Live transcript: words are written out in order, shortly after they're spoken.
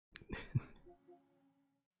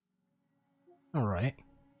Alright.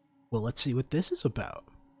 Well, let's see what this is about.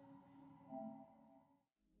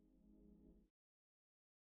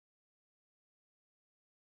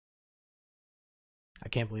 I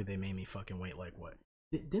can't believe they made me fucking wait, like, what?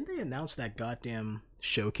 Didn't they announce that goddamn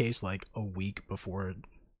showcase, like, a week before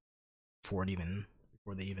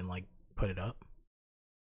they even, like, put it up?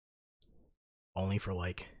 Only for,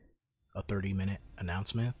 like, a 30-minute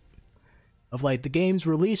announcement? Of, like, the game's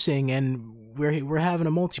releasing, and we're having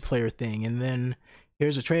a multiplayer thing, and then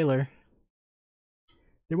here's a trailer.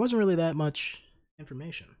 There wasn't really that much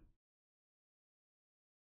information.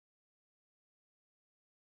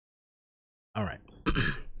 Alright. Let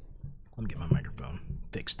me get my microphone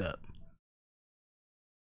fixed up.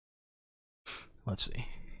 Let's see.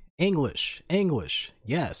 English. English.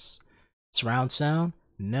 Yes. Surround sound?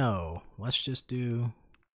 No. Let's just do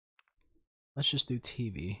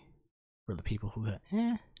TV. For the people who have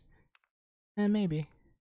maybe.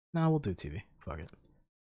 No, we'll do TV. Fuck it.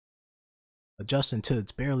 Adjust until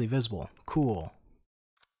it's barely visible. Cool.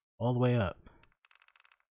 All the way up.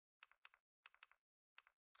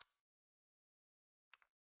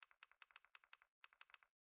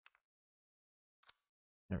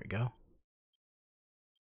 There we go.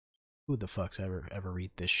 Who the fuck's ever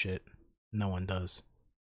read this shit? No one does.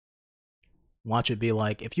 Watch it be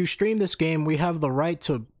like, if you stream this game, we have the right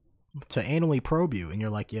to anally probe you, and you're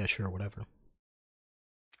like, yeah, sure, whatever.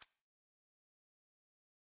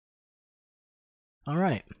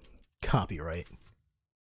 Alright. Copyright.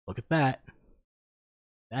 Look at that.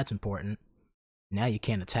 That's important. Now you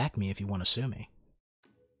can't attack me if you want to sue me.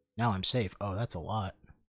 Now I'm safe. Oh, that's a lot.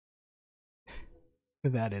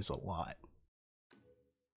 That is a lot.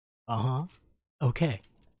 Uh-huh. Okay.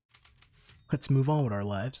 Let's move on with our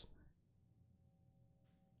lives.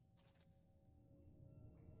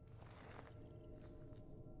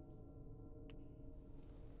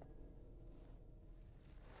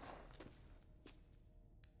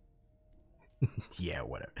 Yeah,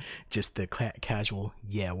 whatever. Just the casual,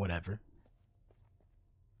 yeah, whatever.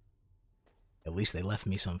 At least they left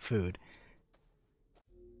me some food.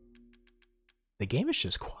 The game is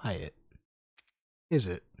just quiet. Is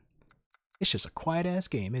it? It's just a quiet-ass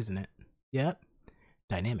game, isn't it? Yep.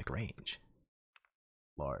 Dynamic range.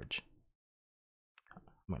 Large. I'm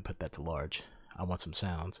gonna put that to large. I want some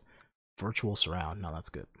sounds. Virtual surround. No, that's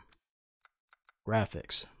good.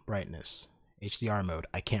 Graphics. Brightness. HDR mode.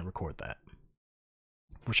 I can't record that.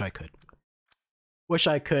 Wish I could. Wish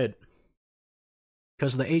I could.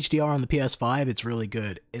 Because the HDR on the PS5, it's really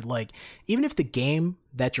good. It, like, even if the game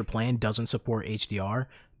that you're playing doesn't support HDR,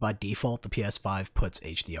 by default the PS5 puts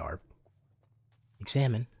HDR.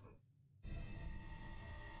 Examine.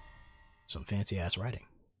 Some fancy ass writing.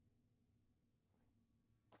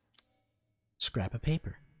 Scrap of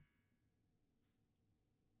paper.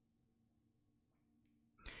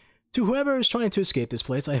 To whoever is trying to escape this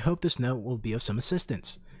place, I hope this note will be of some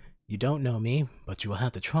assistance. You don't know me, but you will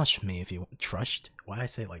have to trust me if you trust. Why did I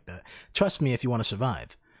say it like that? Trust me if you want to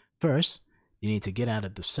survive. First, you need to get out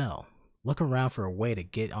of the cell. Look around for a way to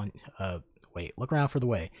get on. Look around for the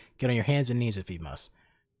way. Get on your hands and knees if you must.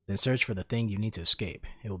 Then search for the thing you need to escape.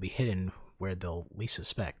 It will be hidden where they'll least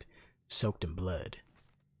suspect. Soaked in blood.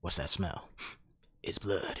 What's that smell? It's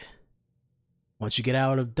blood. Once you get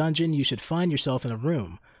out of dungeon, you should find yourself in a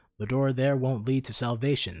room. The door there won't lead to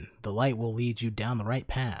salvation. The light will lead you down the right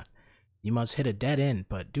path. You must hit a dead end,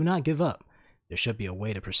 but do not give up. There should be a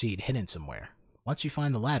way to proceed hidden somewhere. Once you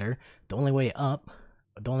find the ladder, the only way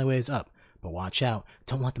is up. But watch out,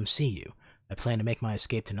 don't let them see you. I plan to make my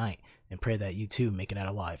escape tonight, and pray that you too make it out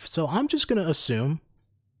alive. So I'm just gonna assume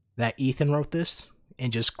that Ethan wrote this,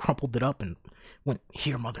 and just crumpled it up and went,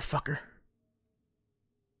 here, motherfucker.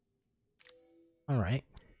 Alright.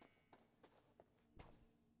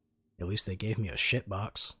 At least they gave me a shit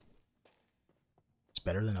box. It's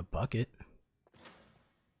better than a bucket.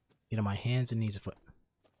 Get on my hands and knees.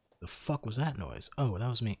 The fuck was that noise? Oh, that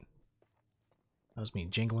was me. That was me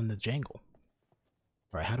jingling the jangle.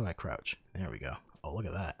 Alright, how do I crouch? There we go. Oh, look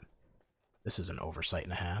at that. This is an oversight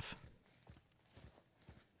and a half.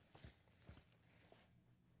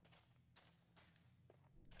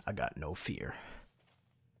 I got no fear.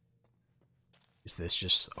 Is this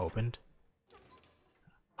just opened?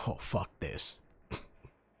 Oh, fuck this.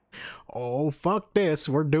 Oh, fuck this.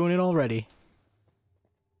 We're doing it already.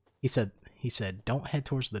 He said, don't head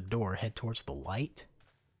towards the door, head towards the light.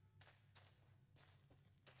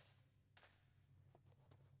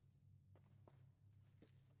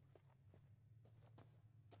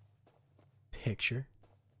 Picture.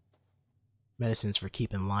 Medicines for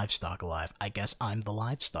keeping livestock alive. I guess I'm the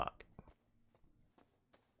livestock.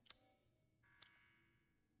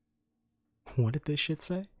 What did this shit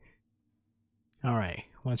say? Alright,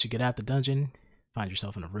 once you get out the dungeon, find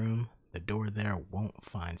yourself in a room. The door there won't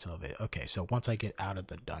find salvation. Okay, so once I get out of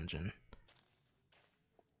the dungeon.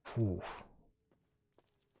 Whew.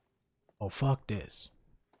 Oh, fuck this.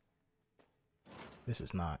 This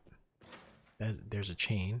is not. There's a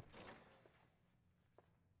chain.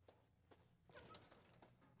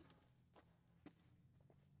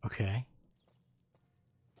 Okay.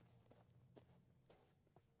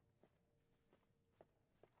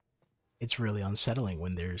 It's really unsettling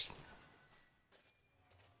when there's...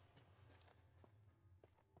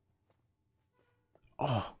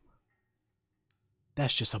 Oh.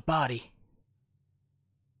 That's just a body.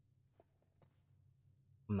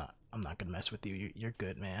 I'm not gonna mess with you. You're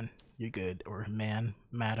good, man. You're good. Or man,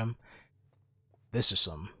 madam. This is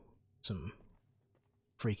some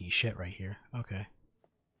freaky shit right here. Okay.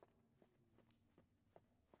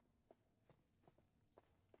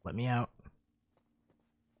 Let me out.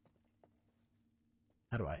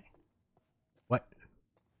 How do I? What?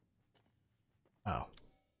 Oh.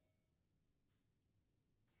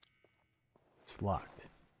 It's locked.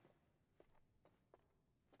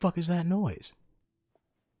 Fuck is that noise?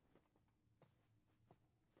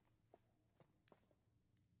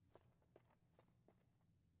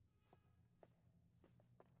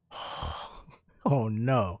 Oh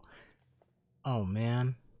no. Oh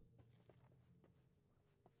man.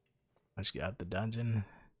 Let's get out the dungeon.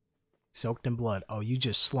 Soaked in blood. Oh, you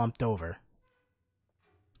just slumped over.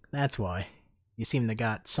 That's why. You seem to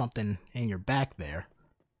got something in your back there.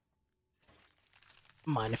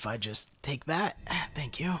 Mind if I just take that?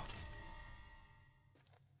 Thank you.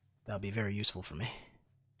 That'll be very useful for me.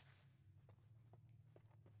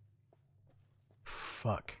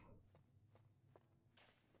 Fuck.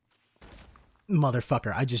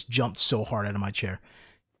 Motherfucker, I just jumped so hard out of my chair.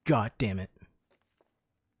 God damn it.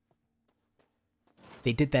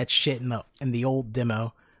 They did that shit in the old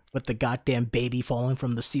demo with the goddamn baby falling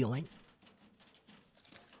from the ceiling.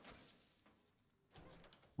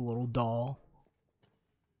 Little doll.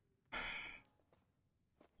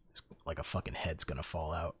 It's like a fucking head's gonna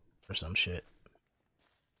fall out or some shit.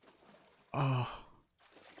 Oh.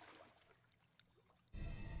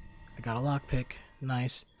 I got a lockpick.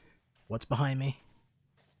 Nice. What's behind me?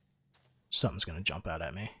 Something's gonna jump out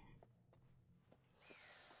at me.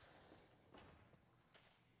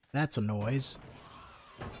 That's a noise.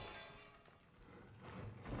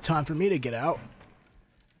 Time for me to get out.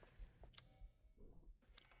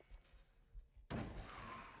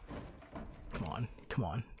 Come on, come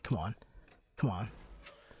on, come on, come on.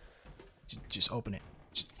 Just open it.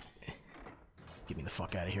 Just get me the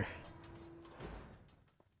fuck out of here.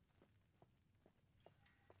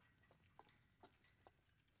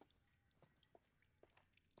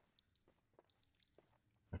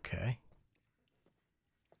 Okay.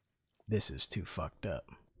 This is too fucked up.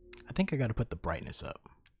 I think I gotta put the brightness up.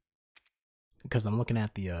 Because I'm looking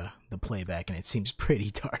at the playback and it seems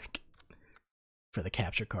pretty dark for the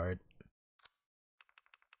capture card.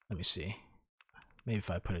 Let me see. Maybe if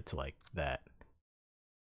I put it to like that.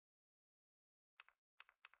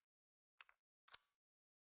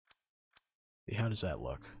 See, how does that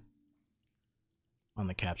look on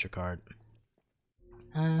the capture card?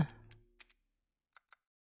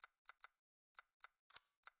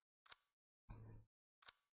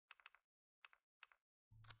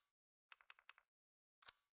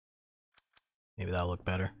 Maybe that'll look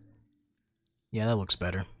better. Yeah, that looks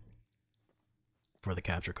better for the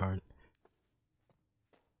capture card.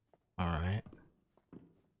 Alright.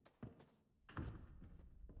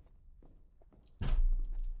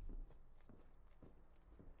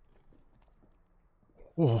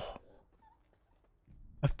 Oh.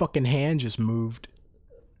 My fucking hand just moved.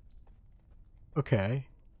 Okay.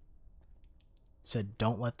 It said,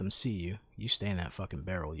 don't let them see you. You stay in that fucking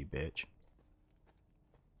barrel, you bitch.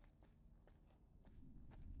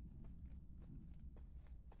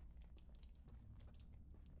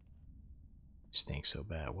 Stinks so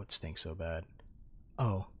bad. What stinks so bad?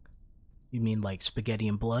 Oh. You mean like spaghetti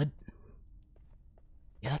and blood?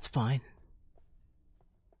 Yeah, that's fine.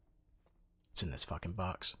 It's in this fucking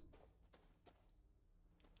box.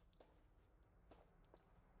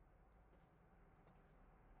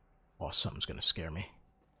 Oh, something's gonna scare me.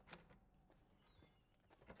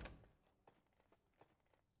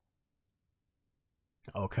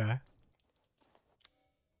 Okay.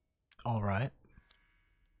 Alright.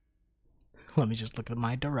 Let me just look at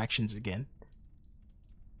my directions again.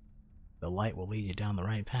 The light will lead you down the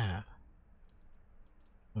right path.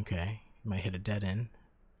 Okay. You might hit a dead end,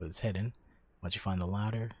 but it's hidden. Once you find the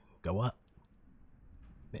ladder, go up.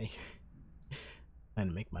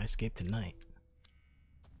 And make my escape tonight.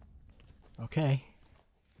 Okay.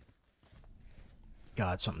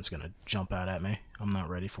 God, something's gonna jump out at me. I'm not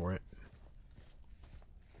ready for it.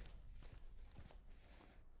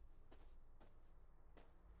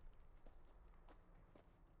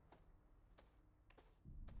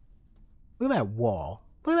 Look at that wall.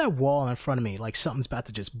 Look at that wall in front of me, like something's about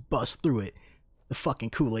to just bust through it. The fucking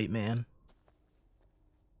Kool-Aid man.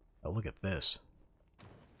 Oh, look at this.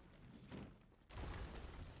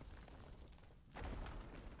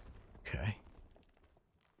 Okay.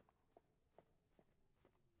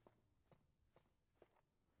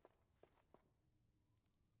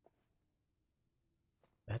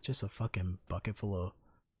 That's just a fucking bucket full of...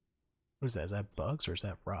 What is that? Is that bugs or is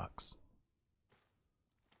that rocks?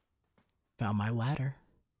 Found my ladder.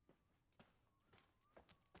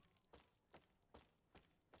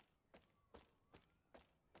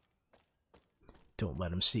 Don't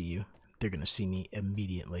let them see you. They're gonna see me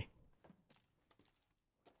immediately.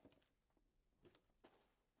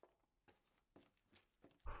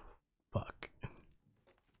 Fuck.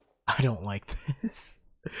 I don't like this.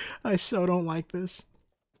 I so don't like this.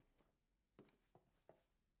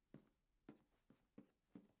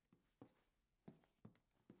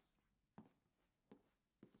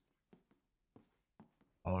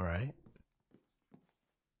 Alright.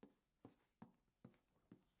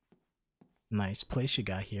 Nice place you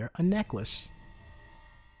got here. A necklace.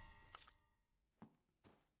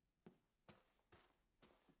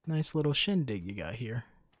 Nice little shindig you got here.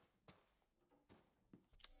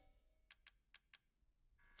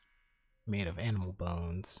 Made of animal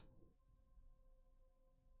bones.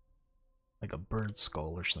 Like a bird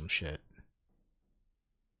skull or some shit.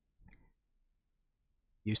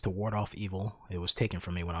 Used to ward off evil. It was taken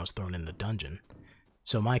from me when I was thrown in the dungeon.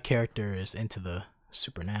 So my character is into the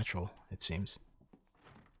supernatural, it seems.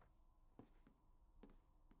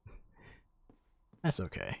 That's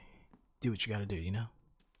okay. Do what you gotta do, you know?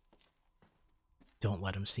 Don't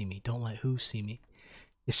let him see me. Don't let who see me?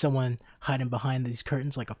 Is someone hiding behind these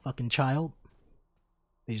curtains like a fucking child?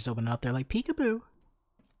 They just open up, they're like, peekaboo.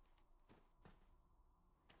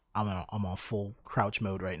 I'm on full crouch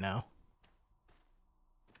mode right now.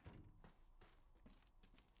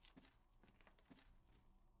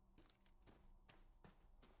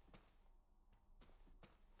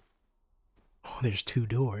 Oh, there's 2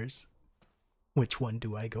 doors. Which one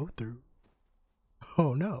do I go through?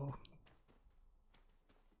 Oh no.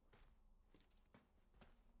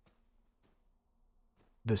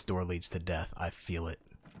 This door leads to death. I feel it.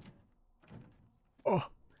 Oh,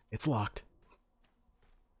 it's locked.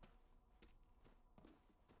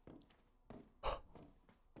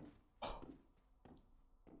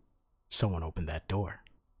 Someone opened that door.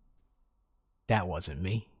 That wasn't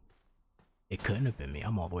me. It couldn't have been me.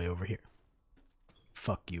 I'm all the way over here.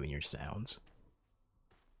 Fuck you and your sounds.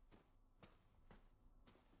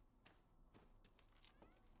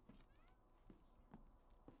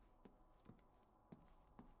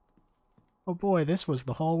 Oh boy, this was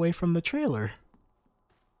the hallway from the trailer.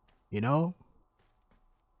 You know?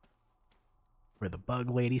 Where the bug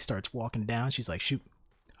lady starts walking down, she's like, shoot,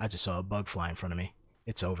 I just saw a bug fly in front of me.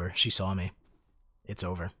 It's over. She saw me. It's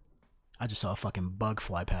over. I just saw a fucking bug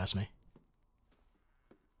fly past me.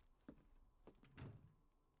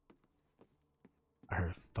 I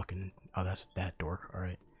heard a fucking... Oh, that's that door.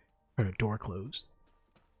 Alright. Heard a door close.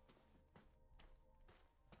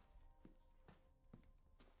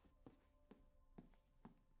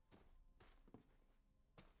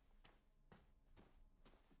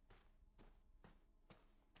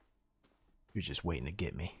 You're just waiting to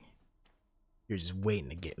get me. You're just waiting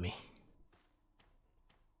to get me.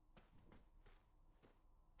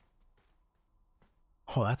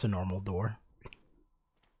 Oh, that's a normal door.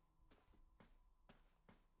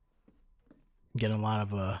 Getting a lot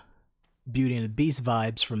of Beauty and the Beast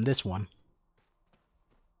vibes from this one.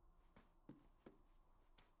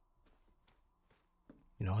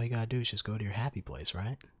 You know, all you gotta do is just go to your happy place,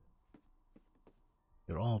 right?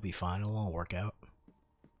 It'll all be fine. It'll all work out.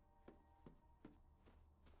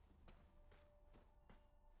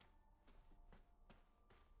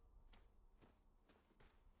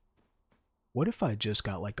 What if I just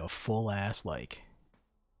got like a full ass, like,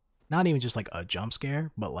 not even just like a jump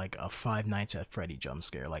scare, but like a Five Nights at Freddy jump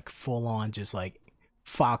scare, like full on, just like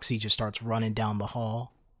Foxy just starts running down the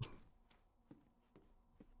hall,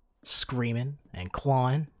 screaming and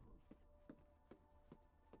clawing.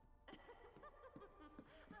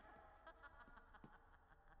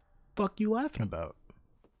 Fuck you laughing about?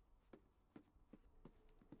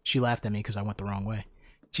 She laughed at me because I went the wrong way.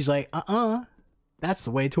 She's like, that's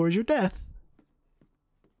the way towards your death.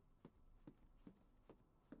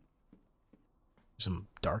 Some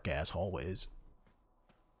dark ass hallways.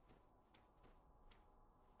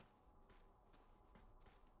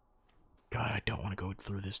 God, I don't want to go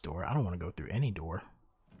through this door. I don't want to go through any door.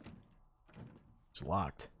 It's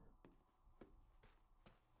locked.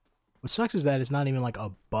 What sucks is that it's not even like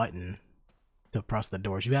a button to press the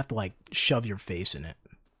doors. You have to like shove your face in it.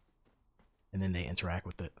 And then they interact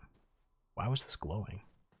with it. Why was this glowing?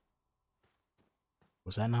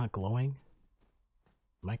 Was that not glowing?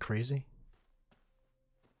 Am I crazy?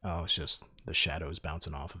 Oh, it's just the shadows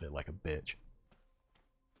bouncing off of it like a bitch.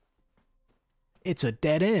 It's a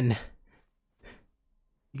dead end.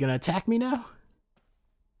 You gonna attack me now?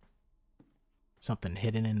 Something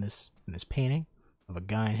hidden in this painting of a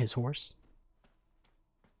guy and his horse.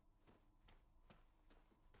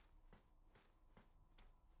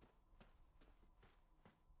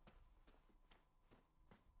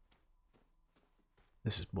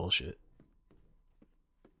 This is bullshit.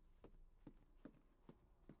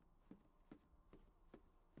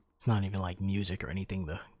 It's not even like music or anything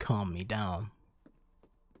to calm me down.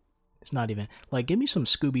 It's not even like, give me some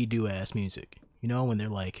Scooby-Doo ass music. You know, when they're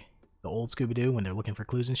like the old Scooby-Doo when they're looking for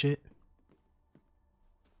clues and shit.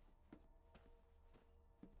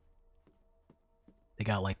 They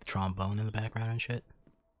got like the trombone in the background and shit.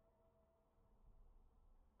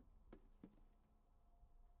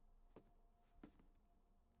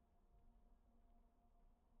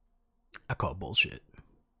 I call bullshit.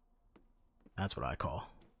 That's what I call.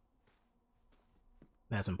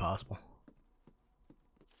 That's impossible.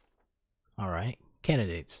 Alright.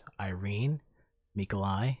 Candidates. Irene,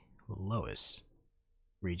 Mikolai, Lois.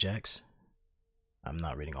 Rejects. I'm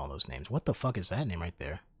not reading all those names. What the fuck is that name right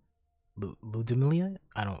there? Ludmilla?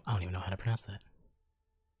 I don't even know how to pronounce that.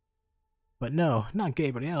 But no, not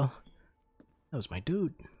Gabrielle. That was my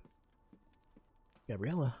dude.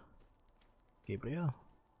 Gabriella. Gabrielle.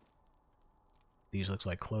 These looks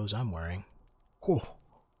like clothes I'm wearing. Oh.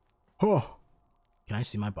 Oh. Can I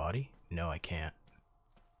see my body? No, I can't.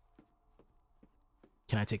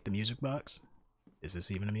 Can I take the music box? Is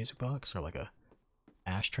this even a music box? Or like a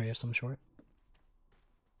ashtray of some sort?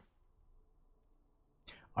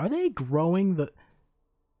 Are they growing the...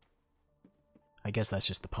 I guess that's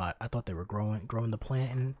just the pot. I thought they were growing the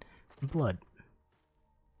plant in blood.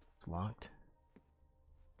 It's locked.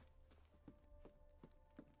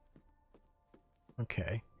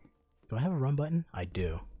 Okay. Do I have a run button? I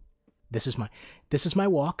do. This is my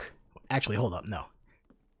walk. Actually, hold up, no.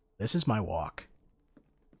 This is my walk.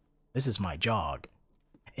 This is my jog.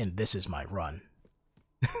 And this is my run.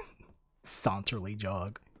 Saunterly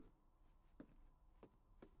jog.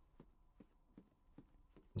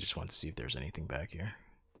 I just wanted to see if there's anything back here.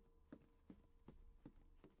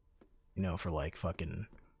 You know, for like fucking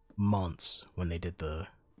months when they did the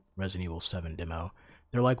Resident Evil 7 demo,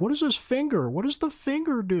 they're like, what is this finger? What does the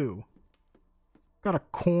finger do? Got a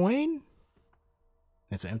coin?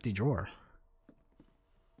 It's an empty drawer.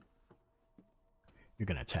 You're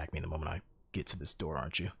gonna attack me the moment I get to this door,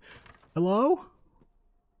 aren't you? Hello?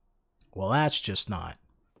 Well, that's just not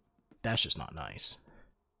nice.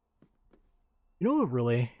 You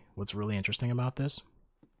know what's really interesting about this?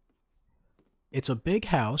 It's a big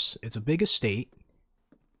house, it's a big estate,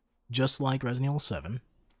 just like Resident Evil 7.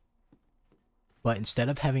 But instead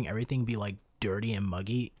of having everything be like dirty and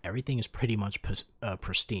muggy, everything is pretty much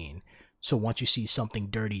pristine. So once you see something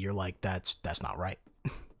dirty, you're like, that's not right.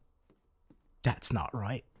 That's not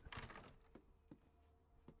right.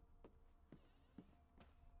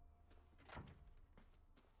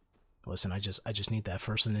 Listen, I just need that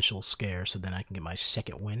first initial scare so then I can get my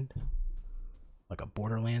second wind. Like a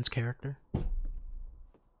Borderlands character.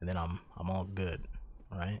 And then I'm all good,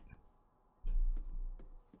 right?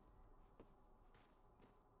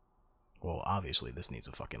 Well, obviously this needs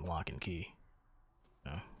a fucking lock and key.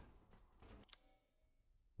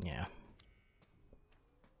 Yeah.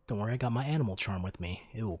 Don't worry, I got my animal charm with me.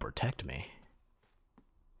 It will protect me.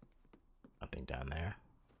 Nothing down there.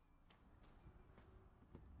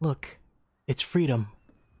 Look, it's freedom.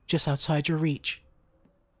 Just outside your reach.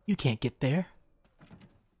 You can't get there.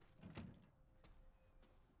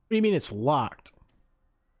 What do you mean it's locked?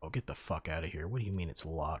 Oh, get the fuck out of here. What do you mean it's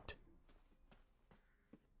locked?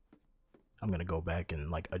 I'm gonna go back and,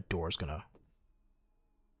 like, a door's gonna...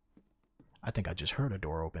 I think I just heard a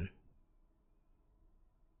door open.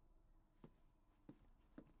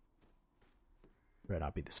 Better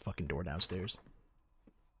not be this fucking door downstairs.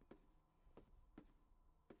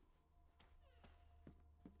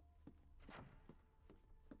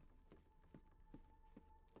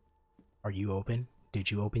 Are you open? Did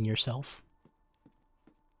you open yourself?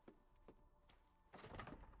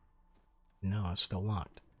 No, it's still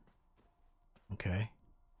locked. Okay.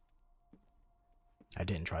 I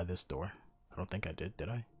didn't try this door. I don't think I did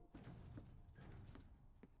I?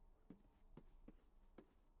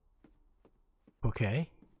 Okay.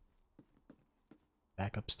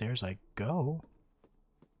 Back upstairs I go.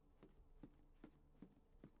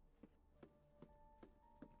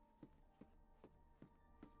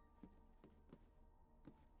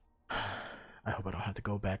 I hope I don't have to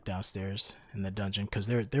go back downstairs in the dungeon, because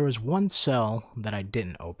there was one cell that I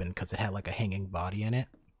didn't open because it had like a hanging body in it.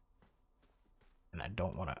 And I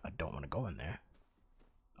don't wanna go in there.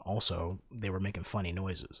 Also, they were making funny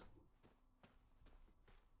noises.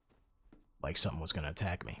 Like something was gonna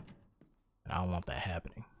attack me. And I don't want that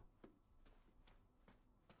happening.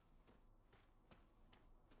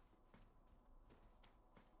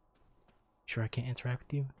 Sure I can't interact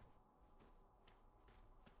with you?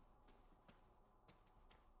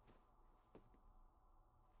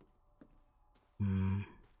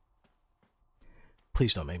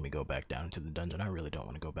 Please don't make me go back down into the dungeon. I really don't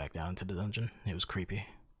want to go back down into the dungeon. It was creepy.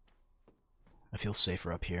 I feel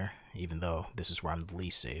safer up here, even though this is where I'm the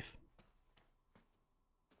least safe.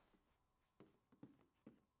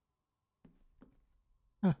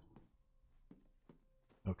 Huh.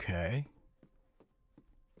 Okay.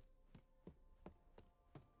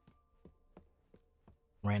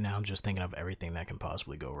 Right now I'm just thinking of everything that can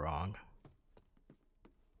possibly go wrong.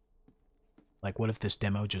 Like, what if this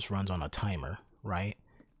demo just runs on a timer, right?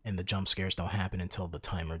 And the jump scares don't happen until the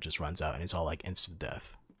timer just runs out and it's all like instant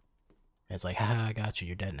death. And it's like, haha, I got you,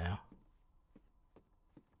 you're dead now.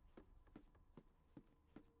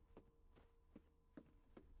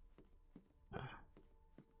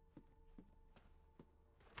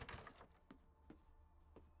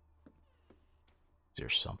 Is there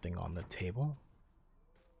something on the table?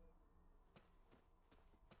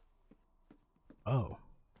 Oh.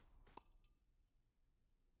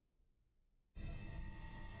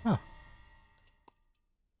 Huh.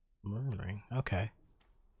 Murmuring. Okay.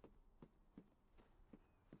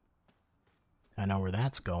 I know where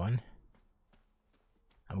that's going.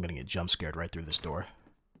 I'm gonna get jump scared right through this door.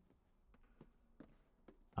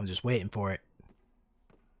 I'm just waiting for it.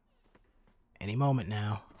 Any moment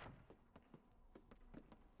now.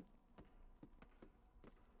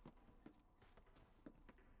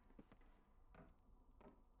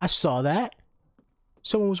 I saw that.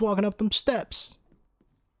 Someone was walking up them steps.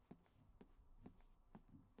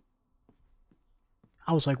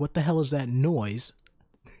 I was like, what the hell is that noise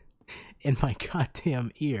in my goddamn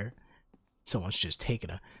ear? Someone's just taking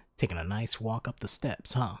a nice walk up the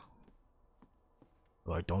steps, huh?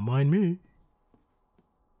 Like, don't mind me.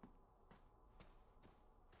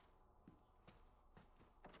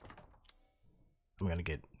 They're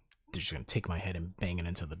just gonna take my head and bang it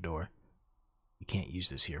into the door. You can't use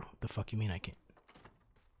this here. What the fuck you mean I can't?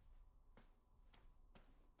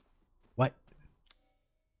 What?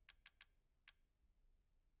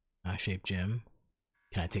 Eye-shaped gem.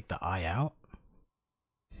 Can I take the eye out?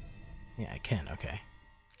 Yeah, I can, okay.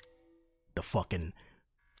 The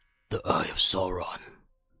Eye of Sauron.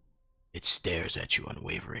 It stares at you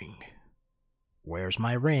unwavering. Where's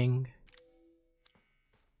my ring?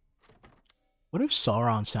 What if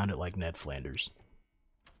Sauron sounded like Ned Flanders?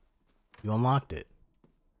 You unlocked it.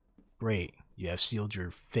 Great. You have sealed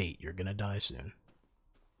your fate. You're gonna die soon.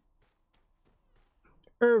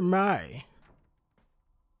 My.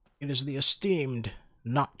 It is the esteemed,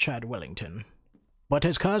 not Chad Wellington, but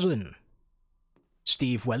his cousin,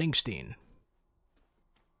 Steve Wellingstein.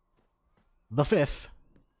 The fifth.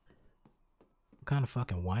 What kind of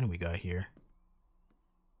fucking wine we got here?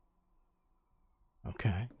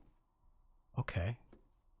 Okay. Okay.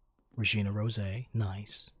 Regina Rosé.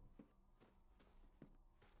 Nice.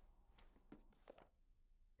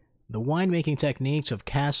 The winemaking techniques of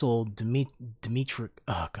Castle Demetrius,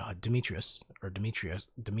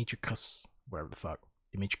 whatever the fuck,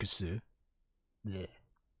 Demetrius. Yeah.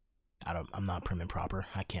 I'm not prim and proper.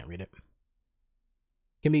 I can't read it.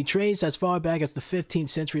 Can be traced as far back as the 15th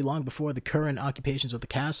century, long before the current occupations of the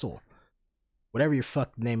castle. Whatever your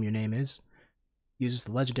fuck name your name is, uses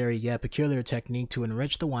the legendary yet peculiar technique to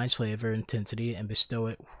enrich the wine's flavor intensity and bestow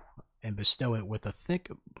it with a thick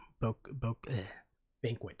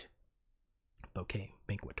banquet,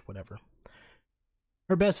 whatever.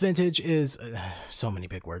 Her best vintage is so many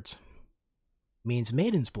big words. Means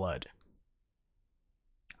maiden's blood.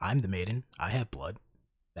 I'm the maiden. I have blood.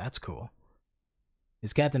 That's cool.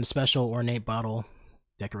 Is kept in a special ornate bottle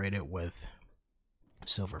decorated with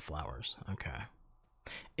silver flowers. Okay.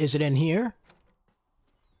 Is it in here?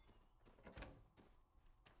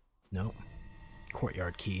 Nope.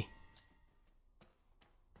 Courtyard key.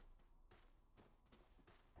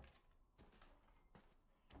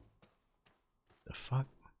 The fuck?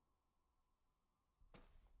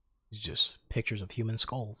 It's just pictures of human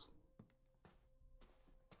skulls.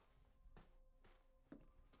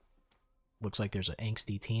 Looks like there's an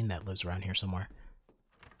angsty teen that lives around here somewhere.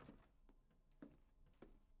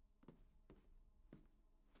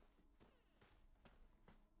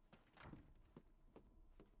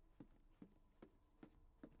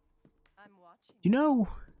 I'm watching. You know...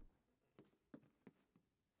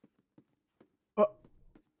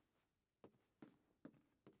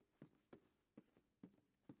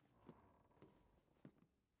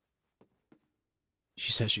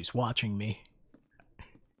 She says she's watching me.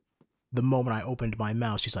 The moment I opened my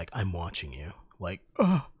mouth, she's like, I'm watching you. Like,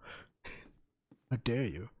 oh, how dare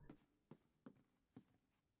you?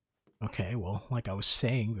 Okay, well, like I was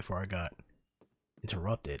saying before I got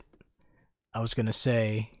interrupted, I was gonna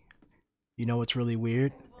say, you know what's really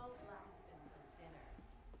weird?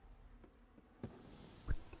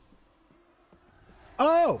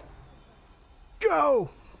 Oh! Go!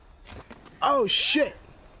 Oh, shit!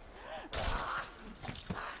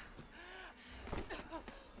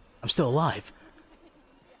 I'm still alive.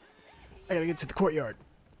 I gotta get to the courtyard.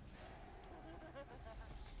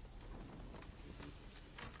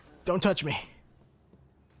 Don't touch me.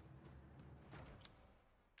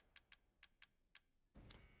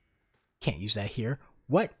 Can't use that here.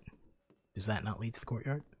 What? Does that not lead to the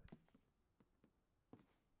courtyard?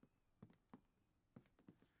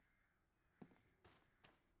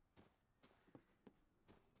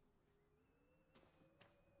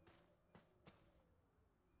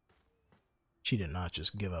 She did not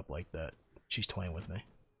just give up like that. She's toying with me.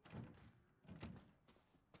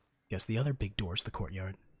 Guess the other big door's the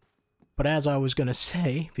courtyard. But as I was gonna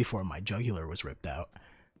say, before my jugular was ripped out,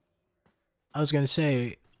 I was gonna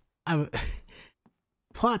say,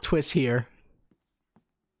 plot twist here.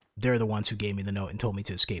 They're the ones who gave me the note and told me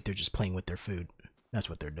to escape. They're just playing with their food. That's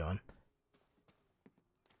what they're doing.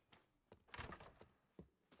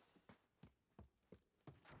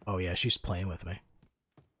 Oh yeah, she's playing with me.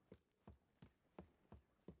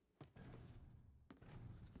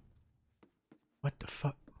 What the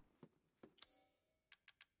fuck?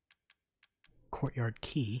 Courtyard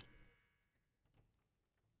key?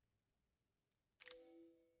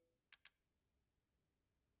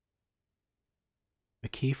 The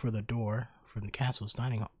key for the door from the castle's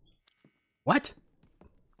dining hall. What?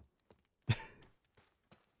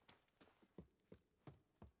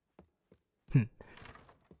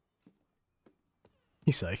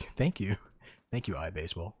 He's like, thank you. Thank you,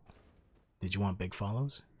 iBaseball. Did you want big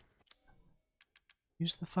follows?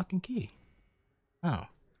 Use the fucking key. Oh.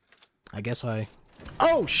 I guess I...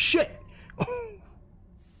 Oh, shit!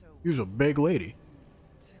 You're a big lady.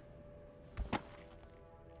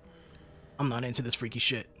 I'm not into this freaky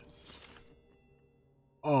shit.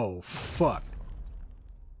 Oh, fuck.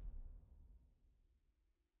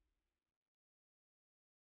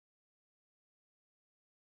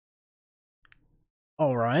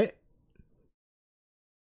 Alright.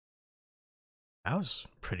 That was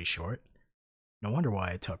pretty short. No wonder why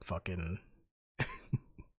it took fucking...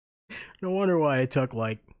 No wonder why it took,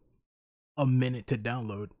 like, a minute to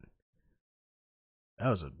download.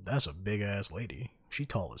 That's a big-ass lady. She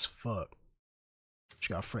tall as fuck.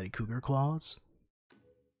 She got Freddy Krueger claws.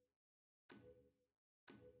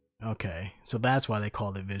 Okay, so that's why they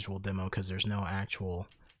call it visual demo, because there's no actual...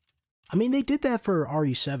 I mean, they did that for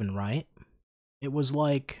RE7, right? It was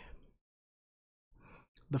like...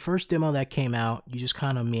 The first demo that came out, you just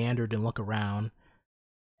kind of meandered and look around.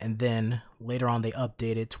 And then, later on, they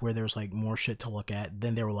updated to where there's, like, more shit to look at.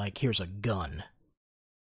 Then they were like, here's a gun.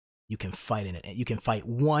 You can fight in it. You can fight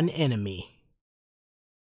one enemy.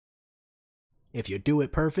 If you do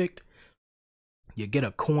it perfect, you get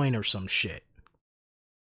a coin or some shit.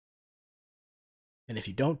 And if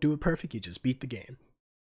you don't do it perfect, you just beat the game.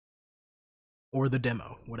 Or the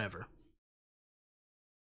demo, whatever.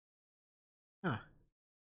 Huh.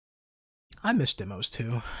 I miss demos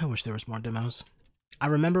too. I wish there was more demos. I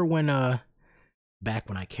remember when, back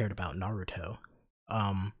when I cared about Naruto,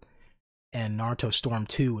 and Naruto Storm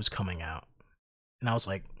 2 was coming out. And I was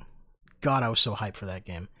like, God, I was so hyped for that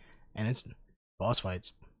game. And its boss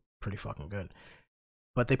fight's pretty fucking good.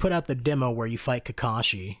 But they put out the demo where you fight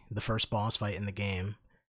Kakashi, the first boss fight in the game.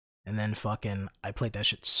 And then fucking, I played that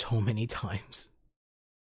shit so many times.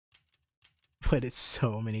 Played it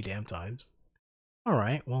so many damn times.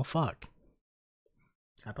 Alright, well fuck.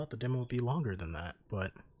 I thought the demo would be longer than that,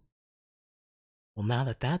 but... Well, now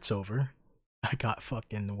that that's over, I got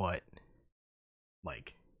fucking, what?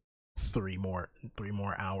 Like, three more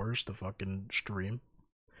hours to fucking stream.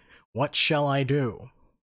 What shall I do?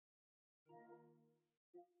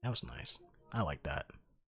 That was nice. I like that.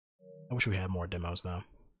 I wish we had more demos though.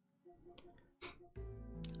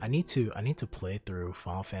 I need to play through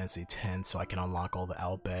Final Fantasy X so I can unlock all the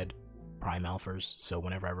Albed Prime Alphas, so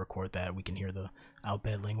whenever I record that we can hear the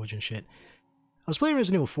Albed language and shit. I was playing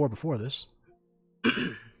Resident Evil 4 before this.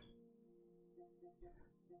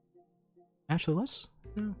 Actually, let's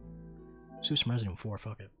do some Resident Evil 4,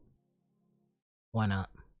 fuck it. Why not?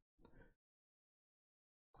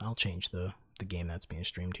 I'll change the game that's being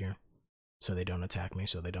streamed here, so they don't attack me,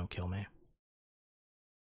 so they don't kill me.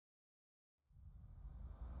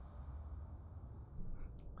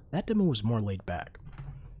 That demo was more laid back.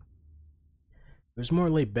 It was more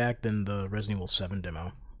laid back than the Resident Evil 7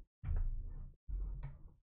 demo,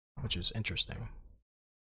 which is interesting.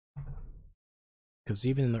 Because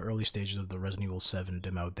even in the early stages of the Resident Evil 7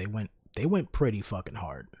 demo, they went pretty fucking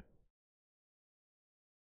hard.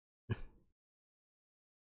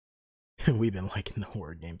 We've been liking the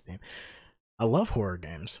horror game theme. I love horror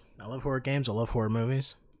games. I love horror games. I love horror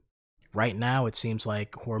movies. Right now, it seems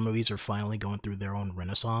like horror movies are finally going through their own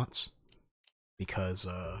renaissance. Because,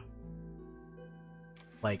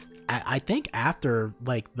 like, I think after,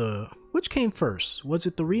 like, which came first? Was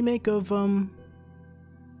it the remake of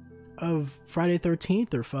Friday the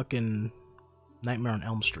 13th or fucking Nightmare on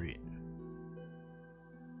Elm Street?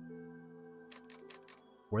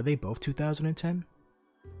 Were they both 2010?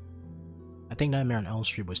 I think Nightmare on Elm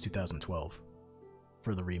Street was 2012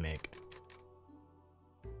 for the remake.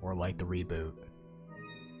 Or like the reboot.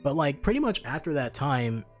 But like pretty much after that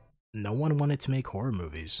time, no one wanted to make horror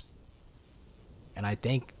movies. And I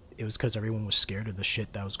think it was because everyone was scared of the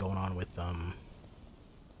shit that was going on with the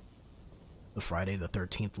Friday the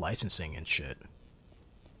 13th licensing and shit.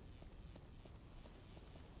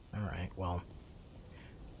 Alright, well.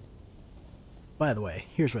 By the way,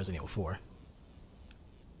 here's Resident Evil 4.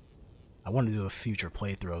 I want to do a future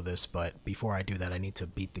playthrough of this, but before I do that, I need to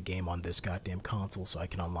beat the game on this goddamn console so I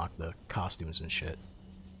can unlock the costumes and shit.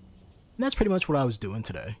 And that's pretty much what I was doing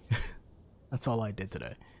today. That's all I did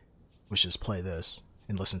today. Was just play this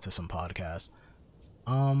and listen to some podcasts.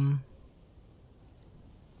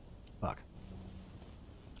 Fuck.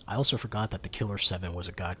 I also forgot that the Killer 7 was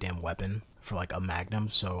a goddamn weapon for like a Magnum,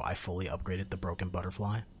 so I fully upgraded the Broken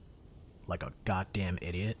Butterfly. Like a goddamn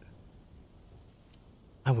idiot.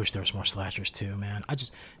 I wish there was more slashers too, man. I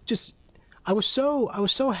was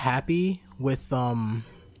so happy with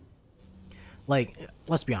like,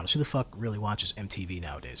 let's be honest, who the fuck really watches MTV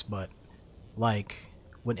nowadays? But like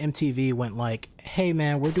when MTV went like, hey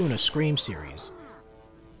man, we're doing a Scream series.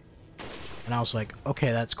 And I was like,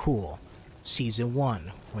 okay, that's cool. Season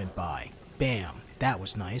 1 went by. Bam, that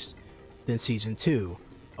was nice. Then season 2.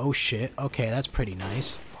 Oh shit, okay, that's pretty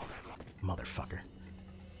nice. Motherfucker.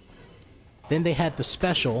 Then they had the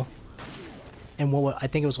special, and I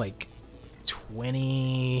think it was like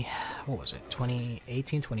 2018,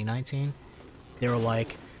 2019? They were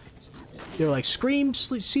like, Scream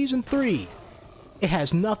Season 3. It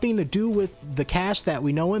has nothing to do with the cast that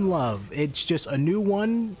we know and love. It's just a new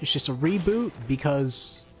one. It's just a reboot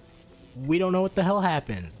because we don't know what the hell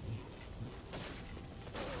happened.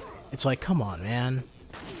 It's like, come on, man.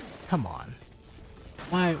 Come on.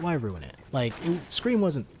 Why ruin it? Like, Scream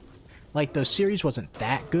wasn't... Like, the series wasn't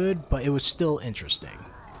that good, but it was still interesting.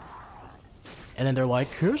 And then they're like,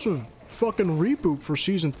 here's a fucking reboot for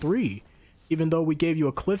Season 3. Even though we gave you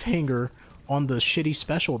a cliffhanger on the shitty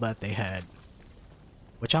special that they had.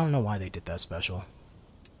 Which I don't know why they did that special.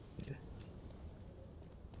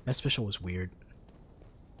 That special was weird.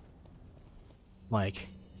 Like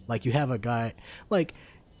you have a guy... Like...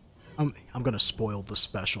 I'm gonna spoil the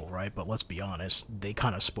special, right? But let's be honest, they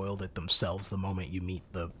kind of spoiled it themselves the moment you meet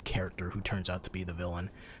the character who turns out to be the villain.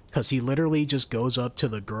 Because he literally just goes up to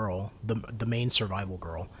the girl, the main survival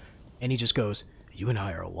girl, and he just goes, you and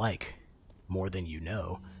I are alike, more than you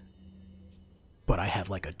know. But I have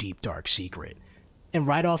like a deep dark secret. And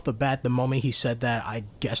right off the bat, the moment he said that, I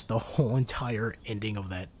guessed the whole entire ending of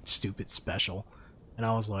that stupid special. And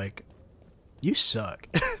I was like, you suck.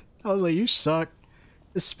 I was like, you suck.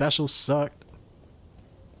 This special sucked.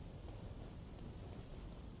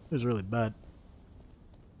 It was really bad.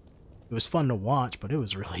 It was fun to watch, but it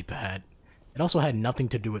was really bad. It also had nothing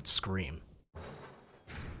to do with Scream.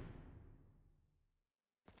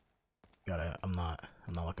 I'm not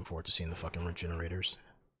looking forward to seeing the fucking regenerators.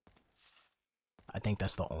 I think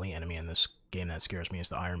that's the only enemy in this game that scares me is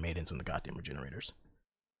the Iron Maidens and the goddamn regenerators.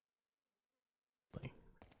 Like,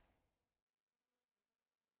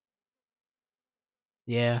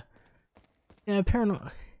 yeah. Yeah,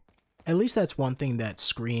 paranormal. At least that's one thing that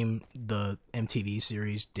Scream, the MTV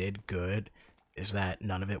series, did good, is that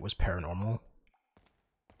none of it was paranormal.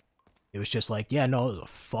 It was just like, yeah, no, it was a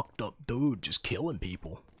fucked up dude just killing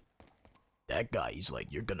people. That guy, he's like,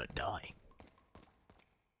 you're gonna die.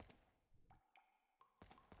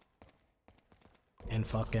 And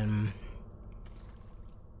fucking...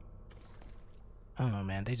 I don't know,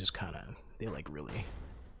 man, they just kinda... They like really...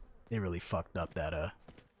 They really fucked up that,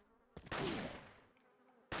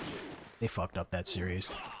 They fucked up that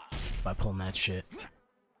series by pulling that shit.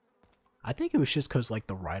 I think it was just cause like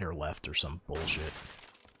the writer left or some bullshit.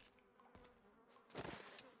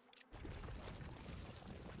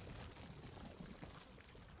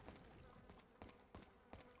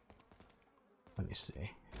 Let me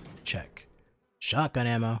see. Check. Shotgun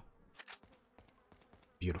ammo.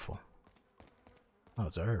 Beautiful. Oh,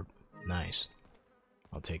 it's a herb. Nice.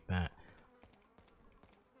 I'll take that.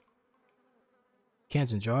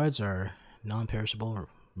 Cans and jars are non-perishable.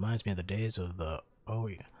 Reminds me of the days of the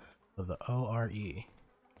ORE.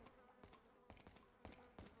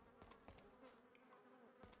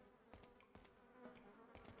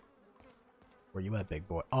 Where you at, big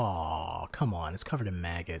boy? Aw, come on. It's covered in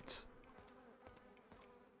maggots.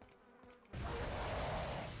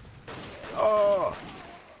 Oh!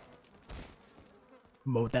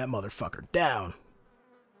 Mowed that motherfucker down.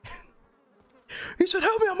 He said,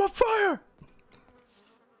 help me, I'm on fire!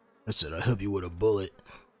 I said, I'll help you with a bullet.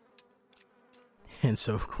 And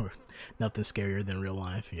so, of course, nothing scarier than real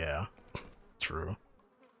life. Yeah, true.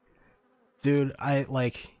 Dude, you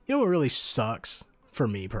know what really sucks for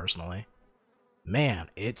me personally? Man,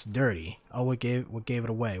 it's dirty. Oh, what gave it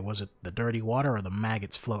away? Was it the dirty water or the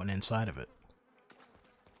maggots floating inside of it?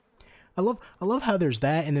 I love how there's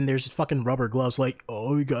that, and then there's fucking rubber gloves. Like,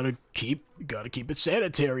 oh, you gotta keep it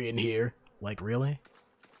sanitary in here. Like, really?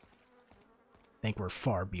 I think we're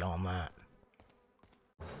far beyond that.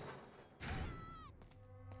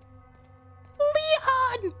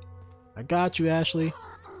 Leon! I got you, Ashley.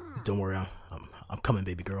 Don't worry, I'm coming,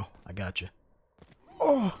 baby girl. I got you.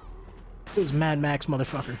 Oh, this Mad Max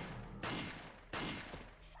motherfucker.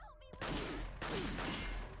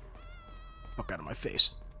 Fuck out of my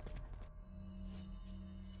face.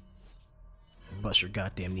 Bust your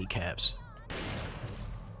goddamn kneecaps.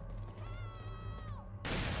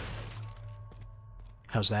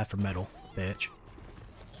 How's that for metal, bitch?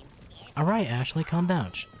 Alright, Ashley, calm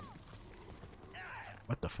down.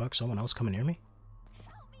 What the fuck? Someone else coming near me?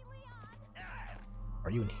 Are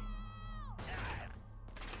you in here?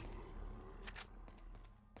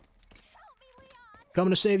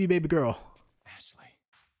 Coming to save you, baby girl. Ashley.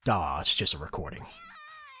 Aw, it's just a recording.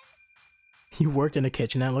 You worked in a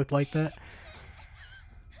kitchen that looked like that?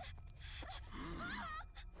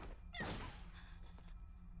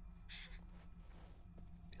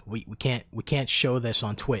 We can't show this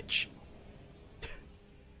on Twitch.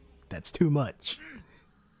 That's too much.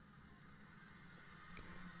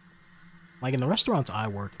 Like in the restaurants I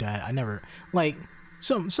worked at, I never like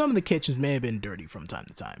some of the kitchens may have been dirty from time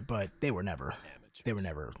to time, but they were never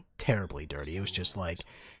terribly dirty. It was just like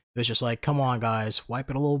come on guys, wipe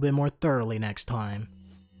it a little bit more thoroughly next time.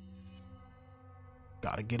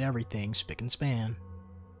 Gotta get everything spick and span.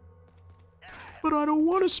 But I don't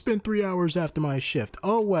want to spend 3 hours after my shift.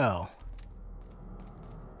 Oh well.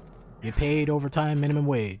 You paid overtime minimum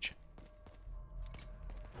wage.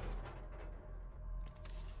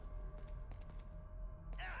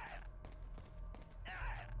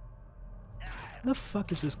 The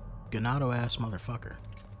fuck is this Ganado ass motherfucker?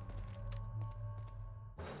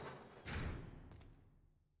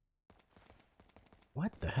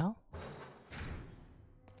 What the hell?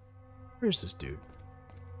 Where's this dude?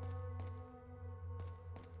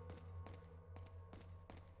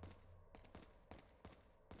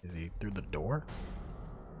 Is he through the door?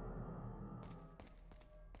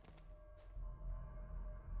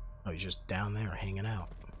 Oh, he's just down there hanging out.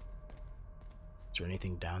 Is there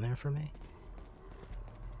anything down there for me?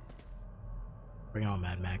 Bring it on,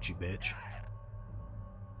 Mad Max, you bitch.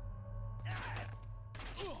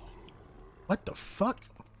 What the fuck?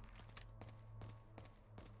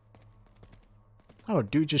 Oh,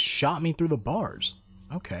 dude just shot me through the bars.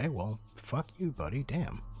 Okay, well, fuck you, buddy.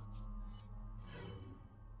 Damn.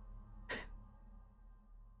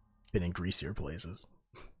 Been in greasier places.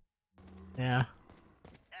 Yeah.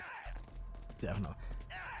 Definitely.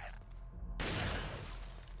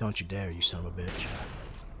 Don't you dare, you son of a bitch.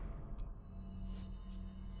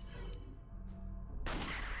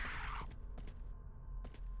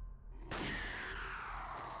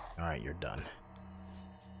 Alright, you're done.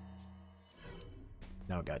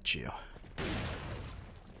 Now I got you.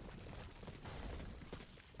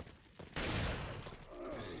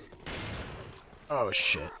 Oh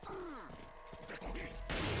shit.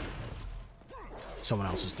 Someone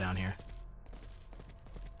else is down here.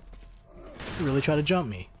 You really try to jump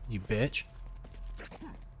me, you bitch.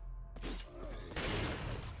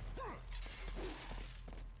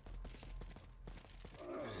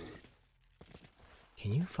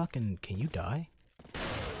 Can you die?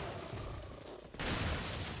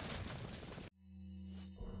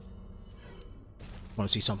 Want to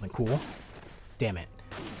see something cool? Damn it.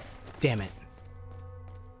 Damn it.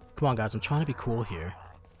 Come on, guys, I'm trying to be cool here.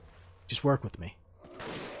 Just work with me.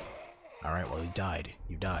 Alright, well, you died.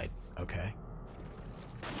 You died. Okay.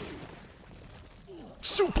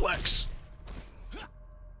 Suplex!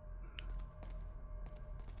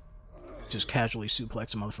 Just casually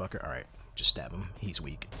suplex a motherfucker. Alright, just stab him. He's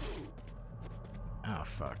weak. Oh,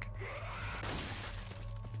 fuck.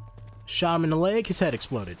 Shot him in the leg, his head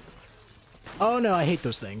exploded. Oh no, I hate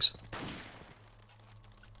those things.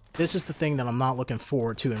 This is the thing that I'm not looking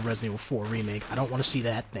forward to in Resident Evil 4 Remake. I don't want to see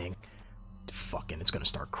that thing. Fucking, it's gonna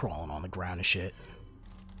start crawling on the ground and shit.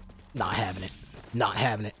 Not having it. Not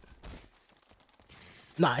having it.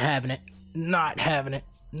 Not having it. Not having it.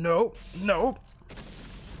 No. No.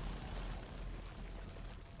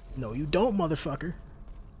 No, you don't, motherfucker.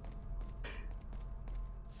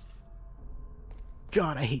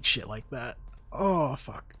 God, I hate shit like that. Oh,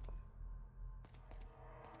 fuck.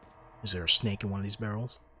 Is there a snake in one of these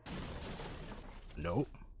barrels? Nope.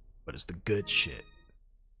 But it's the good shit.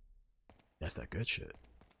 That's that good shit.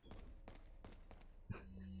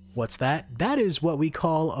 What's that? That is what we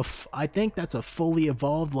call a... I think that's a fully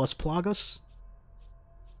evolved Las Plagas.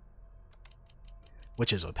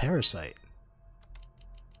 Which is a parasite.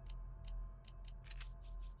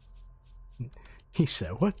 He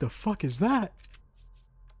said, what the fuck is that?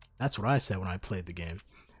 That's what I said when I played the game.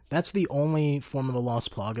 That's the only form of the Las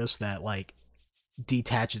Plagas that, like,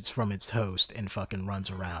 detaches from its host and fucking runs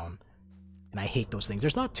around. And I hate those things.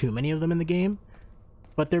 There's not too many of them in the game,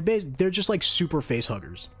 but they're just like super face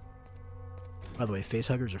huggers. By the way, face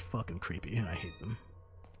huggers are fucking creepy and I hate them.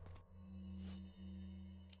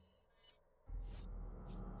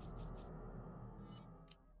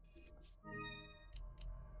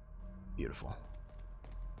 Beautiful.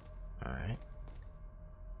 Alright.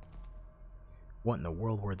 What in the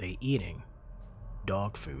world were they eating?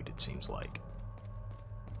 Dog food, it seems like.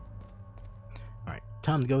 Alright,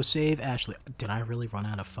 time to go save Ashley. Did I really run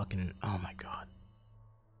out of fucking... Oh my god.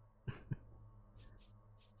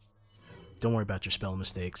 Don't worry about your spell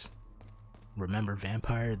mistakes. Remember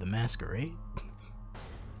Vampire the Masquerade?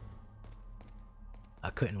 I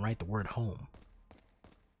couldn't write the word home.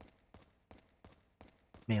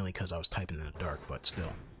 Mainly because I was typing in the dark, but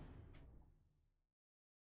still.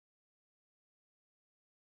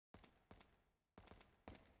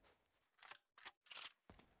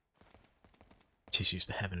 She's used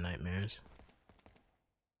to having nightmares.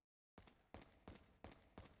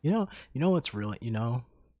 You know what's really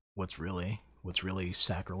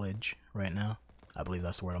sacrilege right now? I believe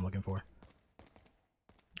that's the word I'm looking for.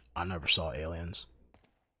 I never saw aliens.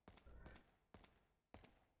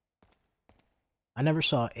 I never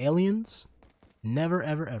saw aliens. Never,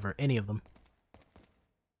 ever, ever. Any of them.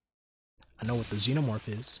 I know what the xenomorph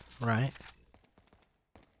is, right?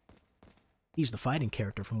 He's the fighting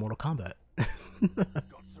character from Mortal Kombat. Got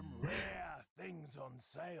some rare things on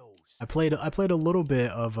sale. I played a little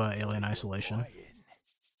bit of Alien Isolation.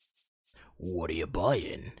 What are you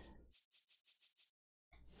buying?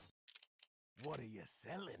 What are you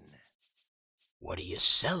selling? What are you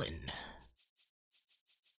selling?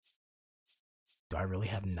 Do I really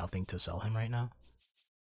have nothing to sell him right now?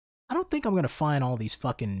 I don't think I'm gonna find all these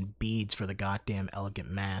fucking beads for the goddamn elegant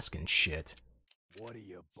mask and shit. What are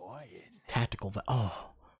you buying? Tactical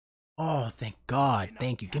Oh, thank God.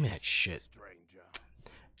 Thank you. Give me that shit.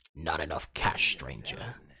 Not enough cash,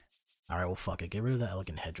 stranger. Alright, well, fuck it. Get rid of the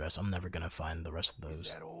elegant headdress. I'm never gonna find the rest of those.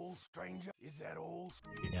 Is that all, stranger? Is that all?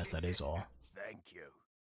 Yes, that is all. Thank you.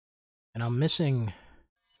 And I'm missing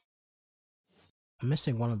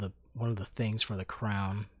one of the things for the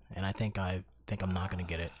crown, and I think I'm not gonna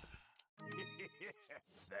get it.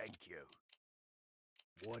 Thank you.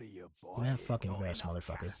 What are you buying? Give me that fucking vest,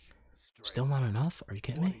 motherfucker. Still not enough? Are you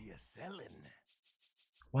kidding What me? are you selling?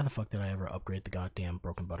 Why the fuck did I ever upgrade the goddamn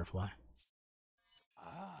broken butterfly?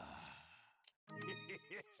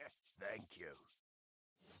 Thank you.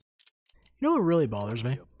 You know what really bothers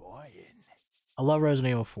me? What are you buying? I love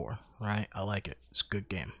Resident Evil 4, right? I like it. It's a good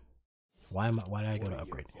game. Why did I go to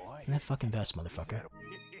upgrade? Give me that fucking vest, motherfucker.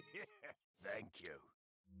 Thank you.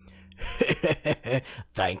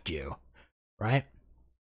 Thank you. Right?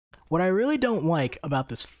 What I really don't like about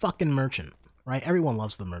this fucking merchant, right? Everyone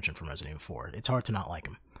loves the merchant from Resident Evil 4. It's hard to not like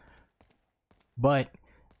him. But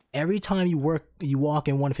Every time you walk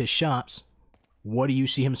in one of his shops, what do you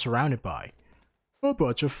see him surrounded by? A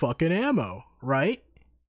bunch of fucking ammo, right?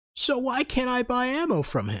 So why can't I buy ammo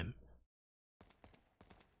from him?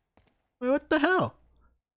 Wait, what the hell?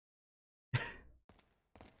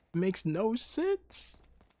 Makes no sense.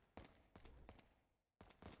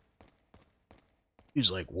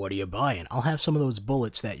 He's like, what are you buying? I'll have some of those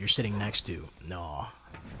bullets that you're sitting next to. No.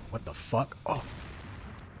 What the fuck? Oh.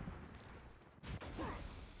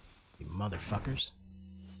 You motherfuckers.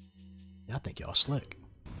 I think y'all slick.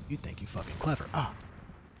 You think you fucking clever. Ah.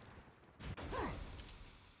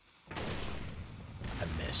 I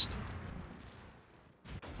missed.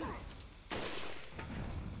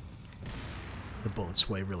 The bullet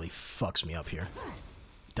sway really fucks me up here.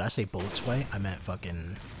 Did I say bullet sway? I meant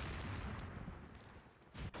fucking...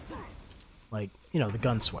 like, you know, the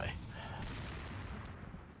gun sway.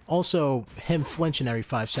 Also, him flinching every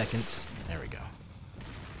 5 seconds. There we go.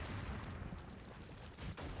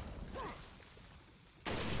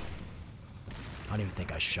 I don't even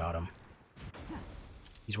think I shot him.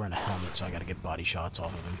 He's wearing a helmet, so I gotta get body shots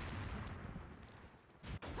off of him.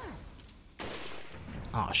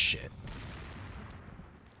 Aw, shit.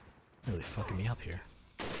 Really fucking me up here.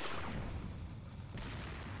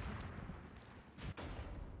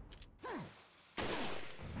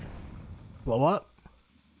 Blow up?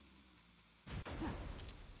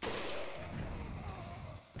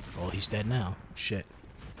 Well, he's dead now. Shit.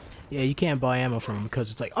 Yeah, you can't buy ammo from him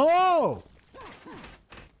because it's like, oh!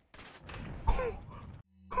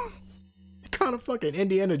 What kind of fucking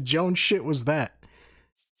Indiana Jones shit was that?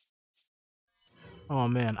 Oh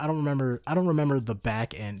man, I don't remember the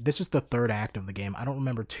back end. This is the third act of the game. I don't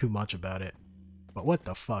remember too much about it. But what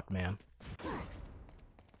the fuck, man?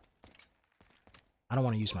 I don't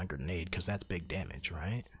want to use my grenade because that's big damage,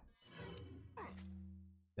 right?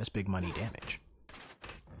 That's big money damage.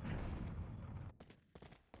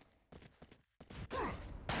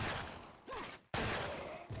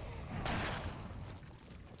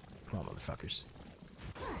 Come on, motherfuckers.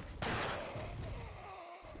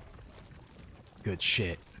 Good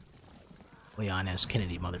shit. Leon S.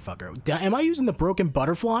 Kennedy, motherfucker. Am I using the broken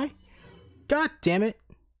butterfly? God damn it.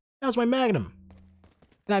 That was my magnum.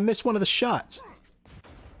 And I missed one of the shots.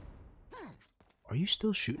 Are you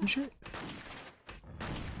still shooting shit?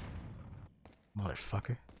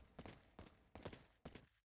 Motherfucker.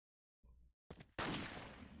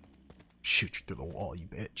 Shoot you through the wall, you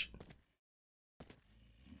bitch.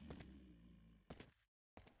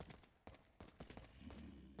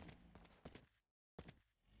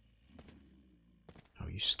 Oh,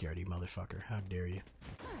 you scaredy motherfucker. How dare you.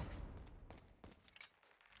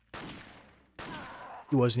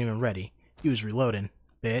 He wasn't even ready. He was reloading,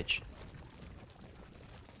 bitch.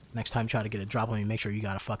 Next time try to get a drop on me, make sure you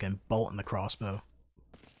got a fucking bolt in the crossbow.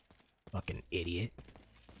 Fucking idiot.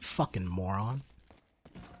 Fucking moron.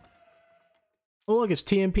 Oh look, it's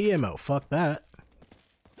TMP ammo. Fuck that.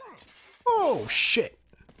 Oh shit.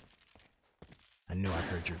 I knew I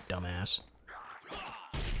heard your dumbass.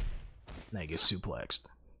 Now you get suplexed.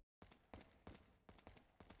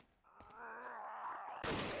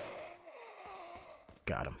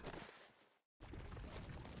 Got him.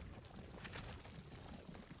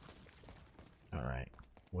 Alright.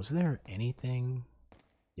 Was there anything?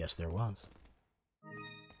 Yes, there was.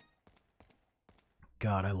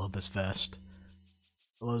 God, I love this vest.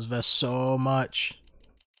 I love this vest so much.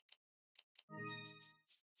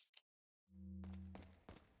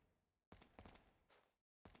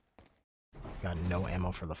 Got no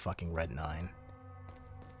ammo for the fucking red 9.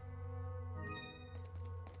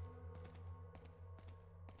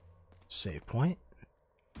 Save point.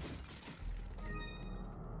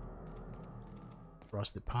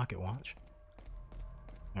 Rusted pocket watch.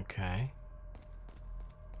 Okay.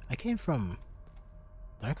 I came from...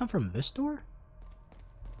 Did I come from this door?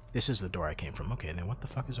 This is the door I came from. Okay, then what the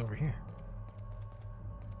fuck is over here?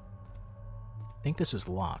 I think this is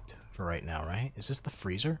locked for right now, right? Is this the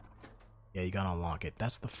freezer? Yeah, you gotta unlock it.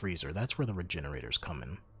 That's the freezer. That's where the regenerators come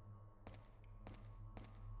in.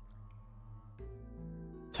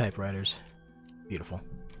 Typewriters. Beautiful.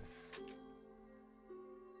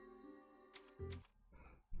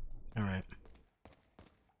 Alright.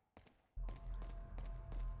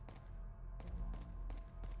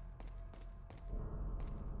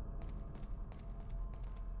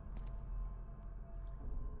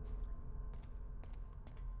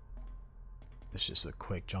 This is just a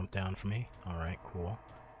quick jump down for me. Alright, cool.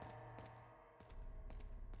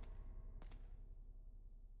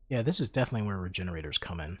 Yeah, this is definitely where regenerators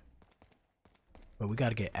come in. But we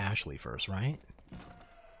gotta get Ashley first, right?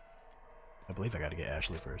 I believe I gotta get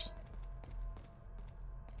Ashley first.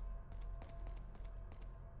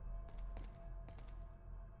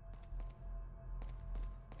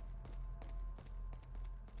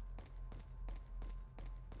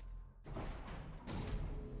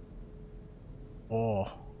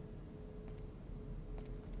 Oh.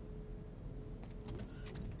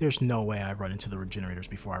 There's no way I run into the regenerators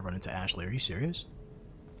before I run into Ashley. Are you serious?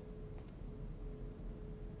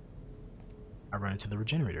 I run into the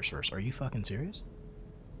regenerators first. Are you fucking serious?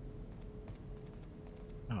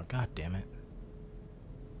 Oh, god damn it.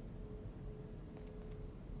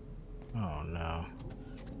 Oh no.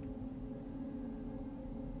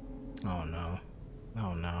 Oh no.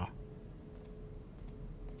 Oh no.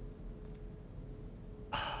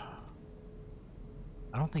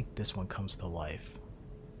 I don't think this one comes to life.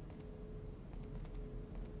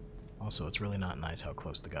 Also, it's really not nice how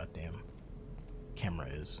close the goddamn camera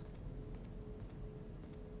is.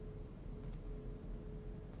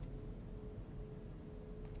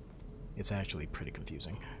 It's actually pretty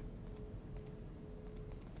confusing.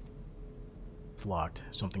 It's locked.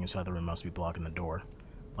 Something inside the room must be blocking the door.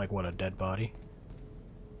 Like what, a dead body?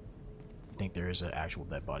 I think there is an actual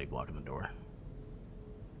dead body blocking the door.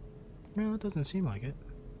 No, it doesn't seem like it.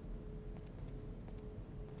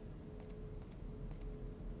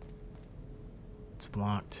 It's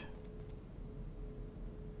locked.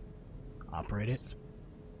 Operate it.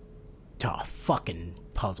 Ah, fucking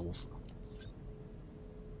puzzles.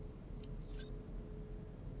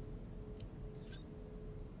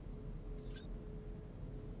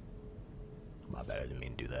 My bad, I didn't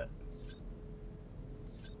mean to do that.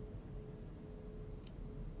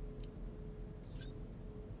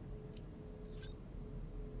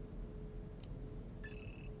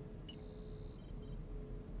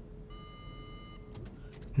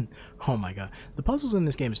 Oh my god. The puzzles in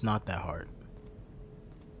this game is not that hard.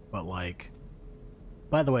 But like...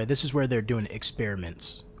 By the way, this is where they're doing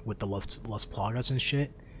experiments with the Las Plagas and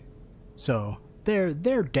shit. So,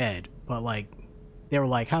 they're dead, but like... They were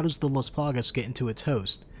like, how does the Las Plagas get into its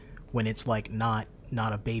host when it's like not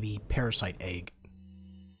a baby parasite egg?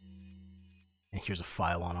 And here's a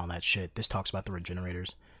file on all that shit. This talks about the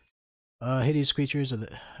regenerators. Hideous creatures of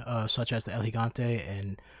the, such as the El Gigante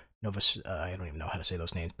and Novus, I don't even know how to say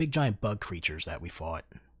those names. Big giant bug creatures that we fought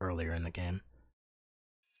earlier in the game.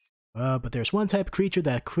 But there's one type of creature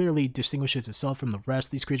that clearly distinguishes itself from the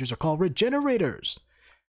rest. These creatures are called regenerators.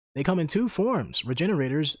 They come in two forms,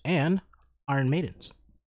 regenerators and Iron Maidens.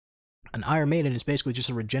 An Iron Maiden is basically just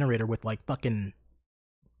a regenerator with like fucking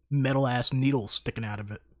metal-ass needles sticking out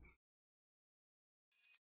of it.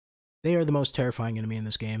 They are the most terrifying enemy in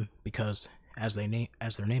this game because, as their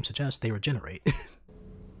name suggests, they regenerate.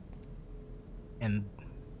 and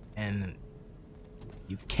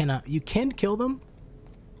you can kill them,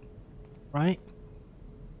 right?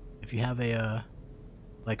 If you have a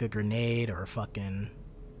like a grenade or a fucking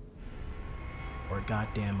or a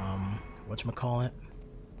goddamn whatchamacallit.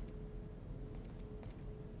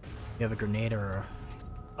 You have a grenade or a...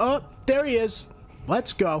 Oh, there he is!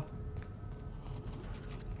 Let's go!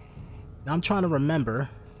 Now I'm trying to remember,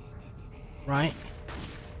 right?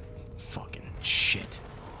 Fucking shit.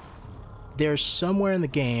 There's somewhere in the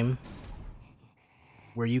game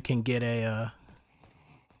where you can get a,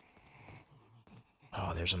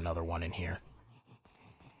 Oh, there's another one in here.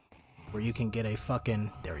 Where you can get a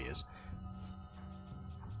fucking... There he is.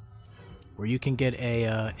 Where you can get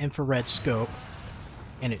a, infrared scope,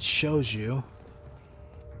 and it shows you...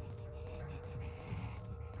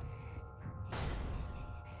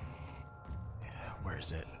 Where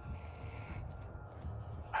is it?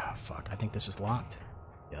 Oh, fuck. I think this is locked.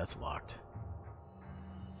 Yeah, that's locked.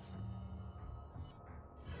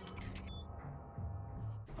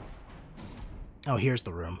 Oh, here's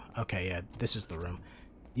the room. Okay, yeah, this is the room.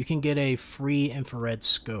 You can get a free infrared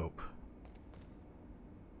scope.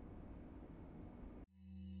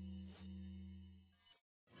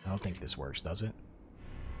 I don't think this works, does it?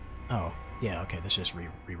 Oh, yeah, okay, this just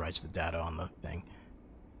rewrites the data on the thing.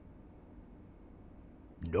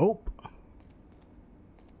 Nope.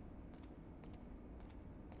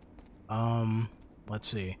 Let's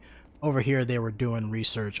see. Over here they were doing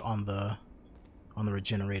research on the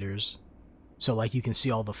regenerators. So like you can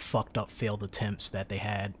see all the fucked up failed attempts that they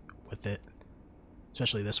had with it.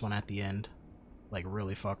 Especially this one at the end. Like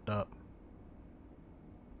really fucked up.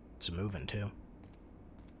 It's moving too.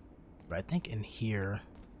 But I think in here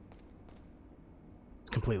it's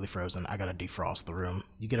completely frozen. I gotta defrost the room.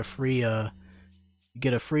 You get a free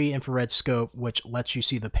infrared scope which lets you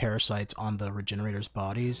see the parasites on the regenerators'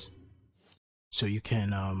 bodies. So you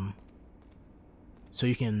can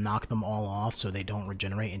knock them all off so they don't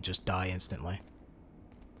regenerate and just die instantly.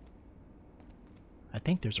 I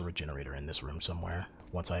think there's a regenerator in this room somewhere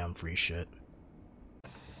once I unfreeze shit.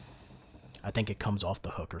 I think it comes off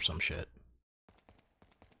the hook or some shit.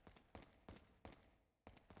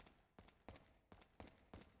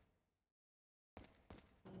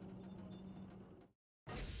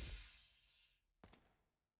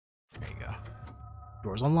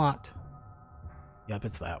 Door's unlocked. Yep,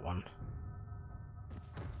 it's that one.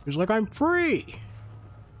 He's like, I'm free!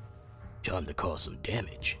 Time to cause some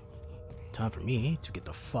damage. Time for me to get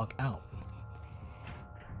the fuck out.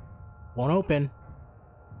 Won't open.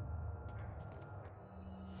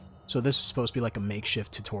 So this is supposed to be like a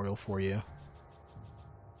makeshift tutorial for you.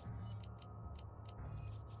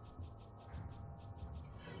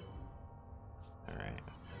 Alright.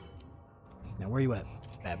 Now where you at,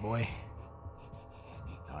 bad boy?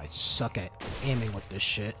 Oh, I suck at aiming with this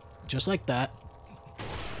shit. Just like that.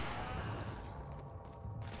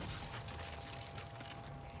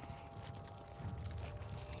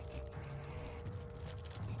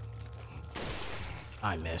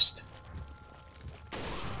 I missed.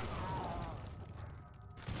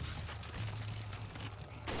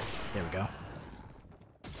 There we go.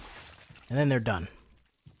 And then they're done.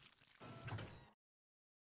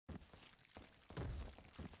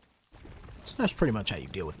 So that's pretty much how you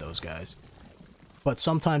deal with those guys. But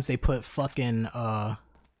sometimes they put fucking,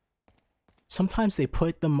 sometimes they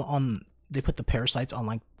put them on, they put the parasites on,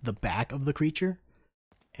 like, the back of the creature.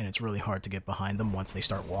 And it's really hard to get behind them once they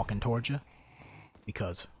start walking towards you.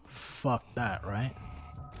 Because, fuck that, right?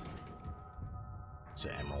 It's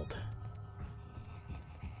an emerald.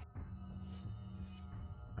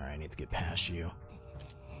 Alright, I need to get past you.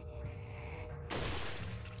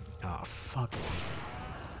 Oh, fuck me.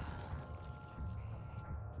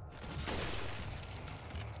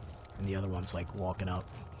 And the other one's like walking up.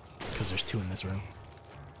 Because there's two in this room.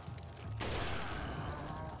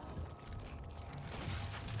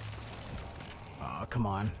 Oh, come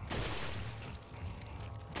on.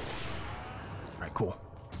 Alright, cool.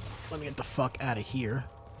 Let me get the fuck out of here.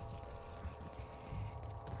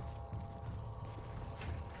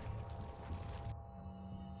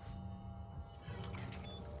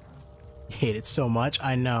 Hate it so much,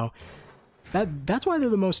 I know. That's why they're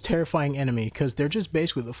the most terrifying enemy, because they're just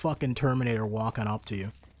basically the fucking Terminator walking up to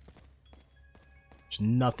you. There's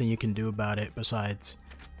nothing you can do about it besides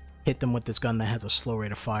hit them with this gun that has a slow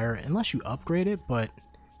rate of fire, unless you upgrade it, but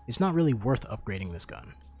it's not really worth upgrading this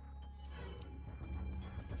gun.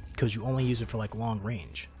 Because you only use it for like long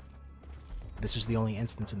range. This is the only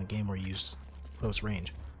instance in the game where you use close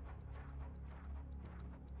range.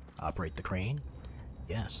 Operate the crane?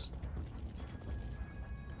 Yes.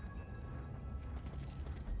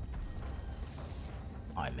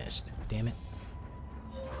 I missed. Damn it.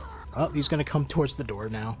 Oh, he's gonna come towards the door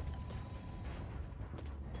now.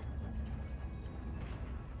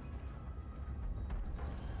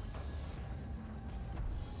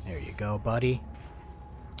 There you go, buddy.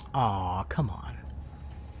 Aw, come on.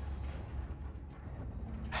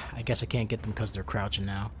 I guess I can't get them because they're crouching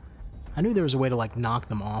now. I knew there was a way to, like, knock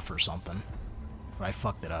them off or something. But I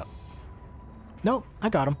fucked it up. Nope, I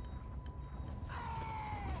got him.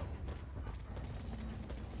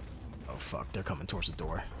 Oh, fuck, they're coming towards the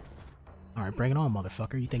door. Alright, bring it on,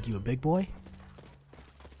 motherfucker. You think you a big boy?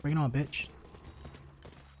 Bring it on, bitch.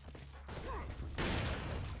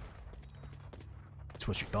 That's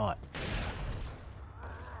what you thought.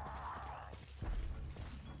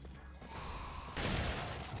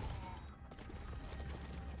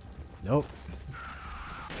 Nope.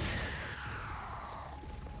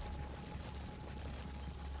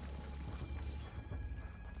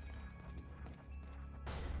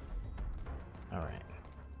 Alright.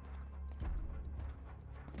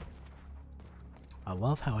 I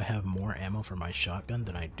love how I have more ammo for my shotgun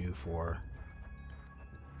than I do for...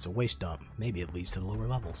 It's a waste dump. Maybe it leads to the lower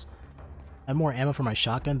levels. I have more ammo for my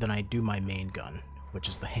shotgun than I do my main gun, which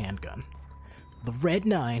is the handgun. The Red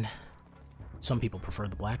 9. Some people prefer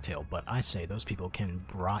the Blacktail, but I say those people can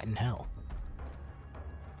rot in hell.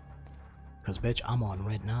 Cause bitch, I'm on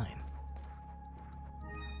Red 9.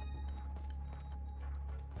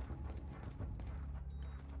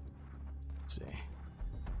 Let's see.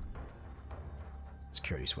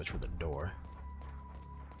 Security switch for the door.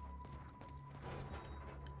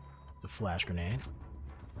 The flash grenade.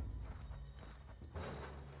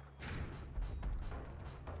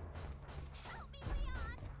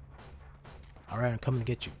 Alright, I'm coming to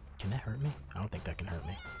get you. Can that hurt me? I don't think that can hurt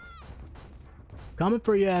me. Coming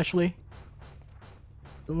for you, Ashley.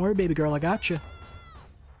 Don't worry, baby girl, I got you.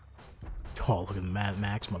 Oh, look at the Mad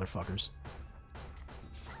Max motherfuckers.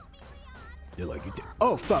 They're like, you did.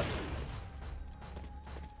 Oh, fuck.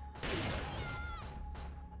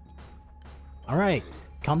 Alright,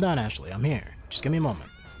 calm down, Ashley. I'm here. Just give me a moment.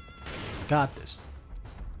 Got this.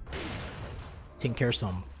 Taking care of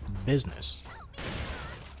some business.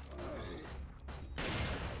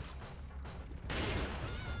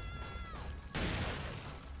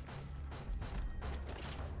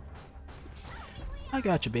 I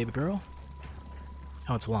got you, baby girl.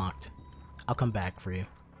 Oh, it's locked. I'll come back for you.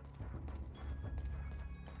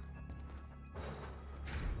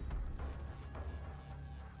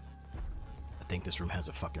 I think this room has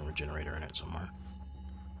a fucking regenerator in it somewhere.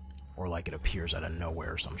 Or like it appears out of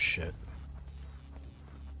nowhere or some shit.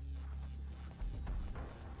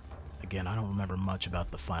 Again, I don't remember much about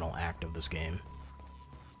the final act of this game.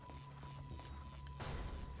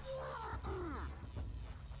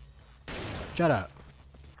 Shut up.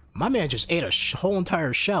 My man just ate a whole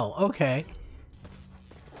entire shell. Okay.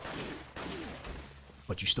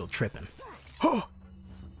 But you still tripping. Oh!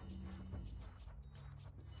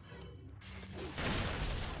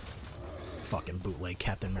 Fucking bootleg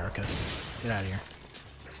Captain America. Get out of here.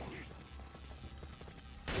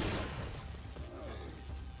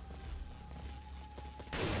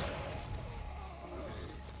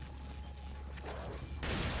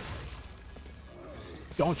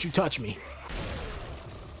 Don't you touch me.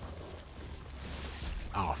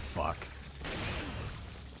 Oh, fuck.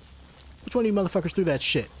 Which one of you motherfuckers threw that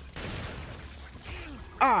shit?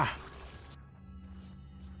 Ah!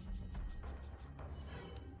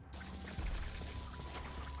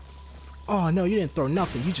 Oh, no, you didn't throw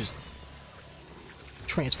nothing. You just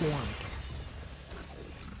transformed.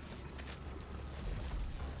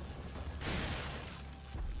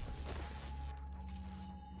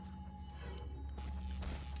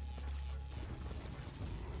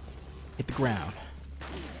 Hit the ground.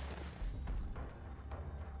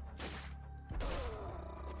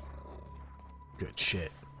 Good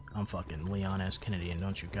shit. I'm fucking Leon S. Kennedy, and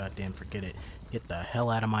don't you goddamn forget it. Get the hell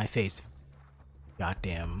out of my face.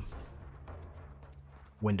 Goddamn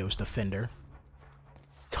Windows Defender.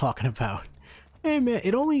 Talking about, hey man,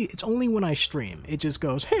 it's only when I stream. It just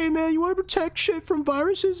goes, hey man, you wanna protect shit from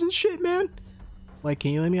viruses and shit, man? Like,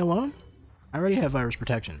 can you leave me alone? I already have virus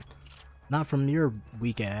protection. Not from your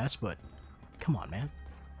weak ass, but come on, man.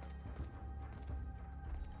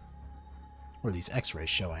 What are these x-rays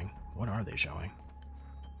showing? What are they showing?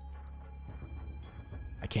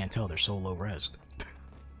 I can't tell, they're so low res.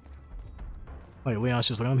 Like, Leon's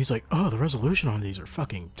just like, he's like, oh, the resolution on these are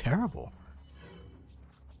fucking terrible.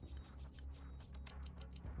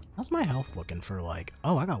 How's my health looking for, like,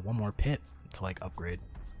 oh, I got one more pit to, like, upgrade.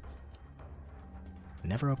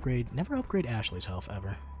 Never upgrade Ashley's health,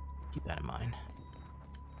 ever. Keep that in mind.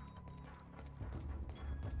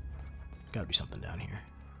 There's gotta be something down here.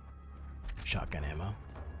 Shotgun ammo.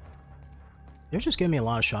 They're just giving me a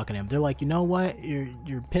lot of shotgun ammo. They're like, you know what?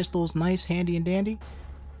 Your pistol's nice, handy, and dandy.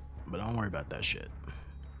 But don't worry about that shit.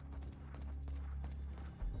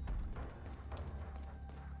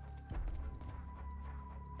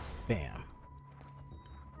 Bam.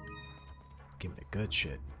 Give me the good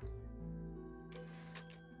shit.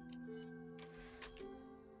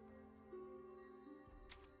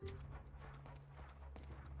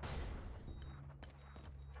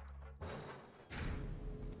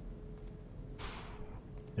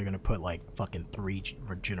 They're gonna put like fucking 3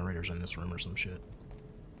 regenerators in this room or some shit.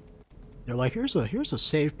 They're like, here's a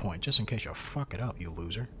save point just in case you fuck it up, you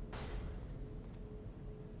loser.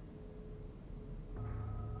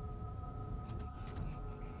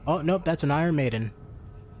 Oh nope, that's an Iron Maiden.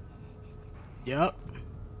 Yep.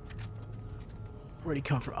 Where'd he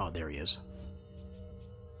come from? Oh, there he is.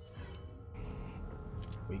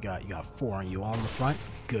 You got 4 on you all in the front.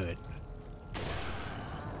 Good.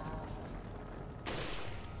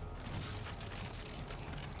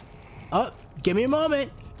 Oh, give me a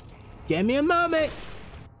moment. Give me a moment.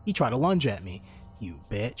 He tried to lunge at me. You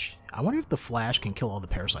bitch. I wonder if the flash can kill all the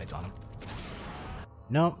parasites on him.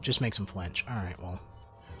 Nope, just makes him flinch. Alright, well.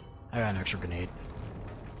 I got an extra grenade.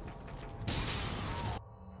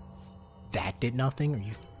 That did nothing? Are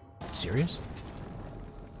you serious?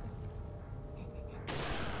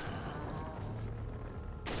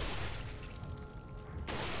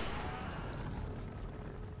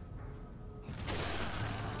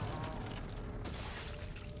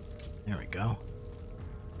 There we go.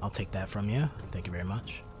 I'll take that from you. Thank you very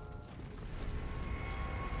much.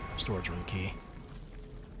 Storage room key.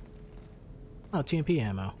 Oh, TMP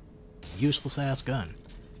ammo. Useless ass gun.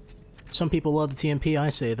 Some people love the TMP, I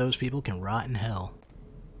say those people can rot in hell.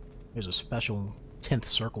 There's a special 10th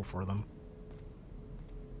circle for them.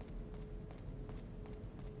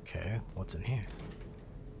 Okay, what's in here?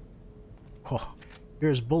 Oh,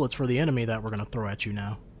 here's bullets for the enemy that we're gonna throw at you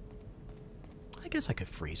now. I guess I could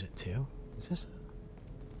freeze it too. Is this a...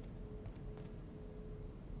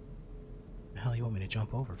 the hell you want me to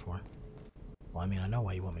jump over for? Well, I mean, I know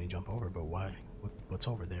why you want me to jump over, but why? What's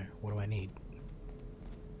over there? What do I need?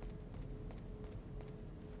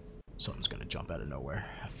 Something's gonna jump out of nowhere.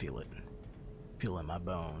 I feel it. Feel in my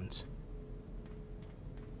bones.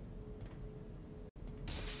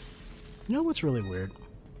 You know what's really weird?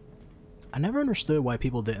 I never understood why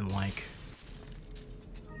people didn't like...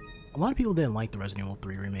 A lot of people didn't like the Resident Evil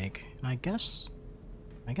 3 remake, and I guess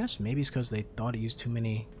maybe it's because they thought it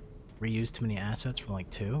reused too many assets from like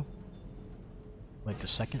 2. Like the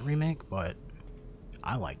second remake, but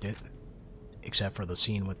I liked it. Except for the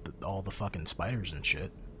scene with all the fucking spiders and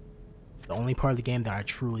shit. The only part of the game that I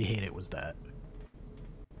truly hated was that.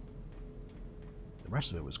 The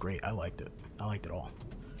rest of it was great. I liked it. I liked it all.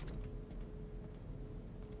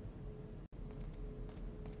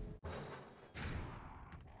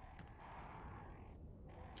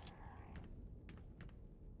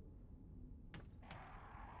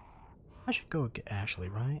 I should go get Ashley,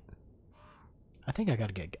 right? I think I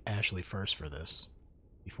gotta get Ashley first for this.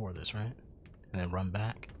 Before this, right? And then run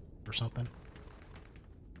back or something.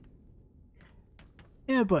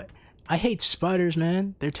 Yeah, but I hate spiders,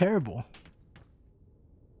 man. They're terrible.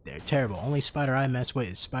 They're terrible. Only spider I mess with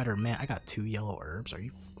is Spider-Man. I got 2 yellow herbs. Are you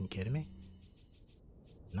fucking kidding me?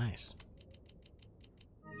 Nice.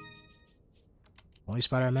 Only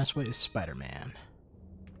spider I mess with is Spider-Man.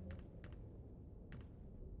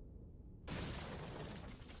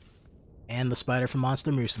 And the spider from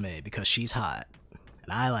Monster Musume, because she's hot.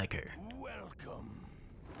 And I like her. Welcome.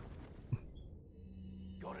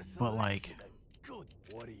 But like...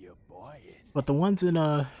 What are you buying? But the ones in,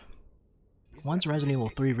 Resident Evil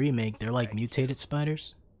 3 Remake, they're like mutated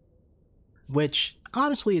spiders. Which,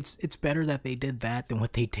 honestly, it's better that they did that than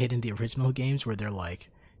what they did in the original games, where they're like,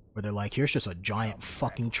 here's just a giant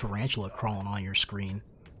fucking tarantula crawling on your screen.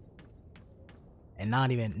 And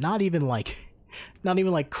not even like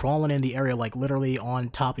crawling in the area, like literally on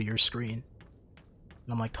top of your screen.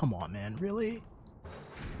 And I'm like, come on, man, really?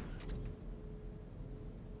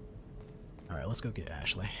 Alright, let's go get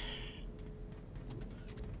Ashley.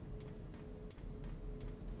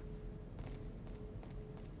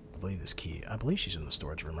 I believe she's in the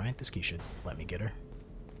storage room, right? This key should let me get her.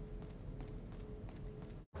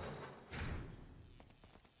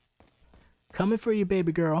 Coming for you,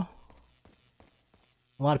 baby girl.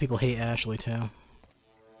 A lot of people hate Ashley, too. And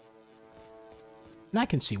I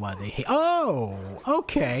can see why they hate— Oh!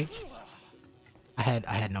 Okay! I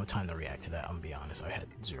had no time to react to that, I'm gonna be honest. I had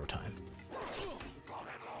 0 time.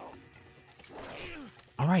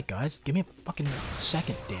 Alright, guys. Give me a fucking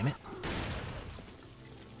second, damn it.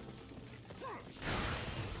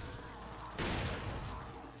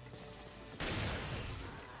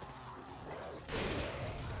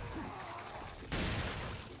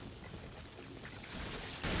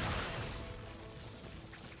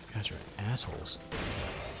 You guys are assholes.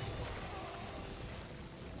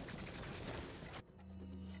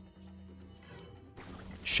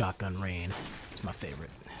 Shotgun rain. It's my favorite.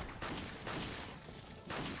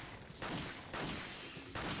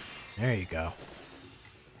 There you go.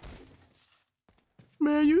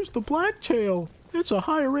 Man, use the blacktail. It's a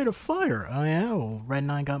higher rate of fire. Oh yeah, well, Red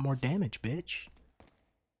 9 got more damage, bitch.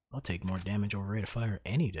 I'll take more damage over rate of fire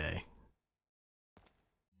any day.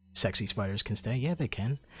 Sexy spiders can stay? Yeah, they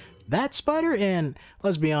can. That spider, and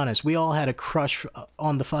let's be honest, we all had a crush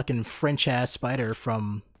on the fucking French-ass spider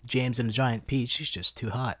from James and the Giant Peach. She's just too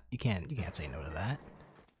hot. You can't say no to that.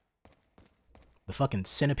 The fucking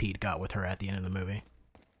centipede got with her at the end of the movie.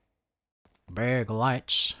 Big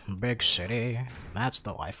lights, big city, that's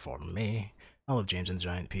the life for me. I love James and the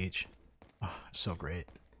Giant Peach. Oh, so great.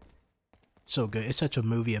 So good. It's such a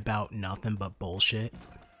movie about nothing but bullshit.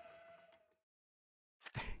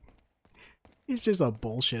 It's just a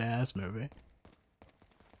bullshit ass movie.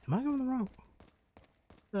 Am I going the wrong?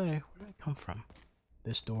 Where did I come from?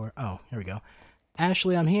 This door. Oh, here we go.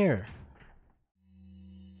 Ashley, I'm here.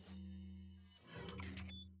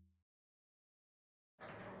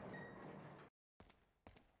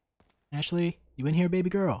 Ashley, you in here, baby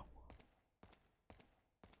girl?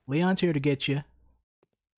 Leon's here to get you.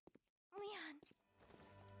 Leon.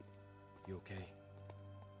 You okay?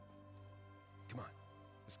 Come on,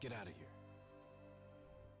 let's get out of here.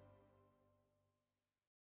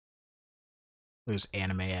 There's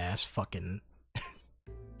anime ass fucking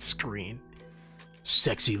screen.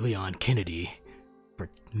 Sexy Leon Kennedy for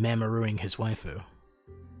mamarooing his waifu.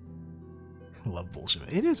 Love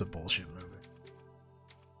bullshit. It is a bullshit movie.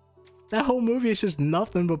 That whole movie is just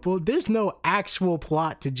nothing but bull. There's no actual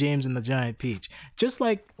plot to James and the Giant Peach. Just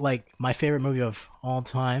like my favorite movie of all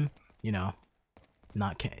time, you know,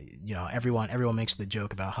 everyone makes the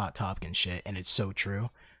joke about Hot Topic and shit, and it's so true.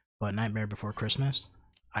 But Nightmare Before Christmas,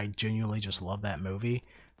 I genuinely just love that movie.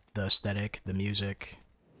 The aesthetic, the music,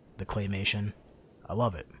 the claymation. I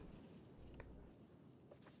love it.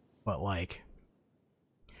 But like,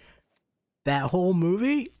 That whole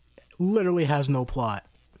movie literally has no plot.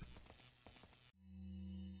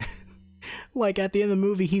 Like, at the end of the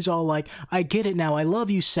movie, he's all like, I get it now, I love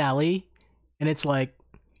you, Sally. And it's like,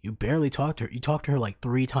 you barely talked to her. You talked to her like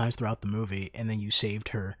 3 times throughout the movie, and then you saved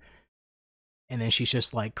her. And then she's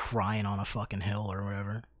just like crying on a fucking hill or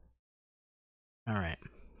whatever. Alright.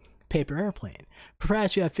 Paper airplane.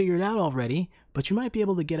 Perhaps you have figured it out already, but you might be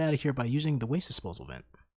able to get out of here by using the waste disposal vent.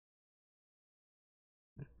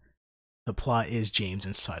 The plot is James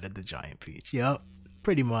inside of the giant peach. Yep,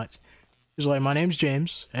 pretty much. He's like, my name's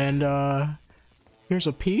James, and here's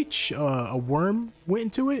a peach, a worm went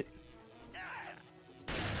into it.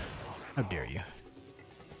 How dare you?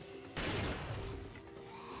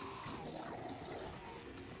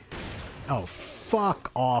 Oh,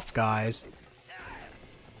 fuck off, guys.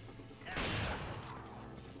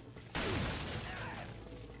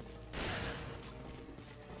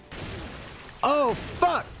 Oh,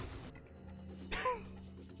 fuck!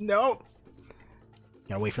 No!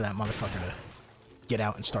 Gotta wait for that motherfucker to get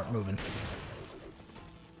out and start moving.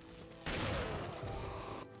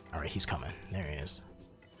 Alright, he's coming. There he is.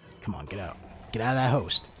 Come on, get out. Get out of that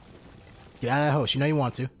host. Get out of that host. You know you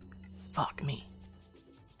want to. Fuck me.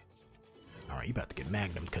 Alright, you about to get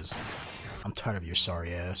magnumed, because I'm tired of your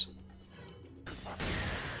sorry ass.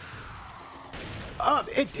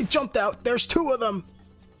 It jumped out. There's 2 of them.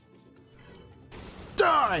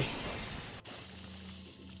 Die!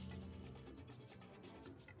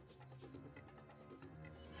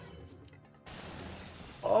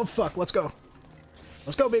 Oh, fuck. Let's go.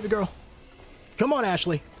 Let's go, baby girl. Come on,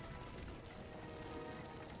 Ashley.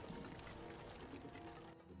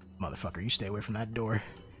 Motherfucker, you stay away from that door.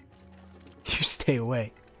 You stay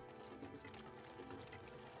away.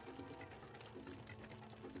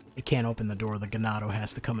 It can't open the door. The Ganado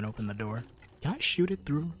has to come and open the door. Can I shoot it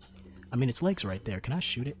through? I mean, its leg's right there. Can I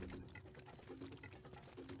shoot it?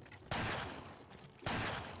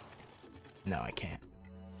 No, I can't.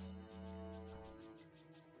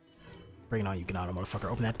 Bring it on, you Ganado motherfucker.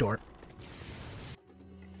 Open that door.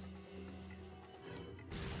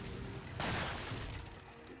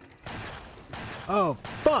 Oh,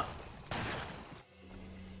 fuck!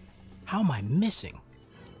 How am I missing?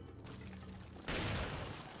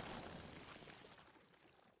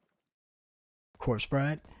 Corpse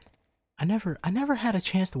Bride? I never had a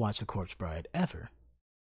chance to watch The Corpse Bride, ever.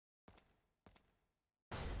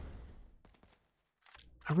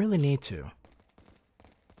 I really need to.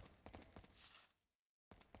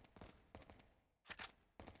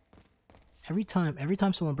 Every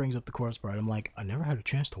time someone brings up The Corpse Bride, I'm like, I never had a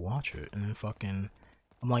chance to watch it, and then fucking,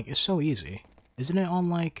 I'm like, it's so easy. Isn't it on,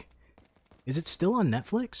 like, is it still on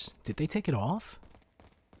Netflix? Did they take it off?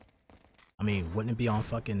 I mean, wouldn't it be on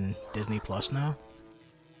fucking Disney Plus now?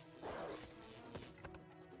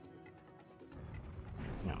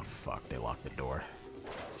 Oh, fuck, they locked the door.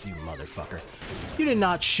 You motherfucker. You did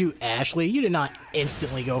not shoot Ashley. You did not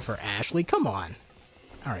instantly go for Ashley. Come on.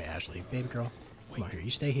 Alright, Ashley, baby girl. Come on here, you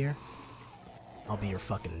stay here. I'll be your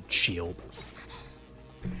fucking shield.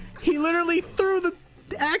 He literally threw the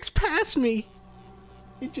axe past me.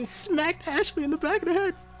 He just smacked Ashley in the back of the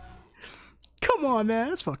head. Come on, man.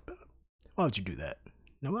 That's fucked up. Why would you do that?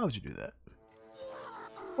 No, why would you do that?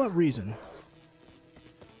 What reason?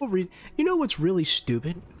 What reason? You know what's really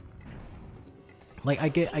stupid? Like, I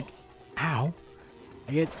get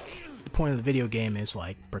the point of the video game is,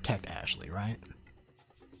 like, protect Ashley, right?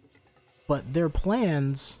 But their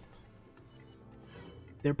plans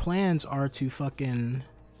are to fucking...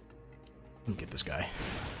 Let me get this guy.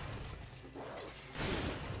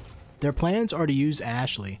 Their plans are to use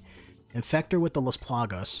Ashley, infect her with the Las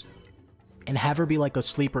Plagas, and have her be like a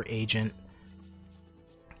sleeper agent,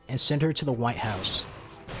 and send her to the White House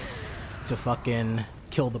to fucking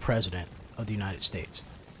kill the president of the United States.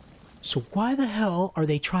 So why the hell are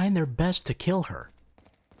they trying their best to kill her?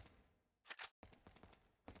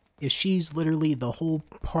 If she's literally the whole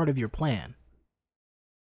part of your plan.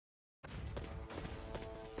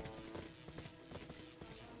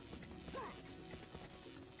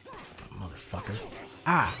 Motherfucker.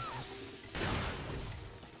 Ah!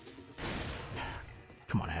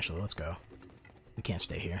 Come on, Ashley, let's go. We can't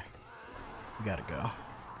stay here. We gotta go.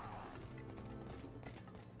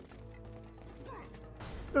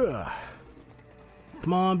 Ugh.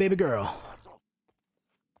 Come on, baby girl.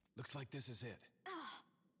 Looks like this is it. Ugh,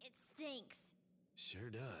 it stinks. Sure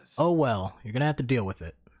does. Oh well, you're gonna have to deal with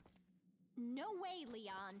it. No way,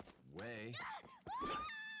 Leon. Way.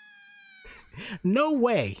 No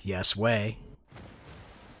way. Yes, way.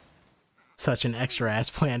 Such an extra ass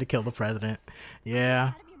plan to kill the president.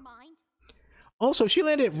 Yeah. Out of your mind? Also, she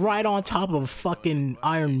landed right on top of a fucking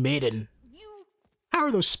Iron Maiden. How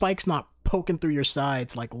are those spikes not poking through your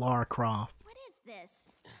sides like Lara Croft? What is this?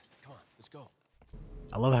 Come on, let's go.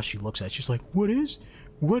 I love how she looks at it. She's like, what is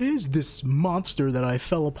this monster that I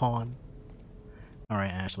fell upon? Alright,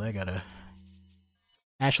 Ashley, I gotta...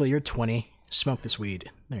 Ashley, you're 20. Smoke this weed.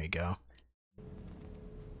 There you go.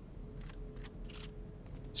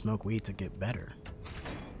 Smoke weed to get better.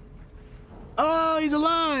 Oh, he's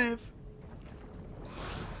alive!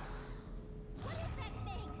 What is that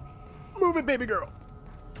thing? Move it, baby girl!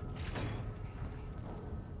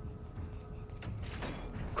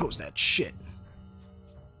 Close that shit.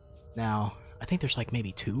 Now, I think there's like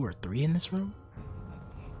maybe 2 or 3 in this room.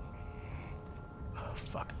 Oh,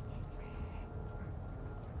 fuck.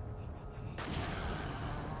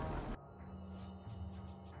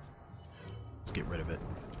 Let's get rid of it.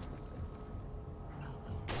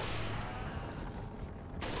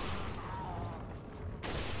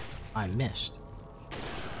 I missed.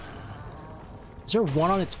 Is there one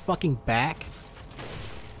on its fucking back?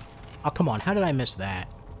 Oh, come on. How did I miss that?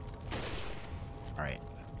 Alright.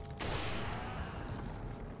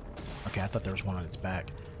 Okay, I thought there was one on its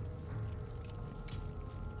back.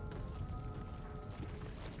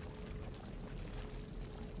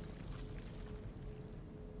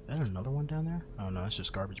 Is that another one down there? Oh no, it's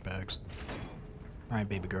just garbage bags. Alright,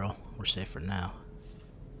 baby girl. We're safe for now.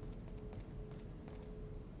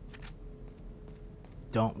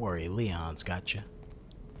 Don't worry, Leon's got you.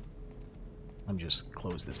 Let me just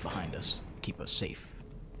close this behind us. Keep us safe.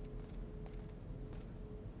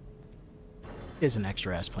 Is an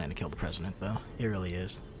extra ass plan to kill the president, though. It really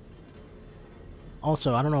is.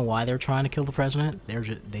 Also, I don't know why they're trying to kill the president.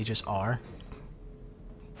 They just are.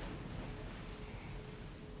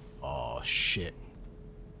 Oh shit.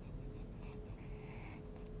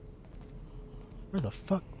 Where the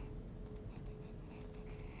fuck?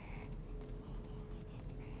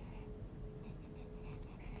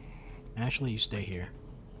 Ashley, you stay here.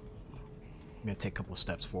 I'm gonna take a couple of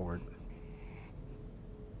steps forward.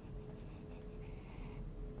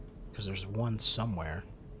 Because there's one somewhere.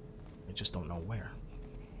 I just don't know where.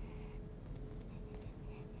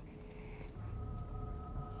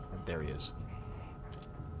 There he is.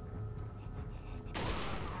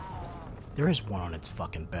 There is one on its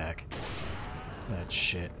fucking back. That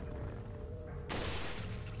shit.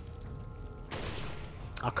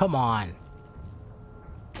 Oh, come on.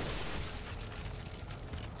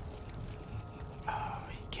 Oh,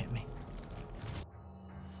 you kidding me?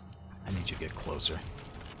 I need you to get closer.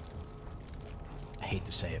 I hate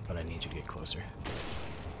to say it, but I need you to get closer.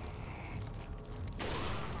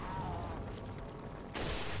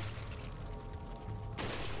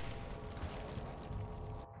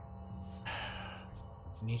 I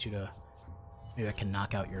need you to... Maybe I can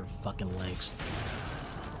knock out your fucking legs.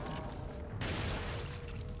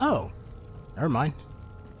 Oh! Never mind.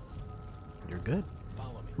 You're good.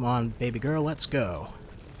 Follow me. Come on, baby girl, let's go.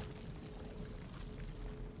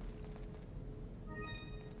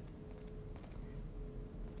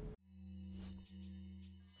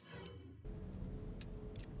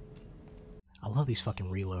 I love these fucking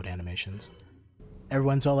reload animations.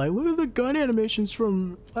 Everyone's all like, look at the gun animations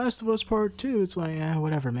from Last of Us Part 2. It's like,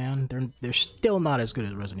 whatever, man. They're still not as good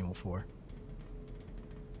as Resident Evil 4.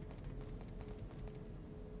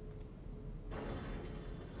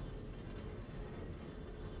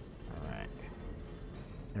 Alright.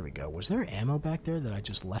 There we go. Was there ammo back there that I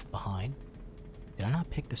just left behind? Did I not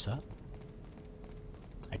pick this up?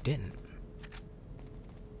 I didn't.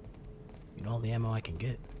 You know all the ammo I can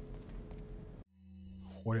get.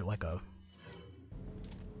 Hoard it like a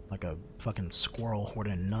fucking squirrel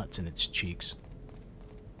hoarding nuts in its cheeks.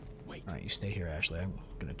 Wait. Alright, you stay here, Ashley. I'm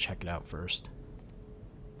gonna check it out first.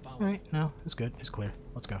 Follow Alright, no, it's good. It's clear.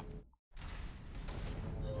 Let's go.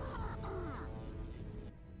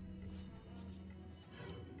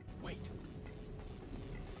 Wait.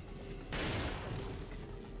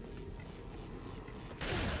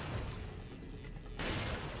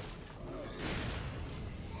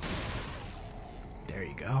 There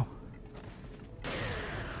you go.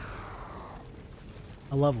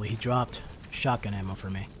 Oh, lovely. He dropped shotgun ammo for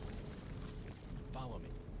me. Follow me.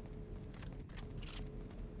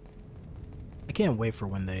 I can't wait for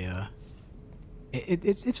when they,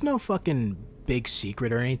 It's no fucking big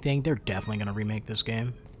secret or anything. They're definitely gonna remake this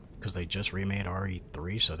game. Because they just remade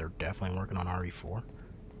RE3, so they're definitely working on RE4.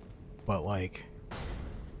 But, like...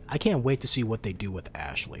 I can't wait to see what they do with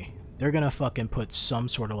Ashley. They're gonna fucking put some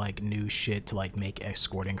sort of, like, new shit to, like, make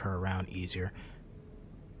escorting her around easier.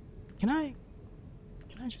 Can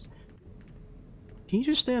you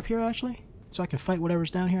just stay up here, Ashley? So I can fight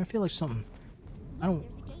whatever's down here? I feel like something... I don't...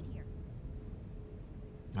 There's a gate here.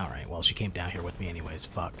 Alright, well, she came down here with me anyways.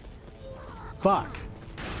 Fuck. Fuck!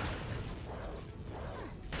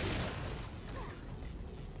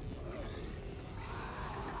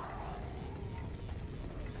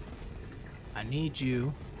 I need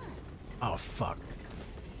you. Oh, fuck.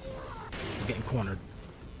 I'm getting cornered.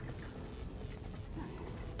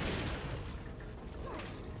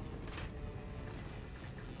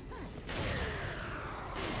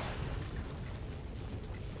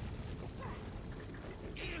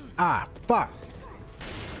 Ah, fuck!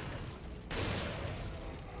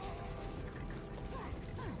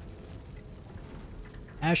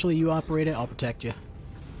 Ashley, you operate it, I'll protect you.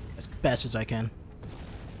 As best as I can.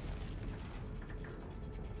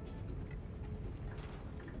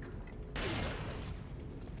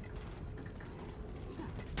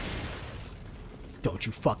 Don't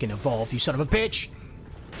you fucking evolve, you son of a bitch!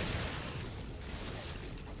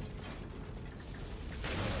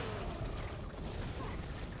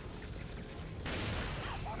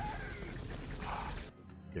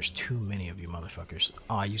 There's too many of you motherfuckers.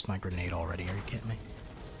 Oh, I used my grenade already. Are you kidding me?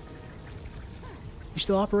 You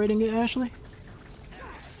still operating it, Ashley?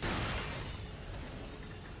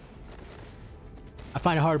 I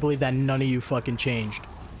find it hard to believe that none of you fucking changed.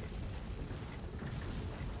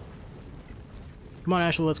 Come on,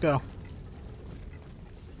 Ashley, let's go.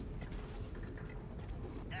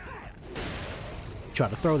 Try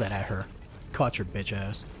to throw that at her. Caught your bitch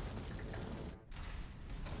ass.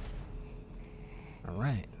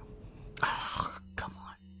 Alright. Oh, come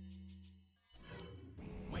on.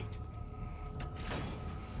 Wait.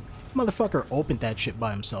 Motherfucker opened that shit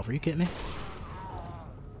by himself. Are you kidding me?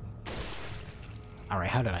 Alright,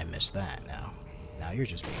 how did I miss that now? Now you're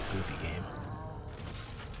just being goofy, game.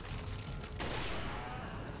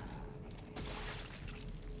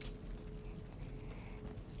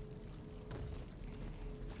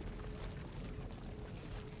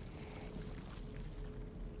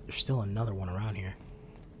 There's still another one around here.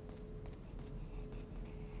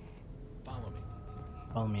 Follow me.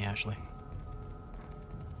 Follow me, Ashley.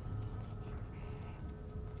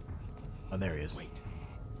 Oh, there he is. Wait.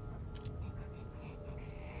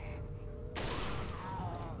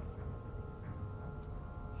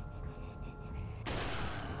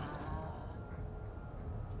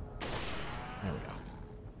 There we go.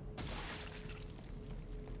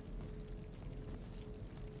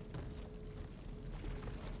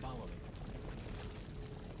 Follow me.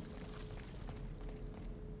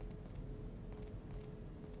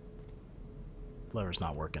 This lever's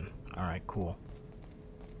not working. Alright, cool.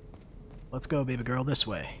 Let's go, baby girl, this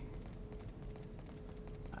way.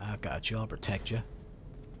 I got you. I'll protect you.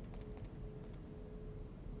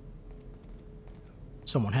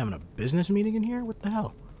 Someone having a business meeting in here? What the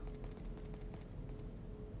hell?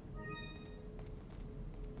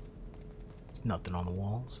 There's nothing on the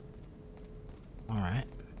walls. Alright.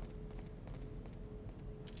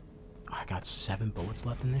 Oh, I got 7 bullets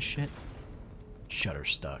left in this shit.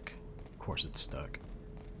 Shutter's stuck. Of course it's stuck.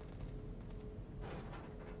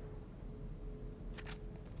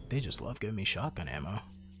 They just love giving me shotgun ammo.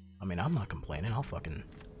 I mean, I'm not complaining. I'll fucking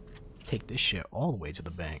take this shit all the way to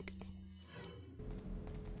the bank.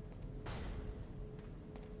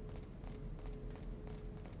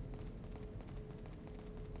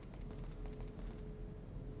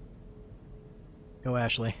 Go,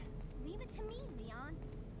 Ashley. Leave it to me, Leon.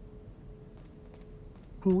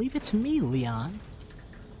 Leave it to me, Leon.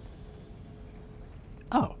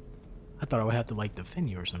 Oh. I thought I would have to, like, defend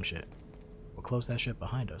you or some shit. We'll close that shit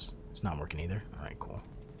behind us. It's not working either. Alright, cool.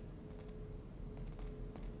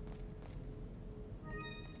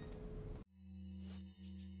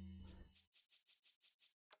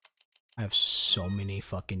 I have so many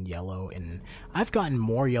fucking yellow, and I've gotten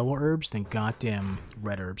more yellow herbs than goddamn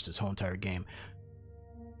red herbs this whole entire game.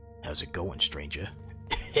 How's it going, stranger?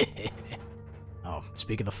 Oh,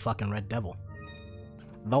 speak of the fucking red devil.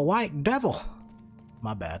 The white devil!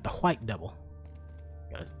 My bad, the white devil.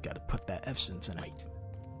 Gotta put that F sense in it.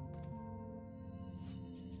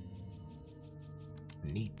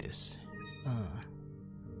 Need this.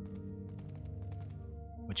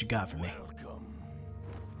 What you got for me? Welcome.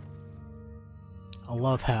 I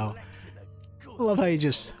love how he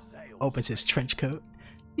just opens his trench coat.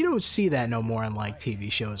 You don't see that no more in like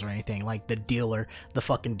TV shows or anything. Like the dealer, the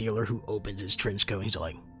fucking dealer who opens his trench coat. He's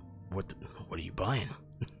like, what are you buying?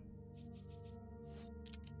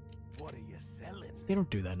 What are you selling? They don't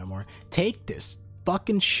do that no more. Take this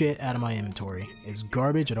fucking shit out of my inventory. It's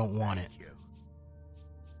garbage. I don't want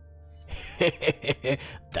it.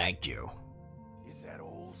 Thank you. Is that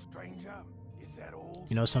all, stranger? Is that all?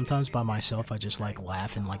 You know, sometimes by myself, I just like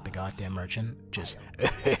laughing like the goddamn merchant. Just,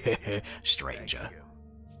 stranger.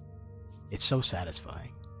 It's so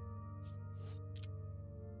satisfying.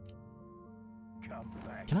 Come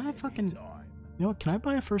back Can I fucking... anytime. You know what, can I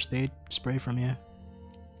buy a first aid spray from you?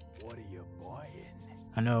 What are you buying?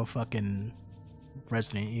 I know fucking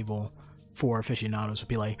Resident Evil 4 aficionados would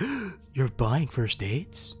be like, you're buying first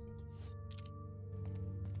aids?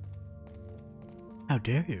 How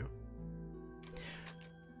dare you?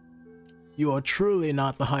 You are truly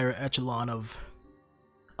not the higher echelon of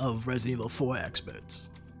Resident Evil 4 experts.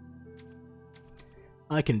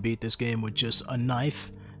 I can beat this game with just a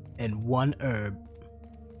knife and one herb.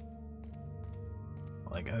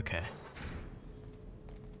 Like, okay.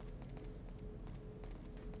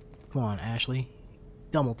 Come on, Ashley.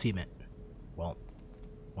 Double team it. Well,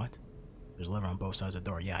 what? There's a lever on both sides of the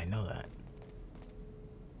door. Yeah, I know that.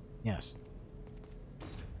 Yes.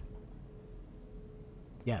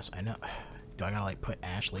 Yes, I know. Do I gotta, like, put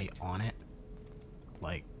Ashley on it?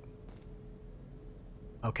 Like...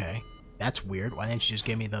 Okay. That's weird. Why didn't you just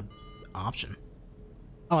give me the option?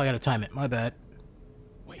 Oh, I gotta time it. My bad.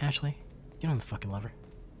 Wait. Ashley, get on the fucking lever.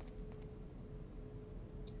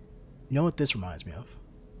 You know what this reminds me of?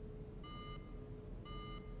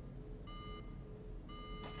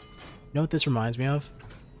 You know what this reminds me of?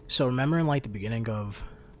 So remember in like the beginning of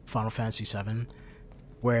Final Fantasy VII,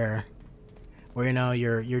 where you know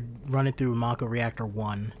you're running through Mako Reactor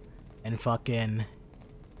 1, and fucking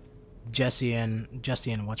Jesse and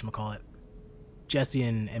whatchamacallit, Jesse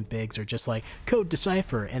and Biggs are just like code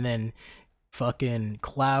decipher, and then fucking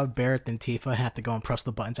Cloud, Barrett, and Tifa have to go and press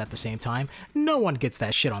the buttons at the same time. No one gets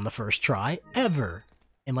that shit on the first try ever,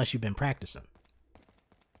 unless you've been practicing.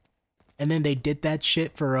 And then they did that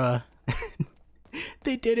shit for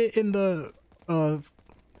they did it in the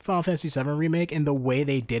Final Fantasy VII remake, and the way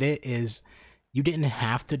they did it is you didn't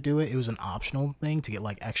have to do it. It was an optional thing to get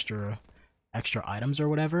like extra items or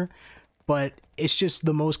whatever. But it's just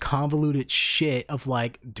the most convoluted shit of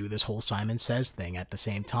like, do this whole Simon Says thing at the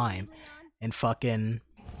same time. And fucking...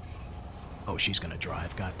 Oh, she's gonna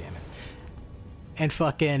drive, god damn it. And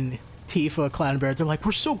fucking Tifa, Cloud, and Barrett, they're like,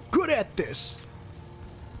 we're so good at this!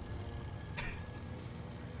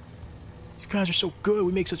 You guys are so good,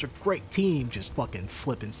 we make such a great team. Just fucking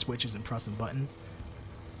flipping switches and pressing buttons.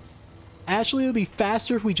 Ashley, it would be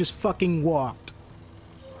faster if we just fucking walked.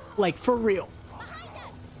 Like, for real.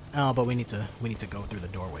 Oh, but we need to go through the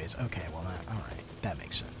doorways. Okay, well, alright, that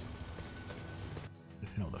makes sense.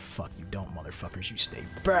 No, the fuck you don't, motherfuckers. You stay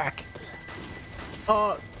back.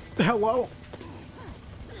 Hello?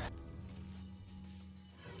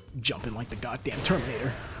 Jumping like the goddamn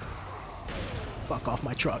Terminator. Fuck off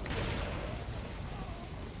my truck.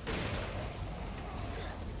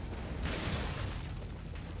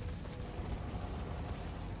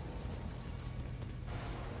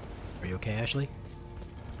 Are you okay, Ashley?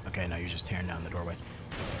 Okay, no, you're just tearing down the doorway.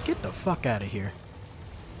 Get the fuck out of here.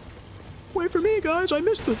 Wait for me, guys. I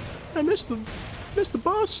missed the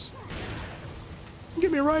bus.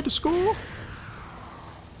 Give me a ride to school.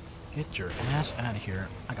 Get your ass out of here.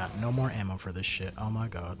 I got no more ammo for this shit. Oh my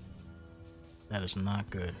god. That is not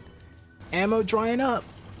good. Ammo drying up.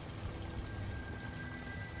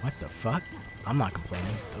 What the fuck? I'm not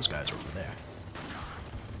complaining. Those guys are over there.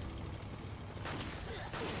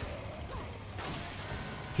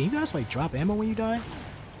 Can you guys like drop ammo when you die?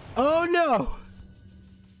 Oh no!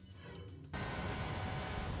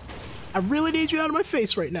 I really need you out of my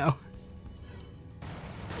face right now.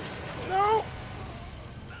 No!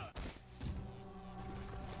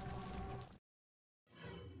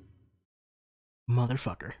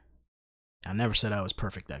 Motherfucker. I never said I was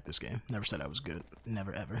perfect at this game. Never said I was good.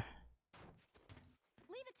 Never ever.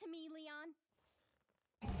 Leave it to me, Leon.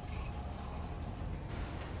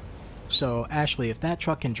 So, Ashley, if that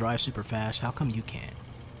truck can drive super fast, how come you can't?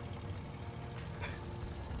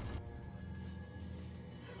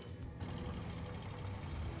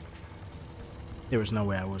 There was no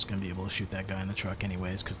way I was gonna be able to shoot that guy in the truck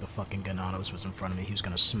anyways, because the fucking Ganados was in front of me. He was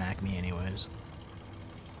gonna smack me anyways.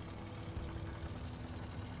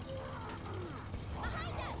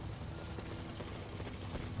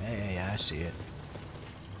 Hey, I see it.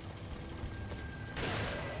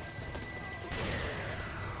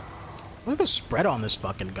 Look at the spread on this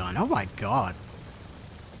fucking gun. Oh my god.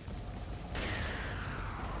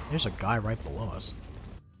 There's a guy right below us.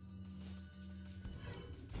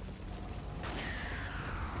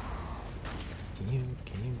 Can you,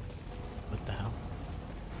 what the hell?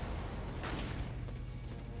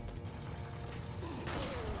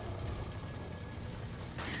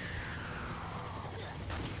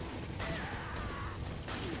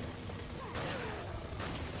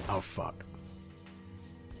 Oh fuck.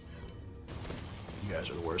 You guys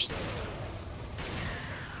are the worst.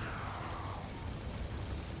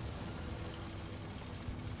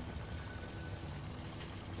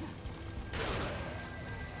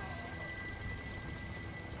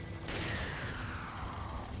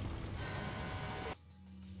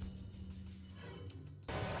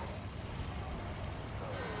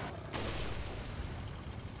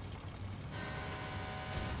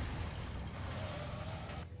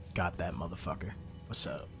 Got that motherfucker. What's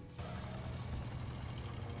up?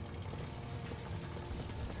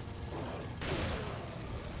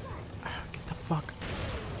 Get the fuck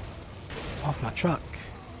off my truck.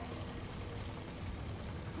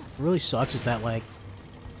 What really sucks is that, like,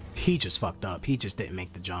 he just fucked up. He just didn't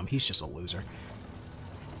make the jump. He's just a loser.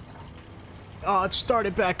 Oh, it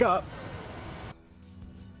started back up.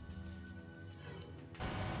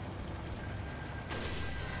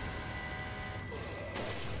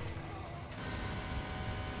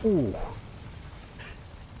 Ooh.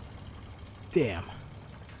 Damn.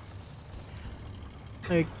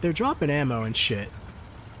 Like, they're dropping ammo and shit.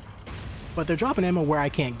 But they're dropping ammo where I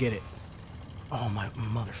can't get it. Oh my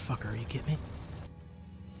motherfucker, are you kidding me?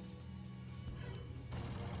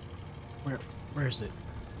 Where is it?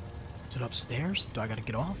 Is it upstairs? Do I gotta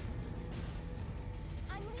get off?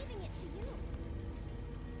 I'm leaving it to you.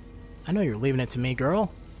 I know you're leaving it to me,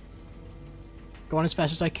 girl. Going as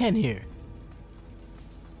fast as I can here.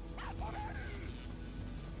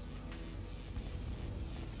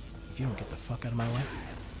 If you don't get the fuck out of my way.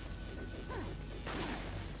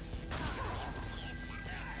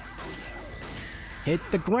 Hit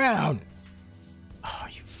the ground! Oh, are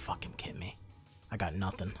you fucking kidding me? I got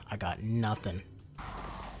nothing. I got nothing.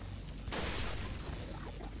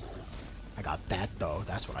 I got that though.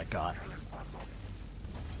 That's what I got.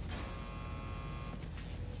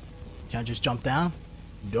 Can I just jump down?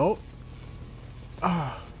 Nope.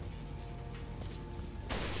 Oh.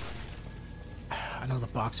 I know the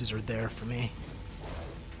boxes are there for me.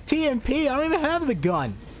 TMP? I don't even have the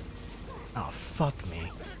gun. Oh, fuck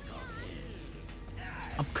me.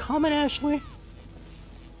 I'm coming, Ashley.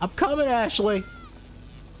 I'm coming, Ashley.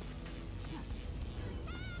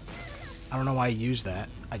 I don't know why I used that.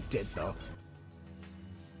 I did, though.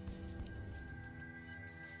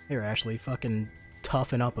 Here, Ashley, fucking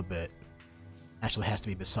toughen up a bit. Ashley has to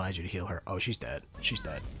be beside you to heal her. Oh, she's dead. She's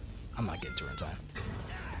dead. I'm not getting to her in time.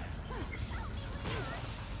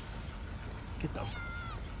 Get the...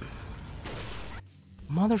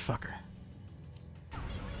 Motherfucker.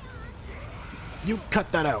 You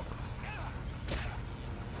cut that out.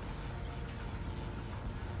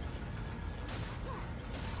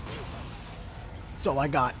 That's all I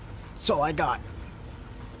got. That's all I got.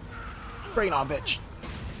 Bring it on, bitch.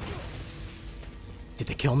 Did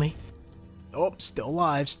they kill me? Oh, still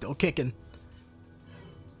alive, still kicking.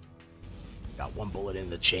 Got one bullet in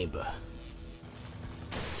the chamber.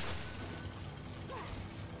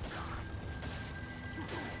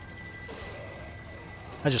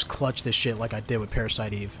 I just clutched this shit like I did with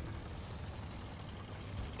Parasite Eve.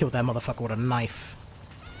 Killed that motherfucker with a knife.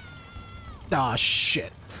 Ah,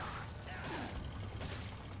 shit.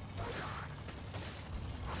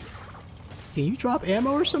 Can you drop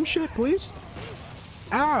ammo or some shit, please?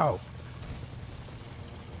 Ow!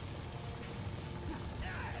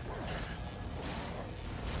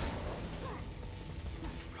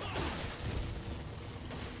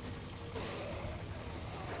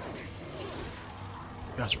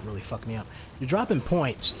 You guys are really fucking me up. You're dropping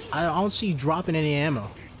points. I don't see you dropping any ammo.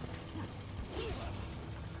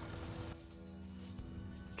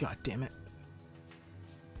 God damn it.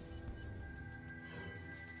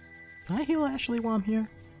 Can I heal Ashley while I'm here?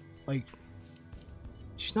 Like,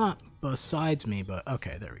 she's not besides me, but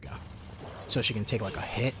okay, there we go. So she can take like a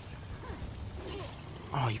hit.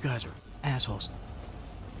 Oh, you guys are assholes.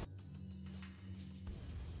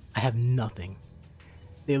 I have nothing.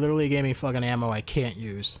 They literally gave me fucking ammo I can't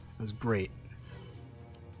use. It was great.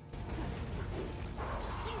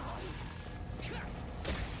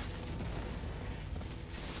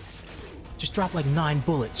 Just dropped like 9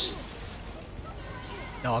 bullets.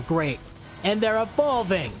 Oh, great. And they're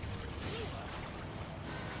evolving!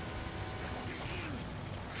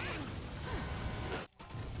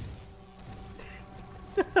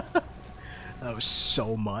 That was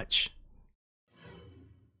so much.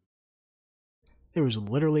 There was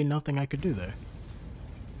literally nothing I could do there.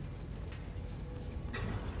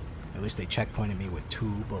 At least they checkpointed me with 2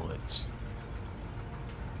 bullets.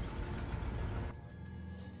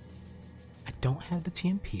 I don't have the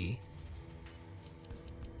TMP.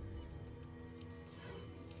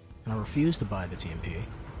 And I refuse to buy the TMP.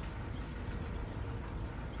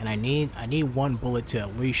 And I need 1 bullet to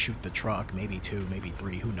at least shoot the truck. Maybe 2, maybe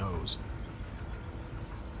 3, who knows.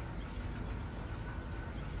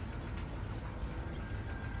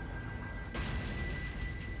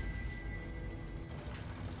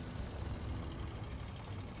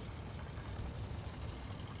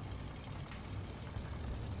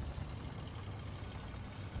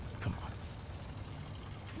 Come on.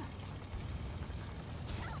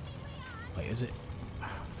 Wait, is it?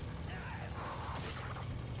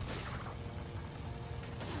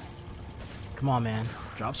 Come on, man.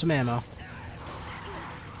 Drop some ammo.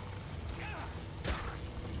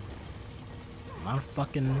 I'm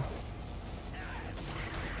fucking...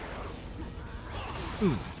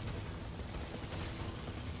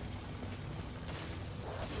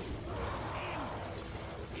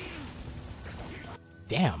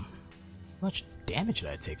 Damn. How much damage did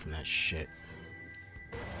I take from that shit?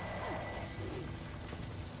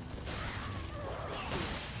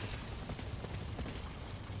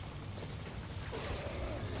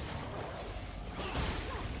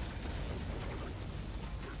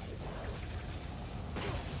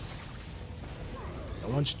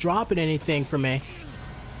 No one's dropping anything for me.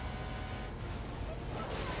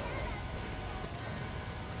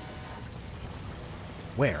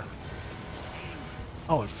 Where?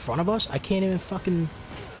 Oh, in front of us? I can't even fucking...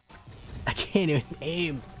 I can't even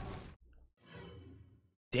aim.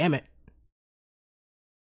 Damn it.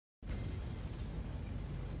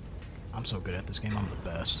 I'm so good at this game, I'm the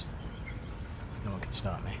best. No one can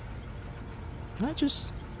stop me. Can I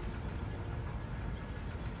just...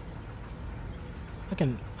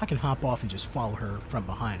 I can hop off and just follow her from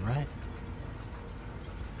behind, right?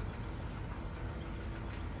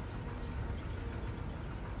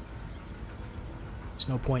 There's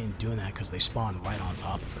no point in doing that because they spawn right on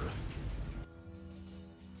top of her.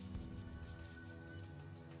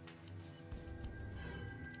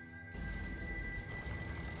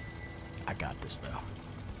 I got this though.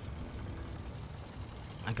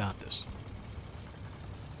 I got this.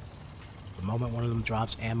 The moment one of them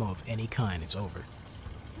drops ammo of any kind, it's over.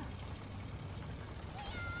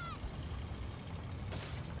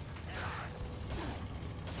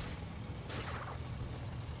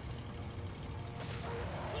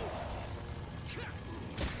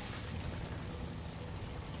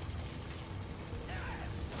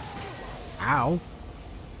 Ow.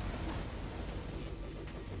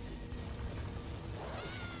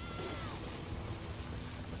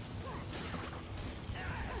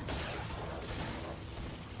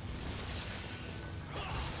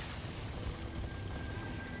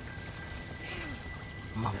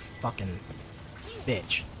 Motherfucking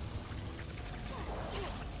bitch.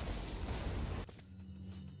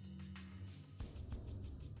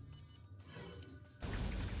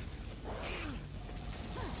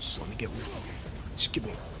 So let me get, just give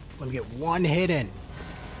me, let me get one hit in.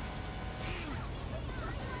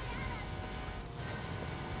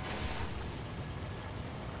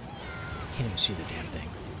 Can't even see the damn thing.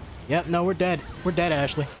 Yep, no, we're dead. We're dead,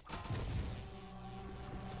 Ashley.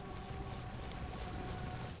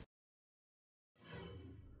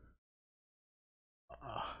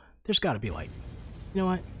 There's gotta be like, you know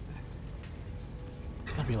what?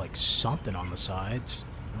 There's gotta be like something on the sides,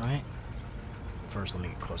 right? First, let me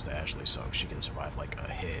get close to Ashley so she can survive like a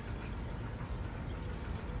hit.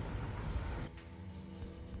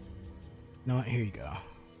 You know what? Here you go.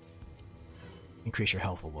 Increase your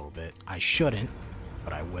health a little bit. I shouldn't,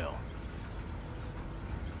 but I will.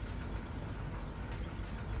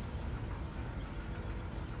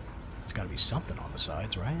 There's gotta be something on the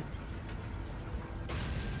sides, right?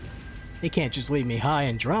 They can't just leave me high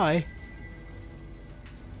and dry.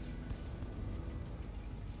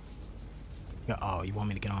 Oh, you want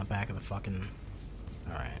me to get on the back of the fucking...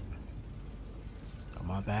 Alright. I'm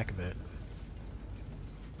on the back of it.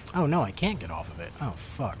 Oh no, I can't get off of it. Oh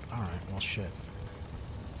fuck. Alright, well shit.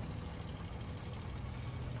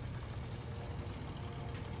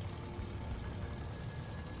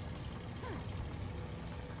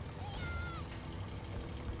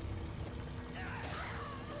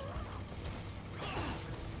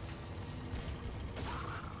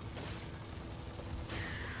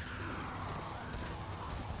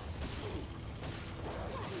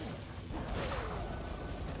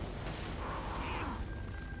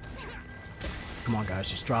 Come on, guys,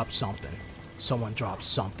 just drop something. Someone drop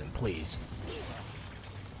something, please.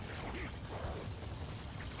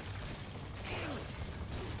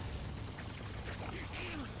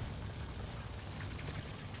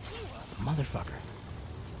 Motherfucker.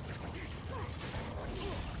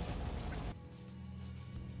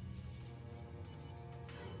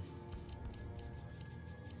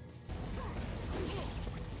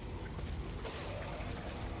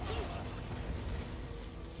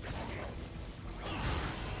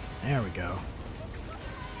 There we go.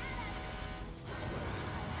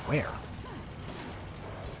 Where?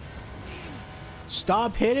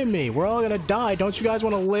 Stop hitting me! We're all gonna die. Don't you guys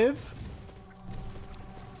want to live?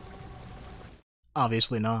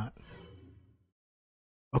 Obviously not.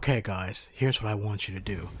 Okay, guys, here's what I want you to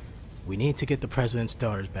do. We need to get the president's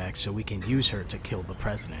daughters back so we can use her to kill the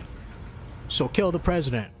president. So kill the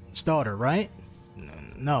president's daughter, right?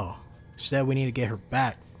 No. Instead, we need to get her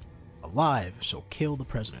back alive, so kill the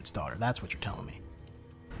president's daughter. That's what you're telling me.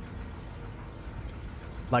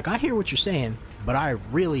 Like, I hear what you're saying, but I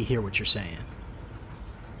really hear what you're saying.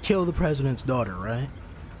 Kill the president's daughter, right?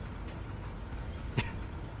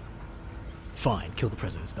 Fine, kill the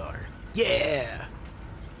president's daughter. Yeah!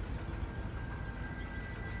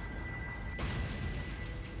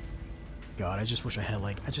 God, I just wish I had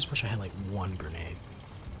like one grenade.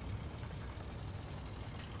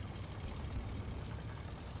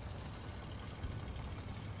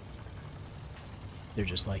 They're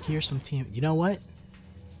just like, here's some team. You know what?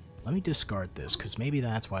 Let me discard this, because maybe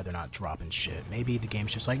that's why they're not dropping shit. Maybe the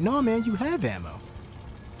game's just like, no, man, you have ammo.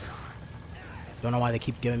 Don't know why they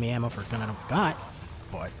keep giving me ammo for a gun I don't got,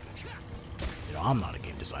 but, you know, I'm not a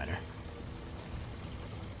game designer.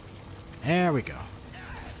 There we go.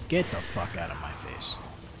 Get the fuck out of my face.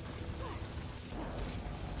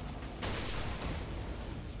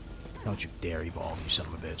 Don't you dare evolve, you son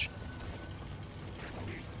of a bitch.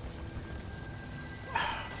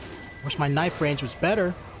 Wish my knife range was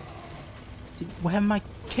better. What happened to my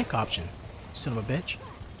kick option? Son of a bitch.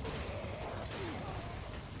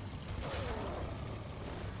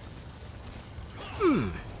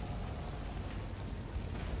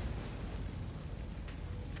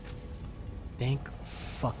 Thank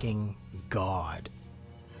fucking God.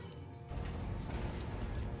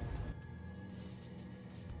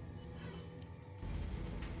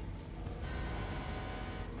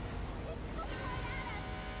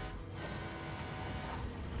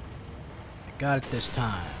 Got it this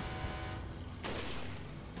time.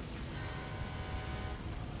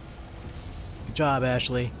 Good job,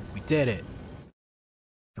 Ashley. We did it.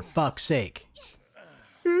 For fuck's sake.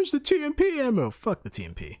 Here's the TMP ammo. Fuck the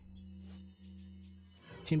TMP.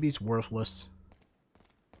 TMP's worthless.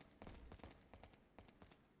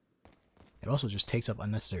 It also just takes up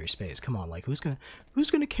unnecessary space. Come on, like who's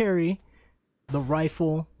gonna carry the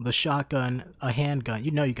rifle, the shotgun, a handgun?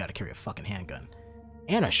 You know you gotta carry a fucking handgun.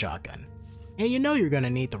 And a shotgun. And you know you're gonna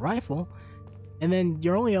need the rifle, and then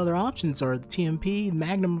your only other options are the TMP,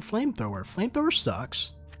 Magnum, Flamethrower. Flamethrower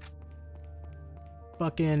sucks.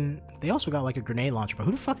 Fucking, they also got like a grenade launcher, but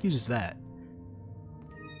who the fuck uses that?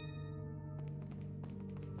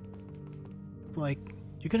 It's like,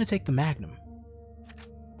 you're gonna take the Magnum.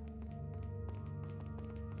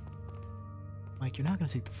 Like, you're not gonna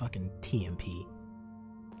take the fucking TMP.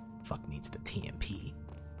 Fuck needs the TMP.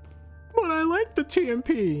 But I like the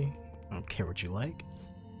TMP! I don't care what you like.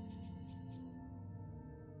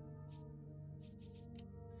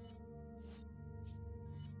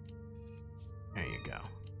 There you go.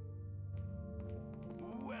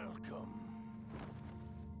 Welcome.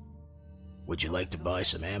 Would you like to buy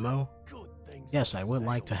some ammo? Yes, I would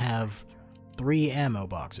like to have 3 ammo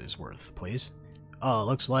boxes worth, please. Oh,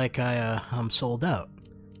 looks like I'm sold out.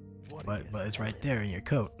 But it's right there in your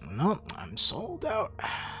coat. Nope, I'm sold out.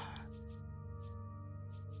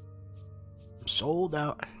 Sold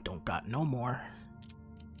out. Don't got no more.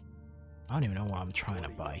 I don't even know what I'm trying to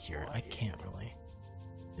buy here. I can't really.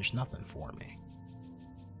 There's nothing for me.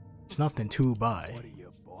 It's nothing to buy.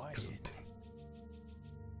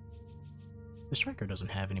 The striker doesn't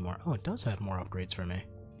have any more. Oh, it does have more upgrades for me.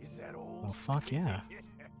 Well, fuck yeah.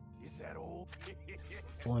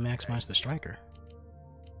 Fully maximize the striker.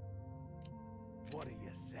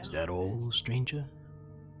 Is that all, stranger?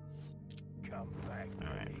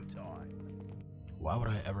 Alright. Why would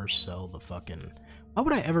I ever sell the fucking... Why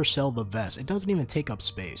would I ever sell the vest? It doesn't even take up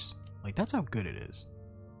space. Like, that's how good it is.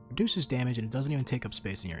 Reduces damage and it doesn't even take up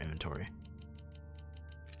space in your inventory.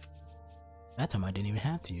 That time I didn't even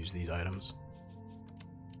have to use these items.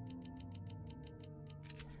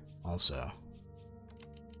 Also,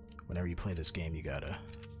 whenever you play this game, you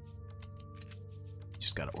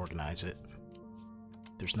just gotta organize it.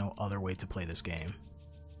 There's no other way to play this game.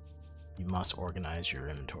 You must organize your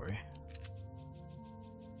inventory,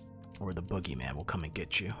 or the boogeyman will come and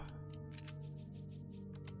get you.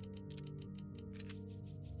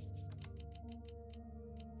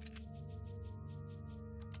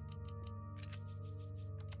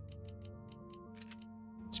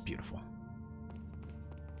 It's beautiful.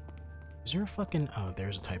 Is there a fucking... Oh,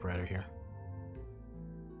 there's a typewriter here.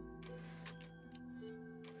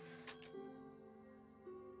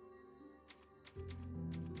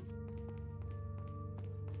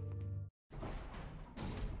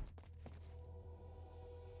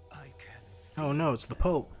 Oh no, it's the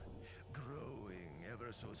Pope. Growing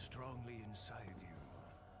ever so strongly inside you.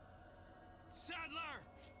 Sadler!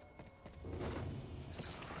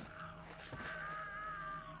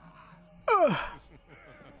 Ugh.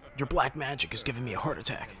 Your black magic is giving me a heart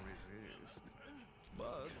attack.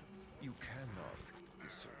 But You cannot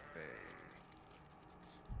disobey.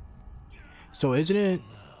 So is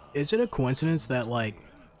it a coincidence that like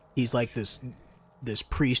he's like this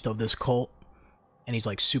priest of this cult and he's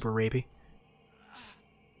like super rapey?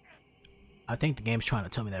 I think the game's trying to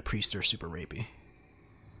tell me that priests are super rapey.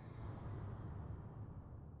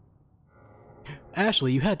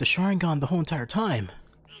 Ashley, you had the Sharingan the whole entire time.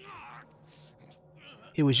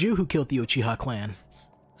 It was you who killed the Uchiha clan.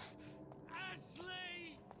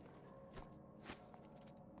 Ashley!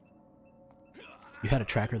 You had a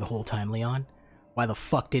tracker the whole time, Leon? Why the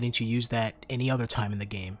fuck didn't you use that any other time in the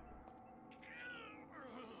game?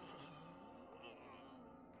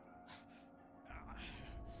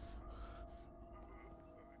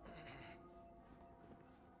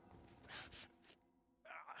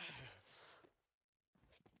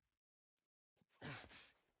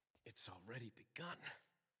 It's already begun.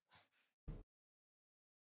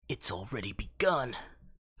 It's already begun.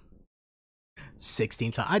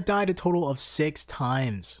 16 times. I died a total of 6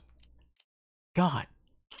 times. God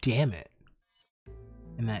damn it.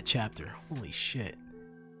 In that chapter. Holy shit.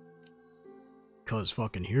 Cause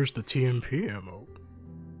fucking here's the TMP ammo.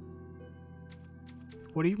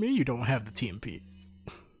 What do you mean you don't have the TMP?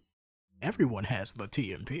 Everyone has the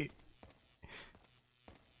TMP.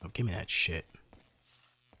 Oh, give me that shit.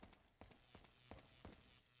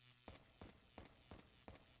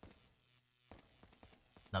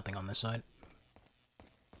 Nothing on this side?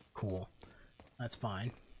 Cool. That's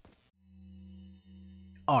fine.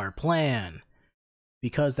 Our plan.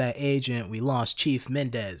 Because that agent, we lost Chief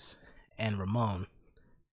Mendez and Ramon.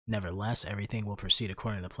 Nevertheless, everything will proceed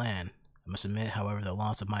according to the plan. I must admit, however, the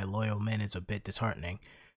loss of my loyal men is a bit disheartening,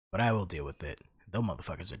 but I will deal with it. Those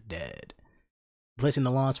motherfuckers are dead. Replacing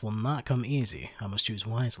the loss will not come easy. I must choose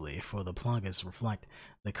wisely, for the Plagas reflect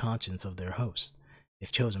the conscience of their host.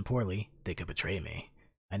 If chosen poorly, they could betray me.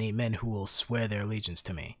 I need men who will swear their allegiance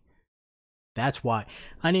to me. That's why.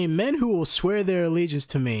 I need men who will swear their allegiance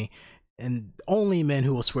to me, and only men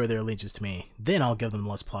who will swear their allegiance to me. Then I'll give them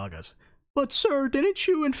Las Plagas. But sir, didn't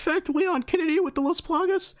you infect Leon Kennedy with the Las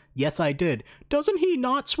Plagas? Yes, I did. Doesn't he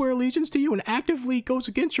not swear allegiance to you and actively goes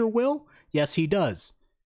against your will? Yes, he does.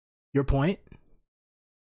 Your point?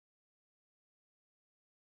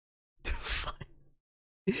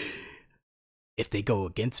 If they go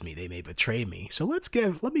against me, they may betray me. So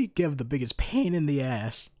let me give the biggest pain in the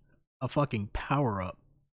ass a fucking power-up.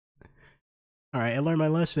 Alright, I learned my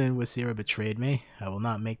lesson when Sierra betrayed me. I will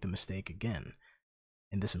not make the mistake again.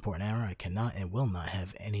 In this important hour, I cannot and will not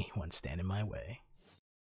have anyone stand in my way.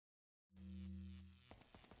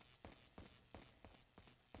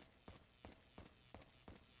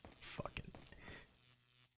 Fucking.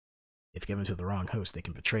 If given to the wrong host, they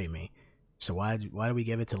can betray me. So why do we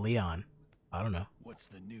give it to Leon? I don't know. What's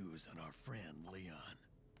the news on our friend Leon?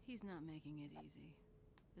 He's not making it easy.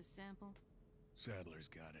 The sample? Sadler's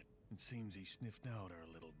got it. It seems he sniffed out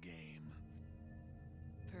our little game.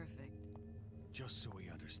 Perfect. Just so we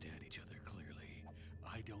understand each other clearly,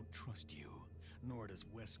 I don't trust you, nor does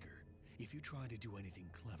Wesker. If you try to do anything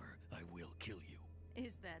clever, I will kill you.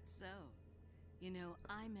 Is that so? You know,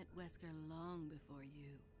 I met Wesker long before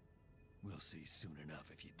you. We'll see soon enough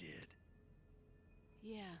if you did.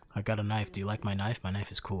 Yeah. I got a knife. Do you like my knife? My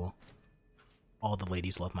knife is cool. All the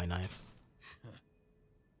ladies love my knife.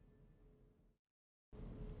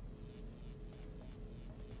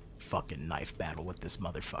 Fucking knife battle with this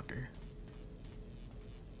motherfucker.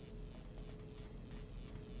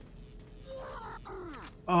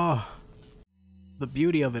 Oh, the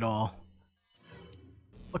beauty of it all.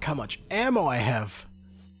 Look how much ammo I have.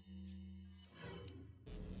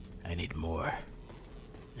 I need more.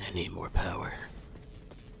 I need more power.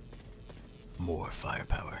 More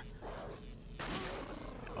firepower.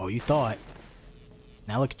 Oh, you thought.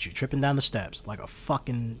 Now look at you tripping down the steps like a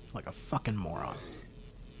fucking moron.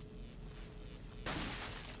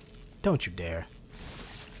 Don't you dare.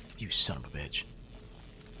 You son of a bitch.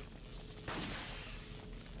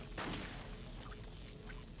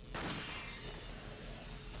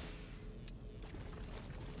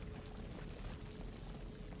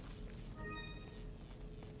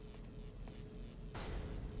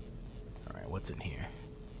 Alright, what's in here?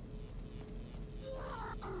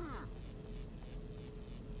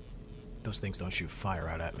 Those things don't shoot fire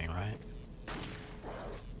out at me, right?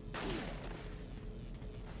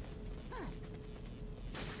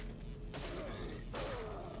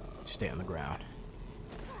 Stay on the ground.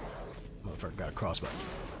 Motherfucker got a crossbow.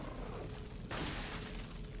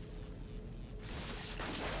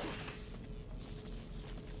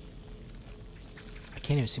 I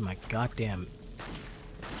can't even see my goddamn...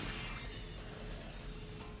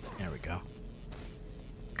 There we go.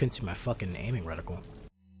 couldn't see my fucking aiming reticle.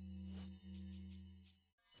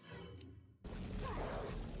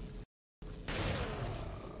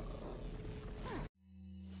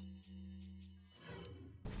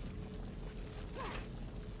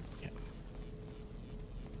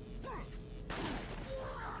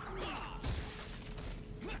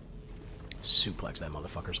 Suplex that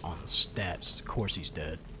motherfucker's on the steps. Of course he's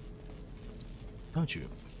dead. Don't you?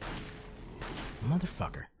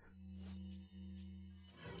 Motherfucker.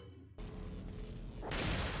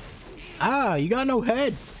 Ah, you got no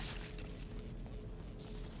head.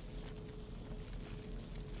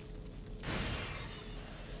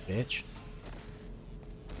 Bitch.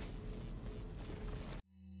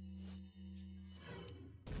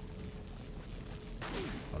 I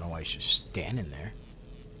don't know why he's just standing there.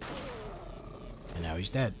 And now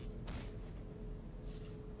he's dead.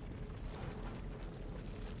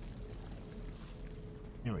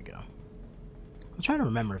 There we go. I'm trying to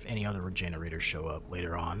remember if any other regenerators show up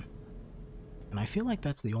later on. And I feel like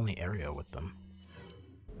that's the only area with them.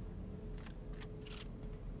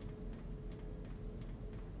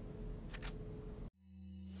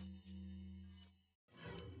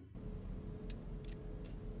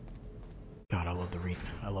 God, I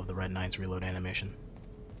love the Red Knight's reload animation.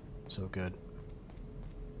 So good.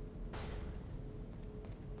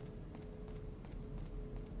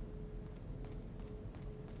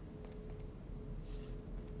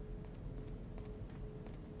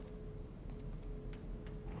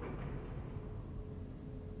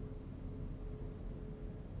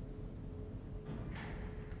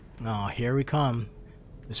 Oh, here we come.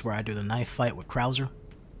 This is where I do the knife fight with Krauser.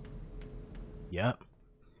 Yep.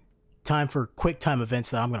 Time for quick time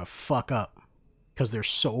events that I'm gonna fuck up. Because they're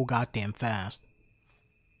so goddamn fast.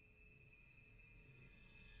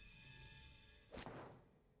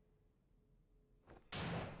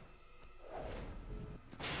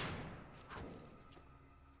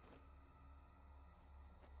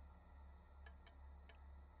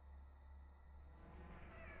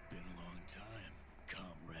 Been a long time,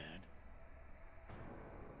 comrade.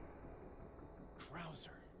 Krauser.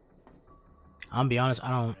 I'm be honest,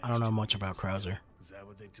 I don't know much about Krauser. Is that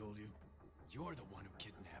what they told you? You're the one who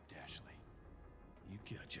kidnapped Ashley. You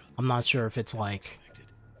got you. I'm not sure if it's like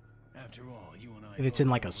After all, you and I if it's in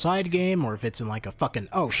like a side game or if it's in like a fucking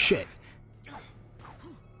oh shit.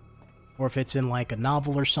 Or if it's in like a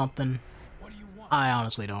novel or something. What do you want? I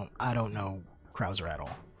honestly don't know Krauser at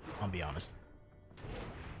all. I'll be honest.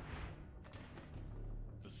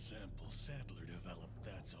 The sample Sadler developed,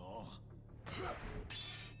 that's all.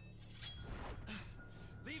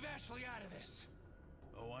 Leave Ashley out of this.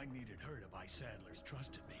 Oh, I needed her to buy Sadler's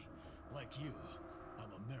trust in me. Like you,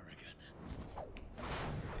 I'm American.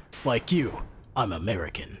 Like you, I'm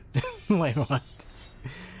American. Wait, what?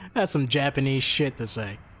 That's some Japanese shit to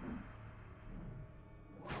say.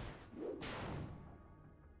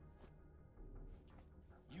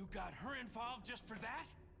 You got her involved just for that?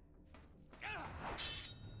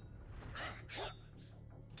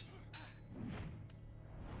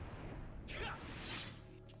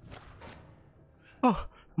 Oh,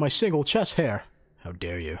 my single chest hair. How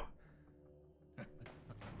dare you?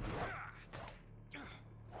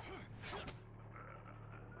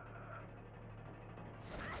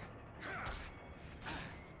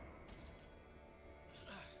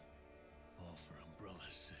 All for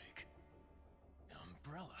Umbrella's sake.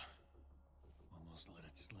 Umbrella? Almost let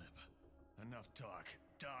it slip. Enough talk.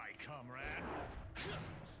 Die, comrade.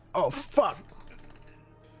 Oh, fuck.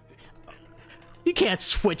 You can't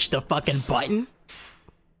switch the fucking button.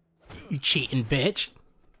 You cheating bitch.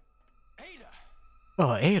 Ada!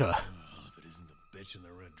 Oh, Ada. Oh, if it isn't the bitch in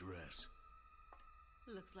the red dress.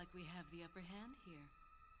 Looks like we have the upper hand here.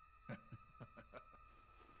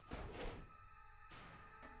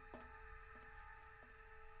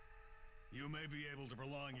 You may be able to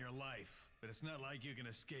prolong your life, but it's not like you can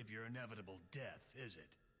escape your inevitable death, is it?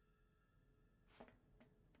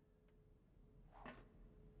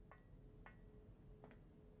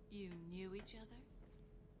 You knew each other?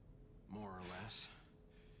 More or less.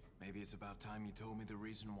 Maybe it's about time you told me the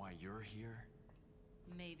reason why you're here.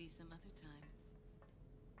 Maybe some other time.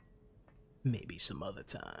 Maybe some other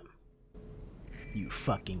time. You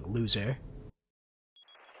fucking loser.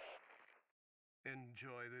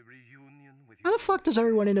 Enjoy the reunion with How the fuck does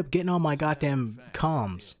everyone end up getting on my goddamn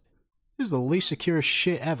comms? This is the least secure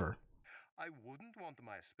shit ever. I wouldn't want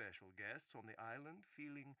my special guests on the island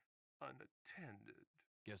feeling unattended.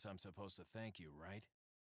 Guess I'm supposed to thank you, right?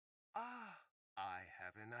 Ah, I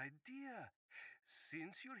have an idea.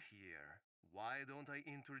 Since you're here, why don't I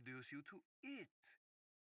introduce you to it?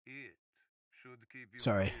 It should keep you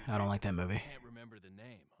Sorry, I don't busy. like that movie. Can't remember the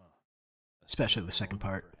name, huh? A Especially the single second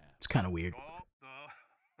moment, part. perhaps. It's kind of weird. Oh,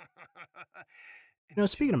 You know,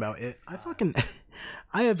 speaking enjoy about the it, I fun. fucking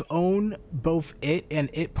I have owned both it and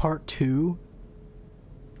It Part 2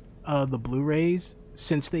 the Blu-rays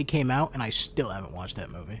since they came out, and I still haven't watched that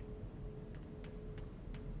movie.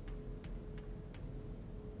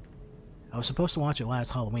 I was supposed to watch it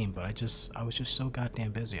last Halloween, but I was just so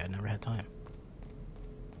goddamn busy. I never had time.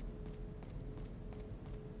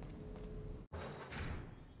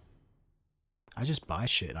 I just buy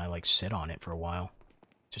shit and I like sit on it for a while.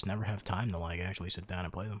 Just never have time to like actually sit down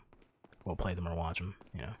and play them. Well, play them or watch them,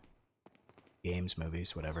 you know. Games,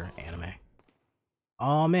 movies, whatever, anime.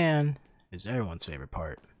 Oh man, is everyone's favorite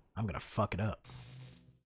part. I'm gonna fuck it up.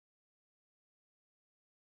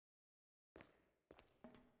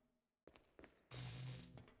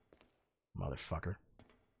 Motherfucker.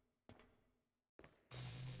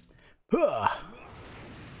 Huh.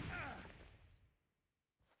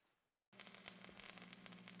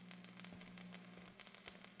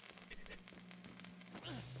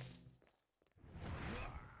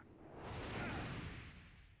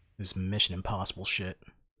 This Mission Impossible shit.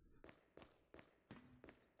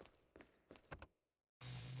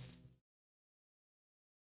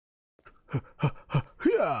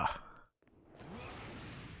 Yeah.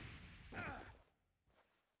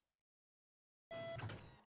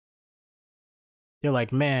 You're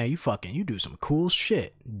like, man, you do some cool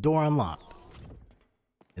shit. Door unlocked.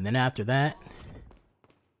 And then after that,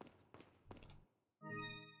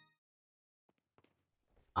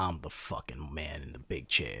 I'm the fucking man in the big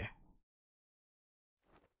chair.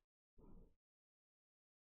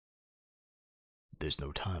 There's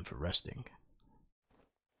no time for resting.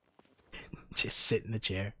 Just sit in the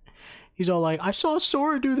chair. He's all like, I saw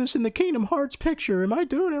Sora do this in the Kingdom Hearts picture. Am I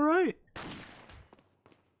doing it right?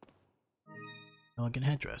 Elegant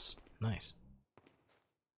headdress. Nice.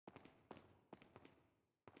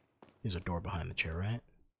 There's a door behind the chair, right?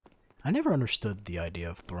 I never understood the idea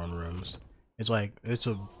of throne rooms. It's like, it's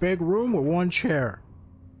a big room with one chair.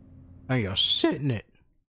 And you sit in it.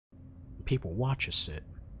 People watch you sit.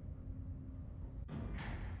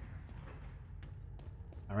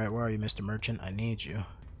 Alright, where are you, Mr. Merchant? I need you.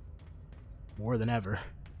 More than ever.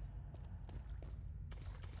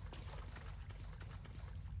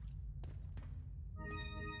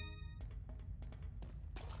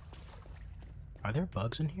 Are there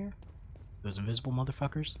bugs in here? Those invisible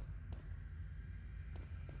motherfuckers?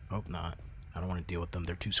 Hope not. I don't want to deal with them.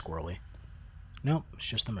 They're too squirrely. Nope, it's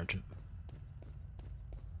just the merchant.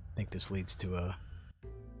 I think this leads to a...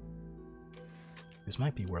 This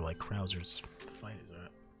might be where, like, Krauser's fight is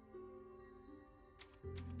at.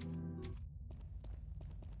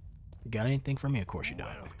 You got anything for me? Of course you don't.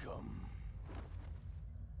 Welcome.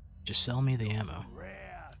 Just sell me the ammo.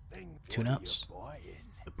 Rare thing for Tune-ups? you, boy.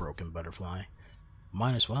 The broken butterfly.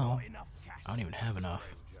 Might as well. Not enough cash, I don't even have enough.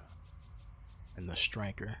 stranger. And the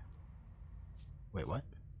striker. Wait, what?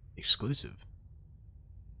 Exclusive.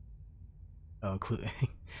 Oh,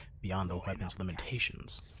 beyond the Not weapon's enough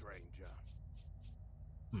limitations. cash, stranger.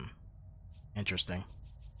 Interesting.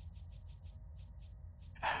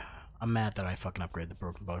 I'm mad that I fucking upgraded the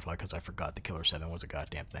broken butterfly because I forgot the Killer 7 was a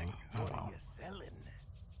goddamn thing. Oh What well. are you selling?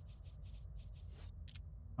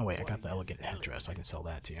 Oh wait, I What got are the you elegant selling? headdress. I can sell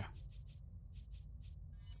that to you.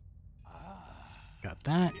 Ah. Got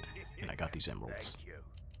that, and I got these emeralds. Thank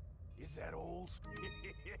you. Is that all?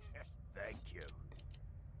 Thank you.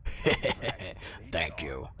 Thank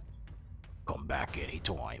you. Come back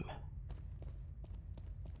anytime.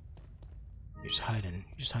 You're just hiding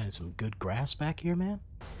some good grass back here, man?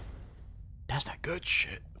 That's that good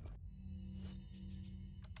shit.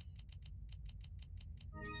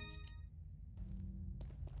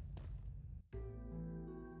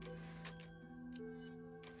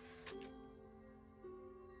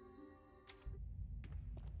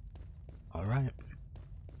 Alright.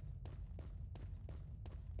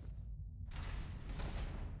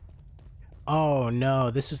 Oh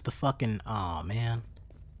no, this is the fucking... Aw, man.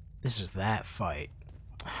 This is that fight.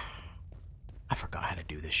 I forgot how to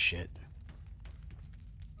do this shit.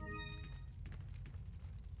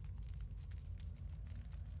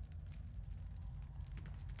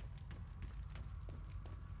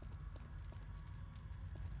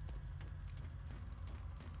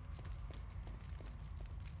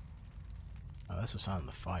 Oh, that's a sign of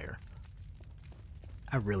the fire.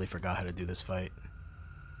 I really forgot how to do this fight.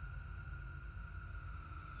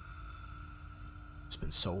 It's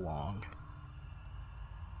been so long.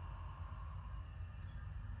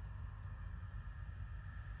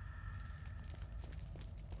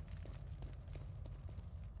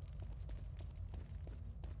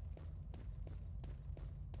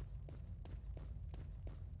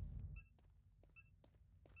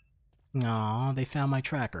 Aw, they found my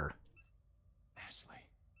tracker. Ashley.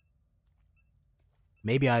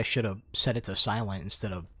 Maybe I should have set it to silent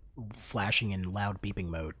instead of flashing in loud beeping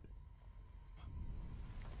mode.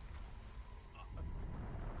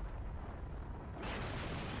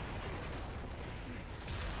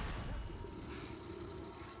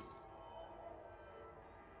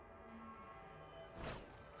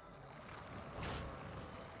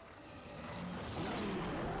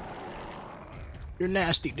 You're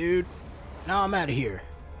nasty, dude. Now I'm out of here.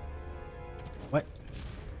 What?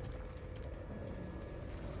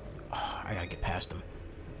 Oh, I gotta get past him.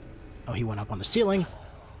 Oh, he went up on the ceiling.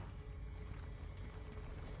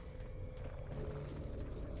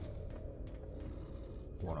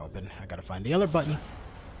 Won't open. I gotta find the other button.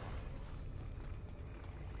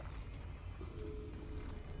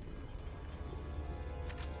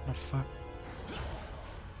 What the fuck?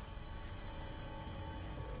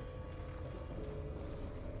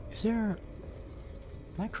 Is there...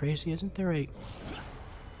 Am I crazy? Isn't there a...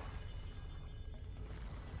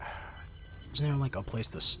 Isn't there like a place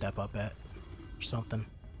to step up at? Or something?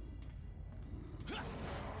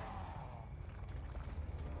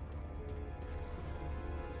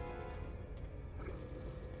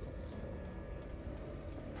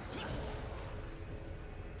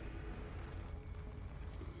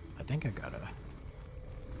 I think I gotta...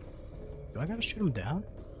 Do I gotta shoot him down?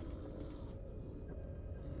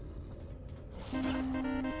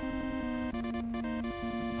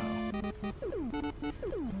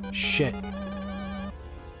 Shit.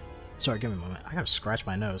 Sorry, give me a moment. I gotta scratch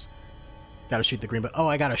my nose. Gotta shoot the green button. Oh,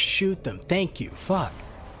 I gotta shoot them. Thank you. Fuck.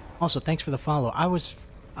 Also, thanks for the follow. I was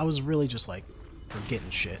really just like forgetting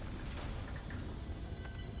shit.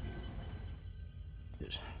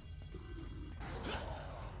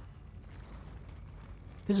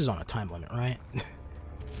 This is on a time limit, right?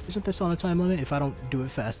 Isn't this on a time limit? If I don't do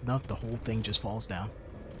it fast enough, the whole thing just falls down.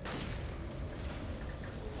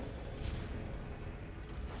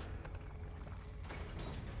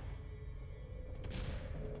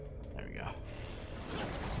 There we go.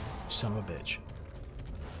 Son of a bitch.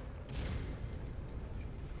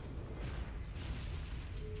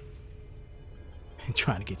 I'm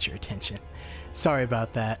trying to get your attention. Sorry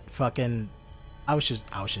about that. Fucking... I was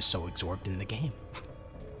just so absorbed in the game.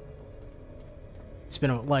 It's been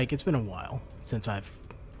a while since I've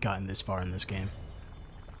gotten this far in this game.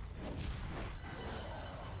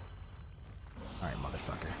 Alright,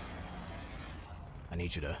 motherfucker. I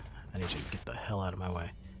need you to get the hell out of my way.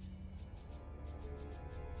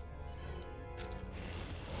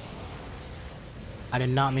 I did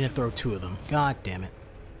not mean to throw two of them. God damn it.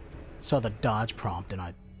 Saw the dodge prompt and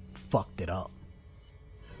I fucked it up.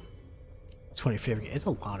 It's one of your favorite games. It's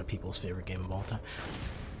a lot of people's favorite game of all time.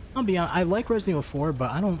 I'll be honest, I like Resident Evil 4,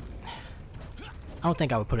 but I don't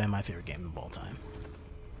think I would put it in my favorite game of all time.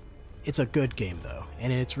 It's a good game though,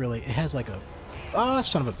 and it has like a... Oh,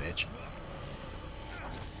 son of a bitch.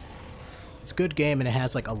 It's a good game and it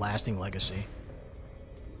has like a lasting legacy.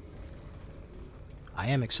 I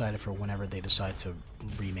am excited for whenever they decide to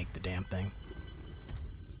remake the damn thing.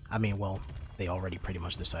 I mean, well, they already pretty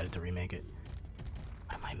much decided to remake it.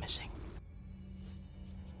 What am I missing?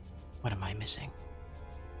 What am I missing?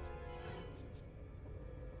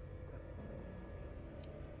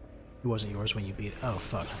 It wasn't yours when you beat it. Oh,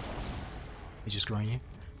 fuck. He's just growing you?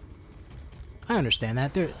 I understand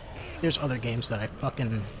that. There's other games that I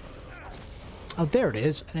fucking... Oh, there it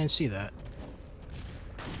is. I didn't see that.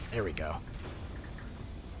 There we go.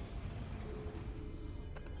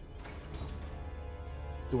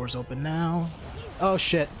 Doors open now. Oh,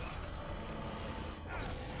 shit.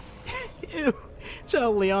 Ew. That's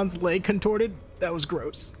how Leon's leg contorted. That was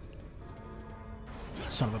gross.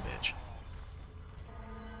 Son of a bitch.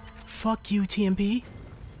 Fuck you, TMP.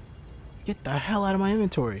 Get the hell out of my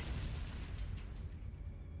inventory.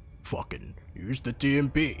 Fucking use the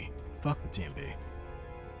TMP. Fuck the TMP.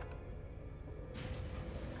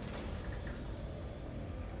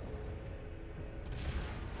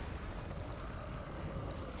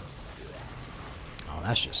 Oh,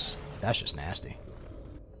 that's just nasty.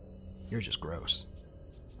 You're just gross.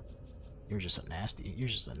 You're just a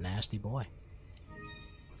nasty boy.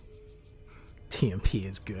 TMP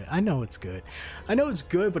is good. I know it's good. I know it's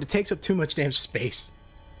good, but it takes up too much damn space.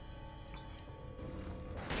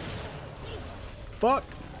 Fuck!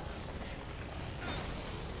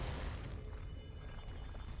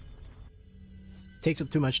 Takes up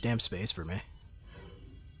too much damn space for me.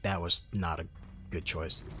 That was not a good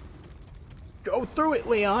choice. Go through it,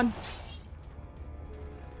 Leon!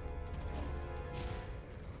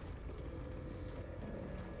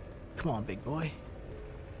 Come on, big boy.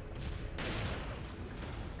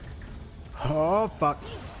 Oh, fuck.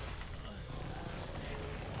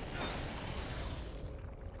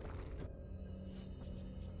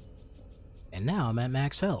 And now I'm at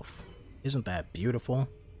max health. Isn't that beautiful?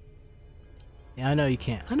 Yeah, I know you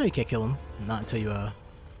can't kill him. Not until you,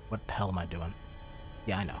 what the hell am I doing?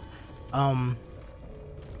 Yeah, I know.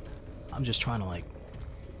 I'm just trying to, like,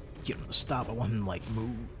 get him to stop. I want him to, like,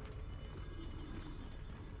 move.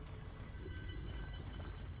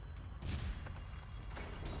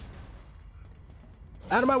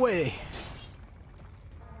 Out of my way!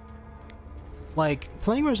 Like,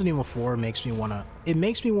 playing Resident Evil 4 makes me wanna... It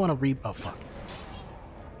makes me wanna oh, fuck.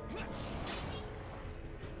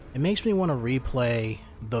 It makes me wanna replay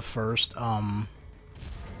the first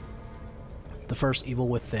Evil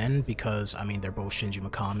Within, because, I mean, they're both Shinji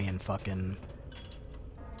Mikami and fucking...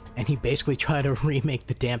 And he basically tried to remake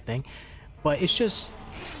the damn thing. But it's just...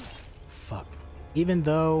 Fuck. Even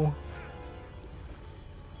though...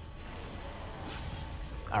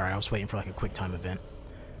 Alright, I was waiting for, like, a quick time event.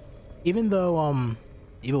 Even though,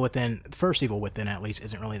 Evil Within... The first Evil Within, at least,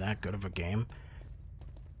 isn't really that good of a game,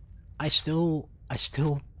 I still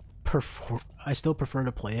prefer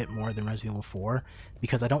to play it more than Resident Evil 4,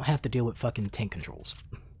 because I don't have to deal with fucking tank controls.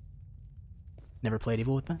 Never played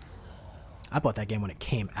Evil Within? I bought that game when it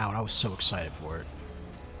came out. I was so excited for it.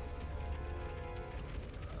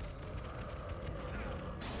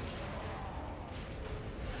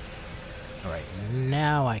 Alright,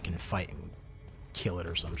 now I can fight and kill it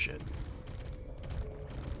or some shit.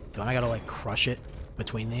 Don't I gotta, like, crush it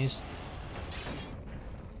between these?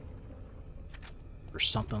 Or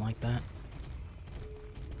something like that?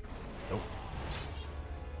 Nope.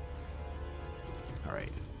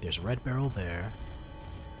 Alright, there's a red barrel there.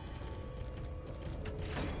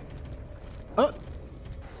 Oh!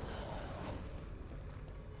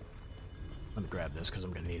 Let me grab this, because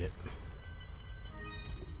I'm gonna need it.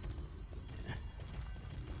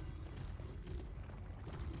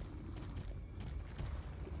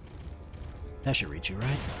 That should reach you,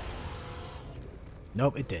 right?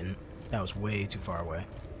 Nope, it didn't. That was way too far away.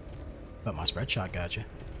 But my spread shot got you.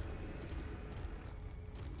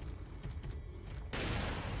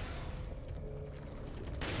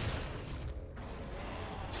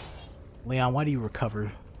 Leon, why do you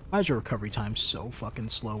recover? Why is your recovery time so fucking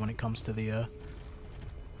slow when it comes to the,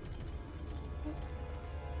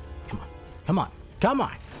 Come on. Come on. Come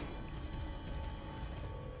on!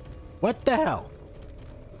 What the hell?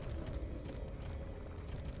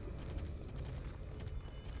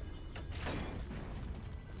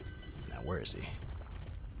 Where is he?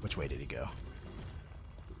 Which way did he go?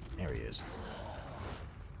 There he is.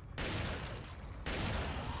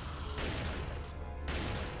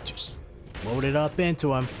 Just load it up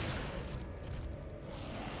into him.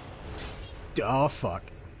 Oh, fuck.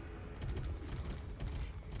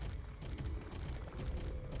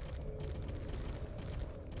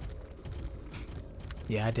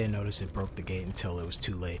 Yeah, I didn't notice it broke the gate until it was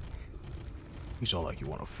too late. He's all like, you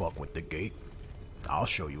wanna fuck with the gate? I'll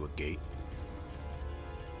show you a gate.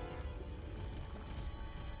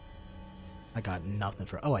 I got nothing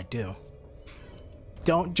for... Oh, I do.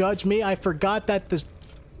 Don't judge me. I forgot that the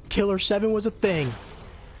Killer 7 was a thing.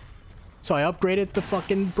 So I upgraded the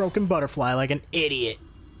fucking broken butterfly like an idiot.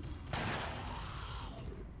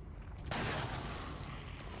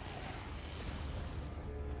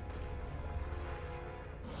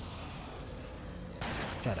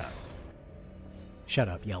 Shut up. Shut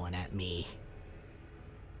up yelling at me.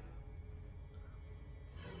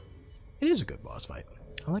 It is a good boss fight.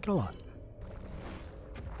 I like it a lot.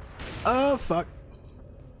 Oh, fuck.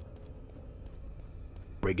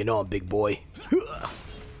 Bring it on, big boy.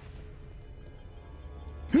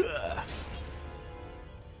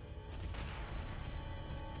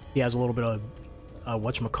 He has a little bit of,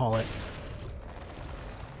 whatchamacallit.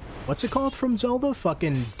 What's it called from Zelda?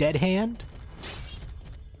 Fucking dead hand?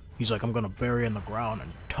 He's like, I'm gonna bury in the ground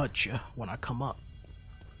and touch you when I come up.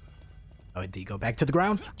 Oh, did he go back to the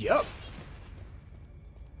ground? Yep.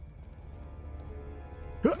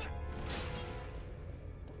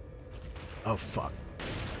 Oh, fuck.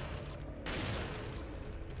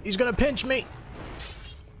 He's gonna pinch me!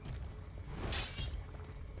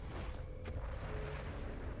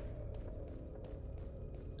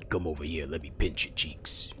 Come over here, let me pinch your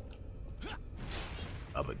cheeks.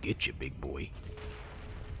 I'ma get you, big boy.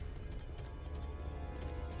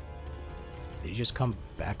 Did he just come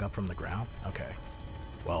back up from the ground? Okay.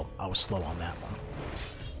 Well, I was slow on that one.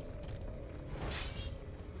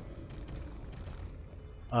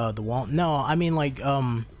 The wall? No, I mean, like,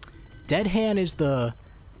 Dead Hand is the...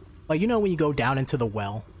 Like, you know when you go down into the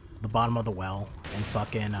well? The bottom of the well, and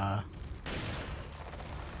fucking,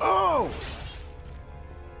 Oh!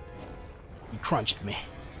 You crunched me.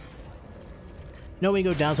 You know when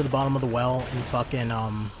you go down to the bottom of the well and fucking,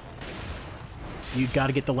 you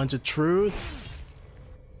gotta get the lens of truth?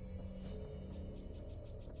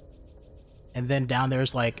 And then down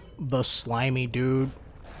there's, like, the slimy dude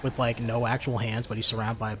with, like, no actual hands, but he's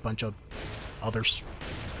surrounded by a bunch of other,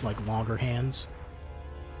 like, longer hands.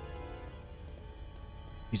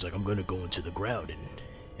 He's like, I'm gonna go into the ground and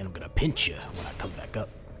I'm gonna pinch you when I come back up.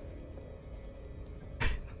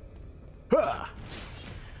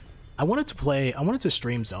 I wanted to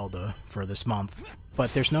stream Zelda for this month,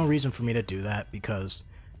 but there's no reason for me to do that because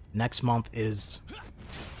next month is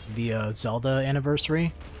the Zelda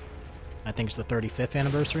anniversary. I think it's the 35th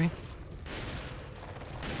anniversary.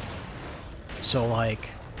 So like,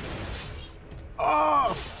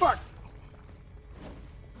 oh fuck.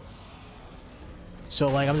 So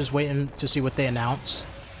like, I'm just waiting to see what they announce,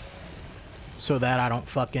 so that I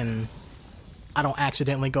don't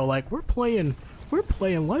accidentally go like, we're playing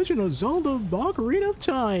Legend of Zelda Ocarina of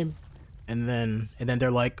Time, and then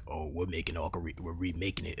they're like, oh, we're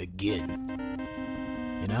remaking it again,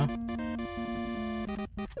 you know?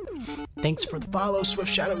 Thanks for the follow,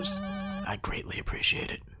 Swift Shadows. I greatly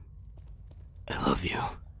appreciate it. I love you.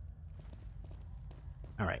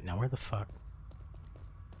 Alright, now where the fuck?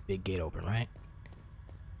 Big gate open, right?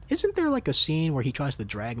 Isn't there like a scene where he tries to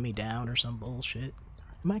drag me down or some bullshit?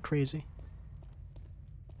 Am I crazy?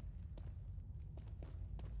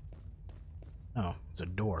 Oh, it's a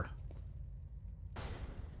door.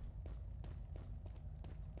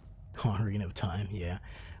 Ocarina of Time, yeah.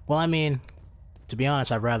 Well, I mean, to be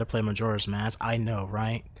honest, I'd rather play Majora's Mask. I know,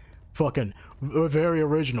 right? Fucking very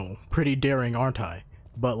original, pretty daring, aren't I?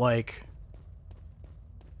 But like,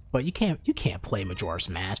 you can't play Majora's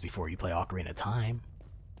Mask before you play Ocarina of Time.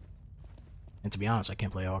 And to be honest, I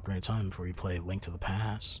can't play Ocarina of Time before you play Link to the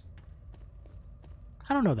Past.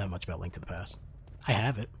 I don't know that much about Link to the Past. I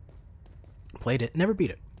have it. Played it, never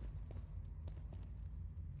beat it.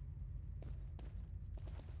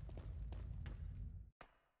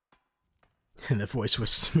 And the voice was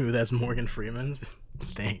smooth as Morgan Freeman's?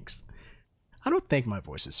 Thanks. I don't think my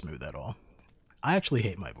voice is smooth at all. I actually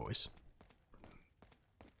hate my voice.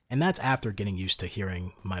 And that's after getting used to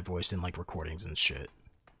hearing my voice in like recordings and shit.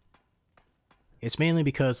 It's mainly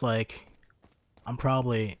because like, I'm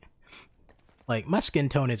probably... Like, my skin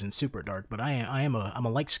tone isn't super dark, but I'm a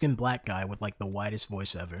light-skinned black guy with, like, the widest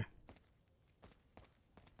voice ever.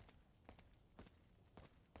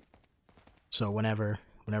 So whenever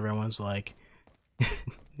everyone's like...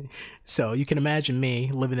 So, you can imagine me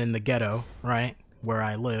living in the ghetto, right? Where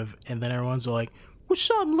I live, and then everyone's like, what's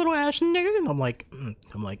up, little ass nigga? And I'm like,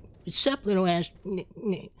 what's up, little ass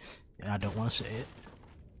nigga? And I don't want to say it,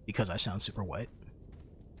 because I sound super white.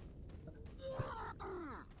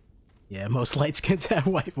 Yeah, most light skins have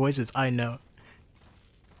white voices, I know.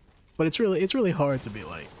 But it's really hard to be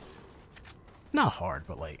like... Not hard,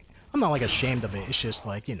 but like... I'm not like ashamed of it, it's just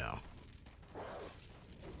like, you know...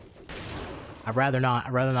 I'd rather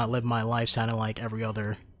not live my life sounding like every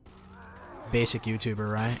other basic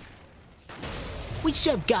YouTuber, right? What's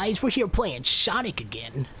up, guys? We're here playing Sonic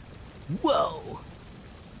again. Whoa!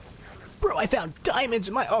 Bro, I found diamonds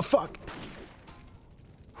in my... Oh, fuck!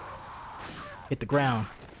 Hit the ground.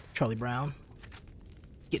 Charlie Brown.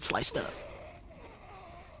 Get sliced up.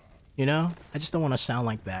 You know? I just don't want to sound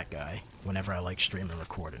like that guy whenever I like stream and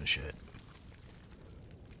record and shit.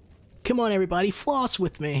 Come on everybody, floss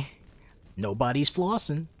with me. Nobody's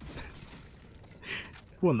flossing.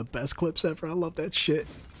 One of the best clips ever, I love that shit.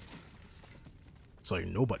 It's like,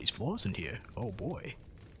 nobody's flossing here. Oh boy.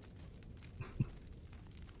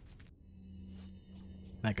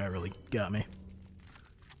 That guy really got me.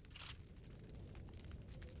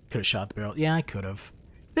 Could have shot the barrel. Yeah, I could have.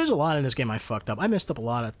 There's a lot in this game I fucked up. I messed up a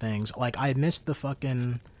lot of things. Like, I missed the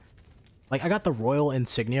fucking... Like, I got the royal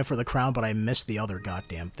insignia for the crown, but I missed the other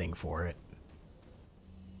goddamn thing for it.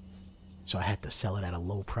 So I had to sell it at a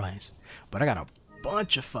low price. But I got a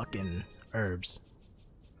bunch of fucking herbs.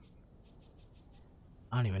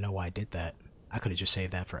 I don't even know why I did that. I could have just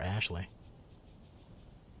saved that for Ashley.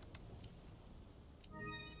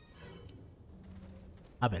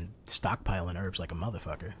 I've been stockpiling herbs like a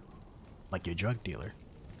motherfucker. Like your drug dealer.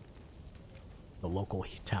 The local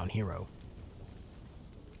town hero.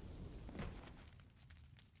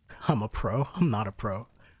 I'm a pro. I'm not a pro.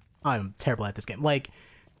 I'm terrible at this game. Like,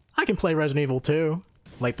 I can play Resident Evil 2.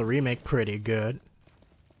 Like, the remake, pretty good.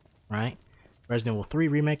 Right? Resident Evil 3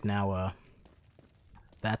 remake, now,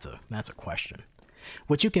 that's a question.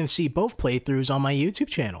 Which you can see both playthroughs on my YouTube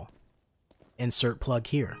channel. Insert plug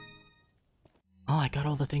here. Oh, I got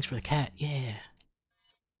all the things for the cat. Yeah.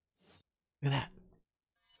 Look at that.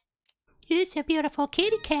 You're a beautiful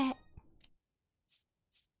kitty cat.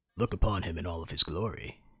 Look upon him in all of his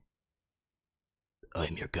glory.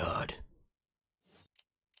 I'm your god.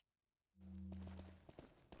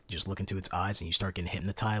 You just look into its eyes and you start getting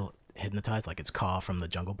hypnotized like it's Ka from the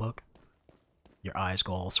Jungle Book. Your eyes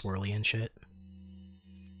go all swirly and shit.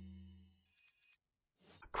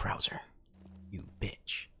 Krauser, you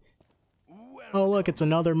bitch. Oh look, it's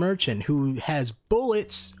another merchant who has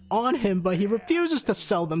bullets on him, but he refuses to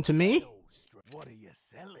sell them to me. What are you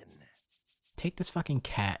selling? Take this fucking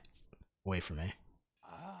cat away from me.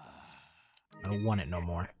 I don't want it no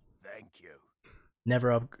more. Thank you.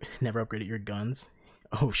 Never upgraded your guns.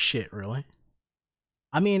 Oh shit, really?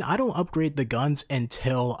 I mean, I don't upgrade the guns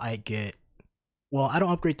until I get... Well, I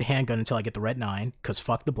don't upgrade the handgun until I get the Red 9, because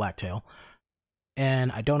fuck the Blacktail.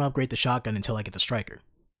 And I don't upgrade the shotgun until I get the Striker,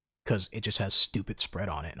 because it just has stupid spread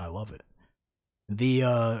on it, and I love it.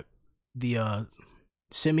 The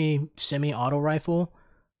semi-auto rifle,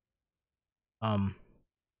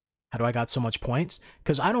 how do I got so much points?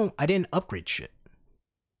 Because I didn't upgrade shit.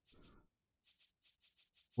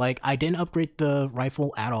 Like, I didn't upgrade the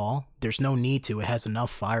rifle at all. There's no need to. It has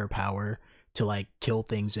enough firepower to, like, kill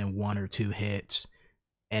things in 1 or 2 hits.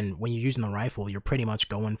 And when you're using the rifle, you're pretty much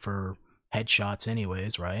going for headshots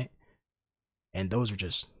anyways, right? And those are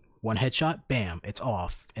just 1 headshot, bam, it's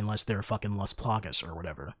off. Unless they're fucking Las Plagas or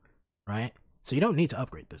whatever, right? So you don't need to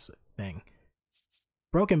upgrade this thing.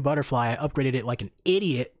 Broken Butterfly, I upgraded it like an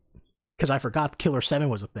idiot because I forgot Killer 7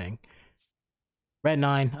 was a thing. Red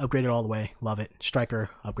 9, upgraded all the way. Love it.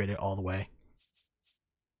 Striker, upgraded all the way.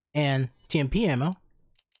 And TMP ammo.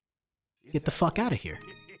 Get the fuck out of here.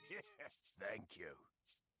 Thank you.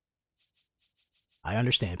 I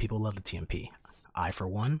understand people love the TMP. I, for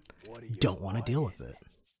one, don't want to deal with it.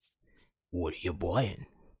 What are you buying?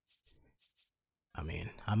 I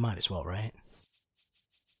mean, I might as well, right?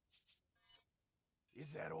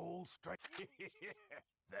 Is that old strike?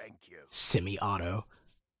 Thank you. Semi-auto.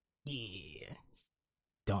 Yeah.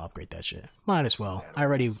 Don't upgrade that shit. Might as well. I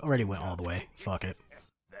already went all the way. Fuck it.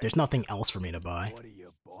 There's nothing else for me to buy. What are you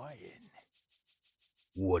buying?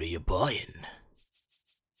 What are you buying?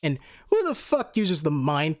 And who the fuck uses the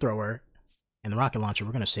mine thrower and the rocket launcher?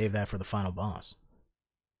 We're gonna save that for the final boss.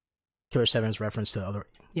 Killer 7's reference to other...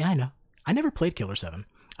 Yeah, I know. I never played Killer 7.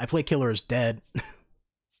 I played Killer is Dead.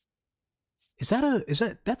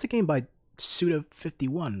 That's a game by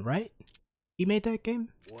Suda51, right? He made that game?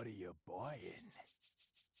 What are you buying?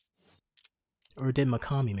 Or did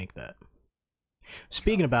Mikami make that?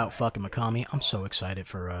 Speaking about fucking Mikami, I'm so excited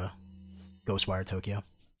for Ghostwire Tokyo.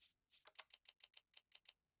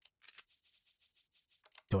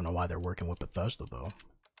 Don't know why they're working with Bethesda though.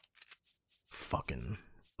 Fucking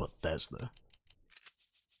Bethesda.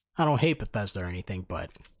 I don't hate Bethesda or anything, but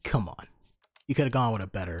come on. You could have gone with a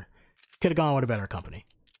better company.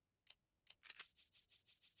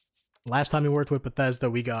 Last time we worked with Bethesda,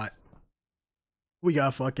 we got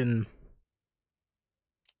fucking...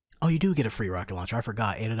 Oh, you do get a free rocket launcher. I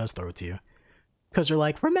forgot. Ada does throw it to you. Because they're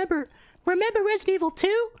like, remember Resident Evil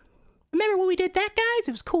 2? Remember when we did that, guys?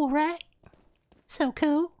 It was cool, right? So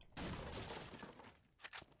cool.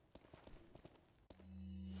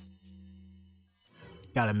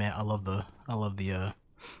 Gotta admit, I love the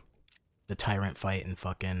Tyrant fight in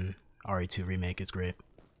fucking RE2 remake. It's great.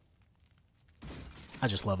 I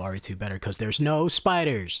just love RE2 better because there's no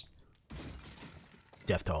spiders.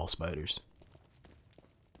 Death to all spiders.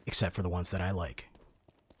 Except for the ones that I like.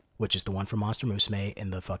 Which is the one from Monster Musume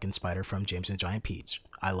and the fucking spider from James and the Giant Peach.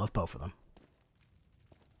 I love both of them.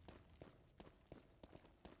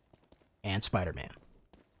 And Spider-Man.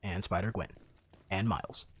 And Spider-Gwen. And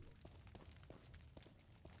Miles.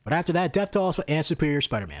 But after that, Death to all... And Superior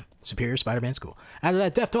Spider-Man. Superior Spider-Man's cool. After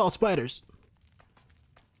that, Death to all spiders.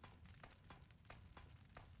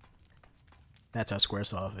 That's how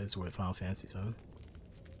Squaresoft is with Final Fantasy VII.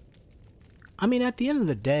 I mean, at the end of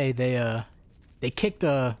the day, they kicked,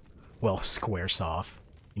 well, Squaresoft.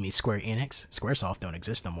 You mean Square Enix? Squaresoft don't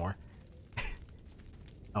exist no more.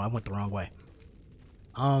 Oh, I went the wrong way.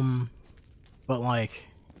 But like,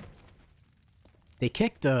 they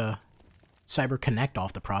kicked, Cyber Connect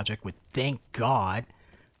off the project with thank God.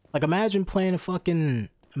 Like, imagine playing a fucking,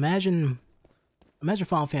 imagine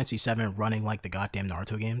Final Fantasy VII running like the goddamn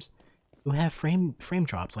Naruto games. It would have frame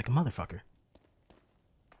drops like a motherfucker.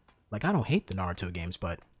 Like, I don't hate the Naruto games,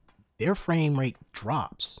 but their frame rate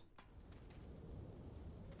drops.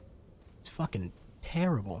 It's fucking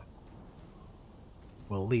terrible.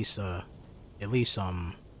 Well, at least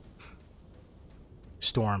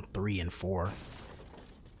Storm 3 and 4.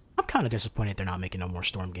 I'm kind of disappointed they're not making no more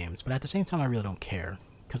Storm games, but at the same time, I really don't care,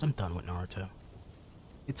 because I'm done with Naruto.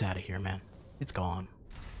 It's out of here, man. It's gone.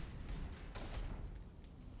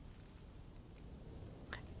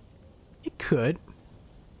 It could.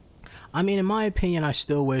 I mean, in my opinion, I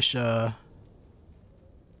still wish, who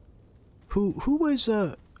was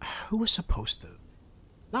supposed to,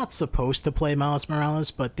 not supposed to play Miles Morales,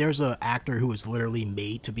 but there's a actor who was literally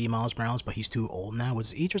made to be Miles Morales, but he's too old now.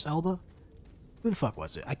 Was it Idris Elba? Who the fuck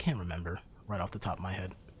was it? I can't remember right off the top of my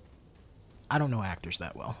head. I don't know actors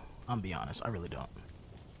that well. I'm gonna be honest, I really don't.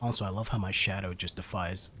 Also, I love how my shadow just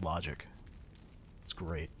defies logic. It's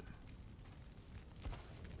great.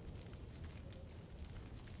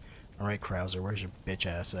 Alright, Krauser, where's your bitch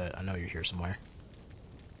ass at? I know you're here somewhere.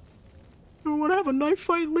 You wanna have a knife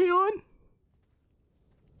fight, Leon?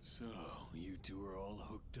 So, you two are all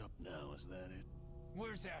hooked up now, is that it?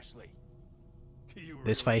 Where's Ashley? Do you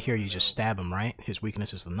This really fight here, you wanna just know? stab him, right? His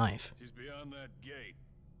weakness is the knife. She's beyond that gate.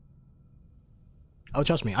 Oh,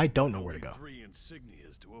 trust me, I don't know where to go. 3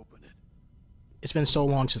 insignias to open it. It's been so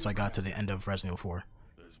long since I got to the end of Resident Evil 4.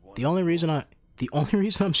 There's one The only reason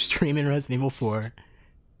I'm streaming Resident Evil 4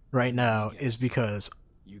 right now is because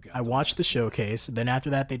I watched the showcase, then after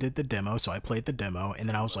that they did the demo, so I played the demo, and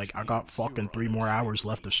then I was like, I got fucking 3 more hours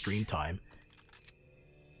left of stream time.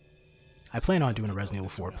 I plan on doing a Resident Evil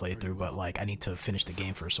 4 playthrough, but like, I need to finish the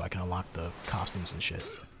game first so I can unlock the costumes and shit.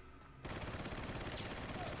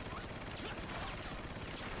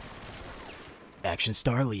 Action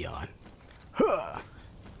star Leon. Huh.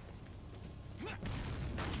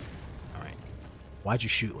 Alright. Why'd you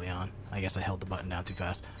shoot, Leon? I guess I held the button down too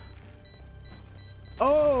fast.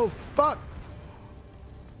 Oh, fuck!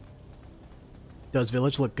 Does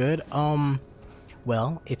Village look good?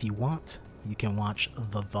 Well, if you want, you can watch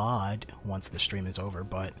the VOD once the stream is over,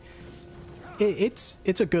 but it's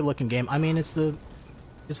a good looking game. I mean, it's the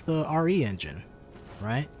RE engine,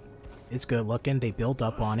 right? It's good looking. They built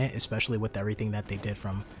up on it, especially with everything that they did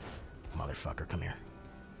from... Motherfucker, come here.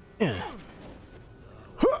 Yeah.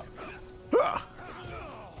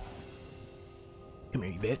 Come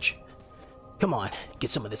here, you bitch. Come on, get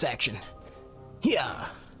some of this action. Yeah.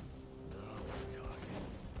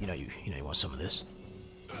 You know you want some of this.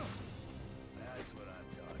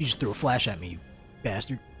 You just threw a flash at me, you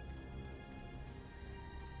bastard.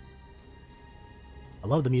 I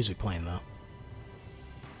love the music playing though.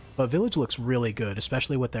 But Village looks really good,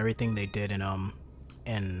 especially with everything they did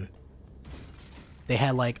and they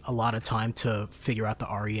had like a lot of time to figure out the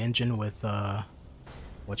RE engine with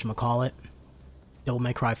whatchamacallit? Devil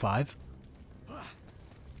May Cry 5.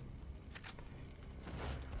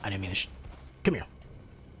 I didn't mean to come here.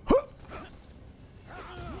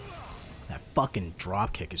 That fucking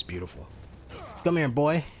dropkick is beautiful. Come here,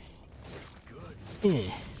 boy.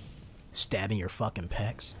 Stabbing your fucking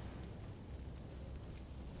pecs.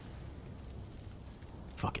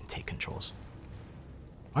 Fucking take controls.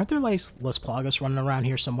 Aren't there like Las Plagas running around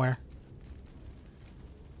here somewhere?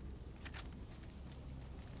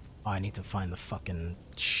 Oh, I need to find the fucking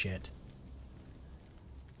shit.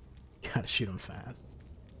 Gotta shoot him fast.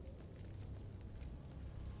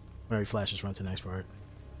 Mary Flashes run to the next part.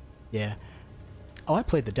 Yeah. Oh, I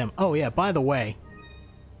played the demo. Oh yeah, by the way.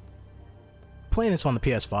 Playing this on the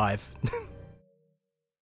PS5.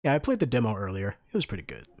 Yeah, I played the demo earlier. It was pretty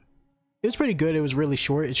good. It was pretty good. It was really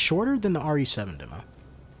short. It's shorter than the RE7 demo.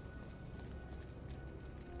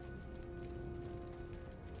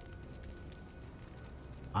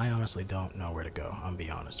 I honestly don't know where to go. I'm gonna be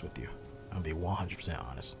honest with you. I'm gonna be 100%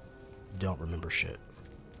 honest. Don't remember shit.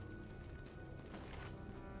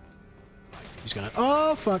 He's gonna...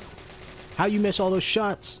 Oh, fuck! How you miss all those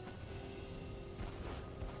shots?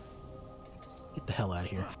 Get the hell out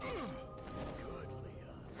of here.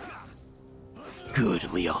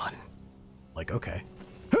 Good, Leon. Like, okay.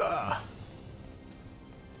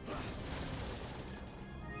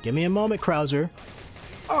 Give me a moment, Krauser.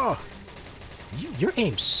 Oh! Your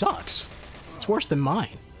aim sucks. It's worse than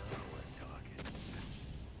mine.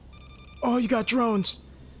 Oh, you got drones.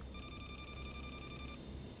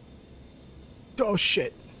 Oh,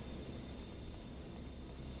 shit.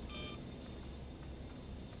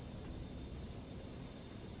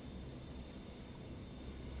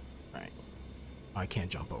 Alright. I can't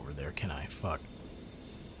jump over there, can I? Fuck.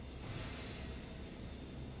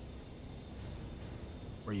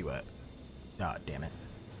 Where you at? God damn it.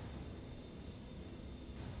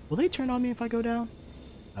 Will they turn on me if I go down?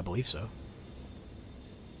 I believe so.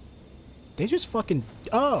 They just fucking...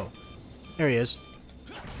 Oh! There he is.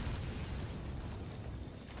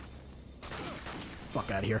 Fuck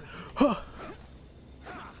out of here. Huh.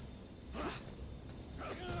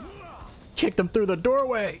 Kicked him through the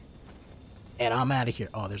doorway! And I'm out of here.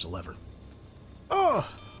 Oh, there's a lever. Oh!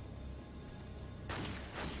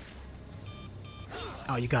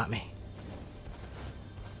 Oh, you got me.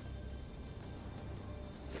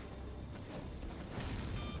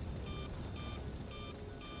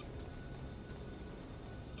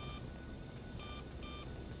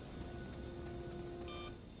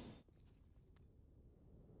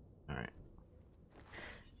 Alright.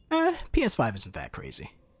 PS5 isn't that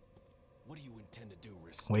crazy. What do you intend to do,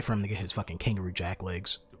 Wait for him to get his fucking kangaroo jack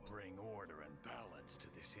legs. to bring order and balance to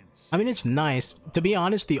this I mean, it's nice. To be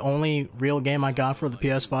honest, the only real game I got for the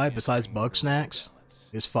PS5 besides Bug Snacks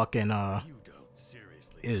is fucking, You don't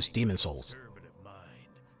seriously is think Demon your Souls. conservative mind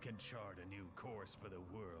can chart a new course for the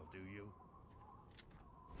world, do you?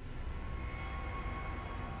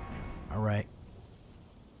 Alright.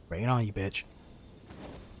 Bring it on, you bitch.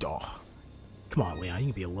 Oh. Come on, Leon, you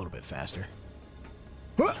can be a little bit faster.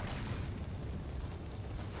 Huh!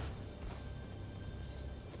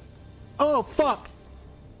 Oh, fuck!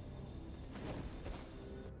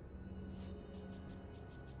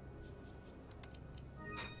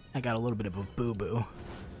 I got a little bit of a boo-boo.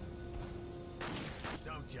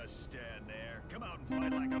 Don't just stand there. Come out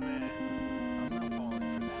and fight like a man. I'm not falling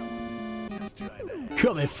for that one. Just try that.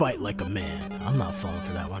 Come and fight like a man. I'm not falling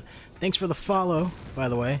for that one. Thanks for the follow, by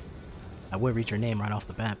the way. I would read your name right off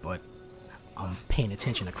the bat, but I'm paying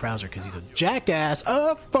attention to Krauser because he's a jackass.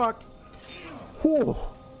 Oh, fuck! Whew.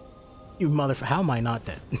 You motherfucker. How am I not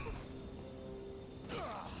dead?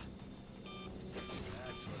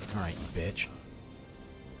 Alright, you bitch.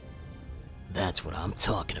 That's what I'm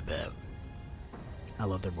talking about. I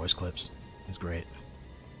love their voice clips. It's great.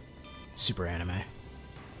 Super anime.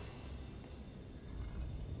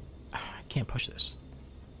 I can't push this.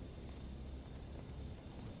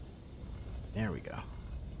 There we go.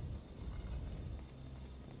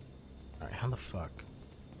 Alright, how the fuck?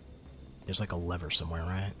 There's like a lever somewhere,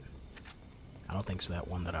 right? I don't think it's that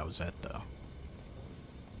one that I was at, though.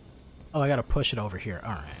 Oh, I gotta push it over here.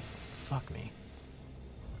 Alright. Fuck me.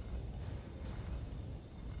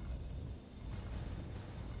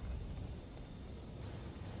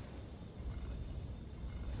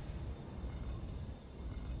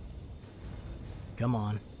 Come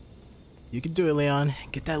on. You can do it, Leon.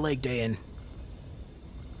 Get that leg day in.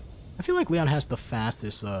 I feel like Leon has the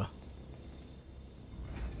fastest,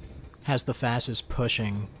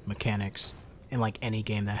 pushing mechanics in, like, any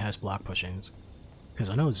game that has block pushings. Because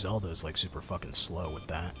I know Zelda is, like, super fucking slow with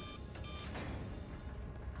that.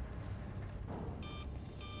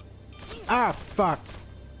 Ah, fuck.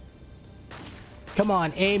 Come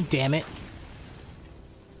on, aim, damn it.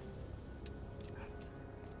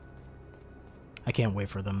 I can't wait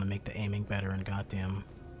for them to make the aiming better in goddamn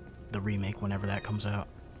the remake whenever that comes out.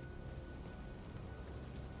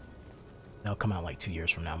 That'll come out like 2 years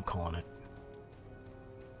from now, I'm calling it.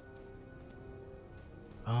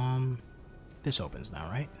 This opens now,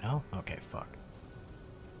 right? No? Okay, fuck.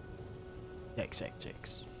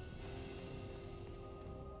 Jakes.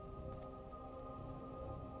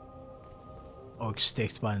 Oak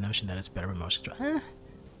sticks by the notion that it's better with motion control.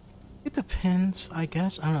 It depends, I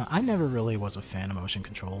guess. I don't know. I never really was a fan of motion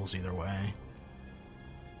controls either way.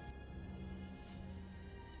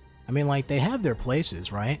 I mean, like, they have their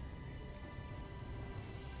places, right?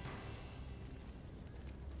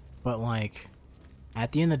 But, like,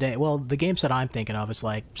 at the end of the day, well, the games that I'm thinking of is,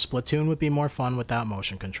 like, Splatoon would be more fun without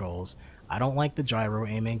motion controls. I don't like the gyro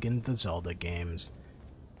aiming in the Zelda games.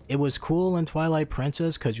 It was cool in Twilight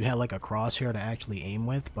Princess because you had, like, a crosshair to actually aim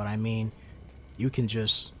with, but, I mean, you can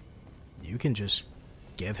just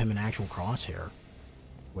give him an actual crosshair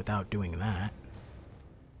without doing that.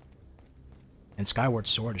 And Skyward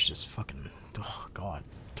Sword is just fucking, oh god,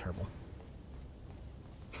 terrible.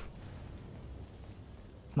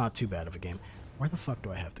 It's not too bad of a game. Where the fuck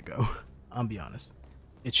do I have to go? I'll be honest.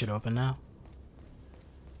 It should open now?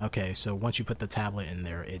 Okay, so once you put the tablet in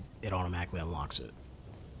there, it automatically unlocks it.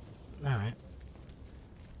 Alright.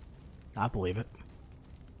 I believe it.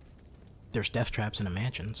 There's death traps in a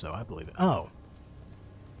mansion, so I believe it. Oh!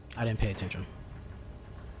 I didn't pay attention.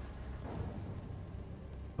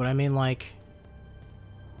 But I mean, like...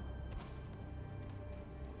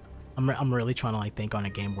 I'm really trying to, like, think on a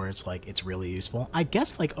game where it's, like, it's really useful. I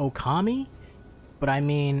guess, like, Okami? But I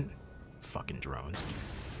mean... Fucking drones.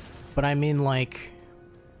 But I mean, like...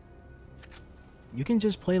 You can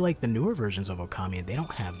just play, like, the newer versions of Okami, and they don't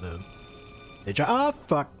have the... Oh,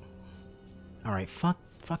 fuck! Alright, fuck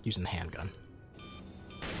using the handgun.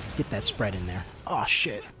 Get that spread in there. Oh,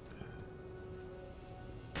 shit.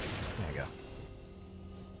 There you go.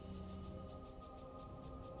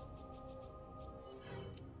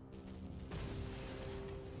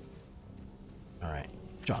 Alright.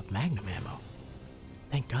 Drop magnum ammo.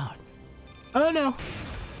 Thank God. Oh, no!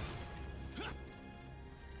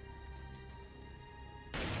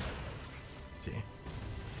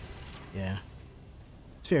 Yeah.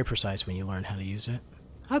 It's very precise when you learn how to use it.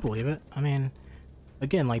 I believe it. I mean,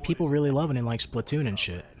 again, like, people really love it in, like, Splatoon and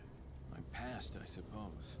shit. My past, I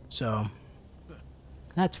suppose. So,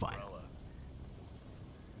 that's fine.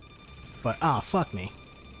 But, fuck me.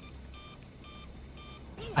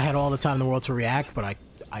 I had all the time in the world to react, but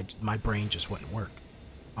my brain just wouldn't work.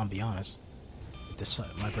 I'll be honest.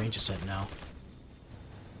 My brain just said no.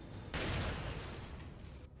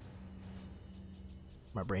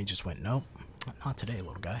 My brain just went, nope. Not today,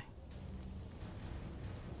 little guy.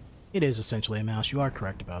 It is essentially a mouse. You are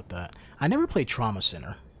correct about that. I never played Trauma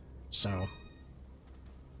Center, so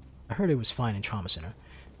I heard it was fine in Trauma Center.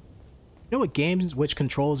 You know what games which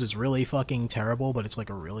controls is really fucking terrible, but it's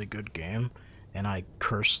like a really good game, and I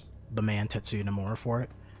curse the man Tetsuya Nomura for it?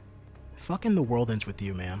 Fucking The World Ends With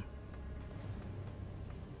You, man.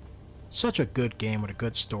 Such a good game with a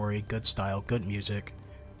good story, good style, good music.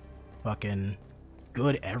 Fucking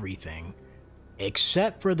good everything.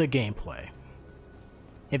 Except for the gameplay.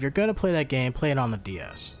 If you're gonna play that game, play it on the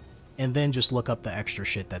DS. And then just look up the extra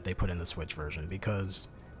shit that they put in the Switch version, because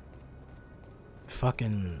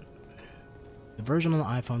fucking the version on the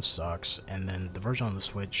iPhone sucks, and then the version on the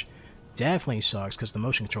Switch definitely sucks because the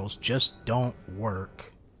motion controls just don't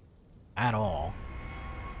work at all.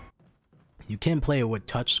 You can play it with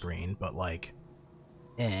touchscreen, but like,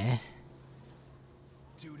 eh.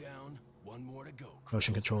 2 down, 1 more to go.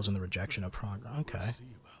 Motion controls and the rejection of progress. Okay.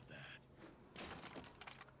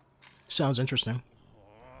 Sounds interesting.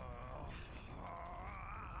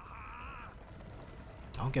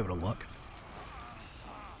 I'll give it a look.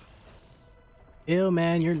 Ew,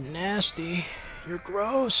 man, you're nasty. You're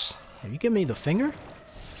gross. Have you given me the finger?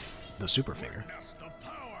 The super finger.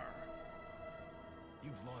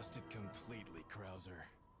 You've lost it completely, Krauser.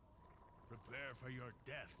 Prepare for your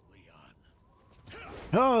death, Leon.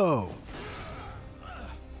 Oh!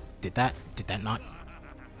 Did that not?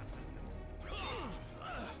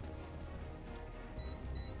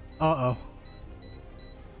 Uh-oh.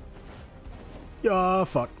 Oh,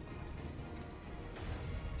 fuck.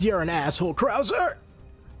 You're an asshole, Krauser!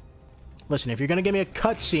 Listen, if you're gonna give me a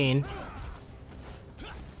cutscene...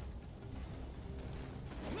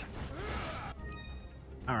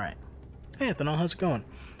 Alright. Hey, Ethanol, how's it going?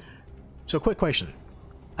 So, quick question.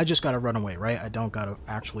 I just gotta run away, right? I don't gotta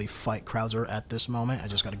actually fight Krauser at this moment. I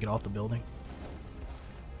just gotta get off the building.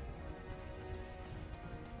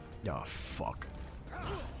 Oh, fuck.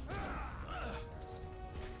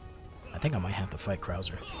 I think I might have to fight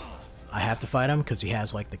Krauser. I have to fight him because he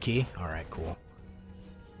has, like, the key? Alright, cool.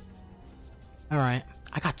 Alright.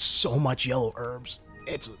 I got so much yellow herbs.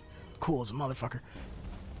 It's cool as a motherfucker.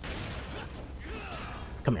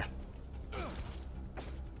 Come here.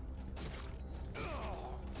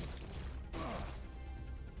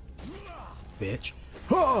 Bitch.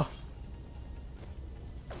 Oh!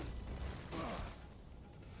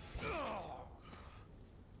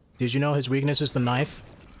 Did you know his weakness is the knife?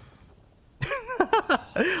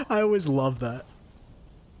 I always love that.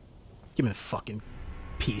 Give me the fucking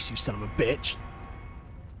piece, you son of a bitch.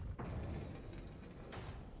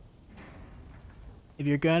 If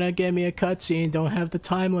you're gonna give me a cutscene, don't have the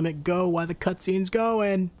time limit go while the cutscene's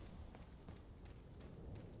going.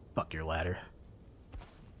 Fuck your ladder.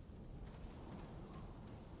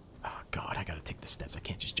 Oh god, I gotta take the steps. I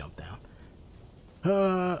can't just jump down.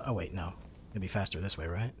 Oh wait, no. It'd be faster this way,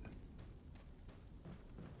 right?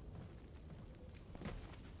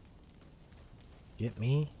 Get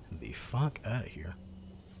me the fuck out of here.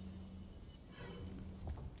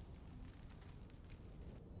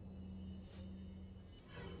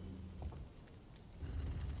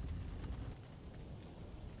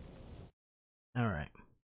 Alright.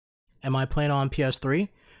 Am I playing on PS3?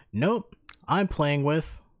 Nope. I'm playing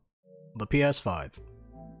with the PS5.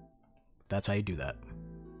 That's how you do that.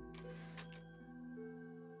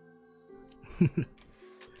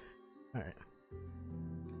 Alright.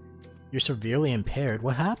 You're severely impaired.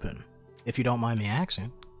 What happened? If you don't mind me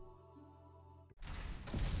asking.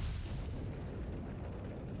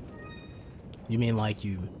 You mean like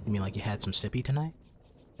you had some sippy tonight?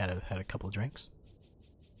 Had a couple of drinks?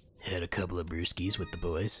 Had a couple of brewskis with the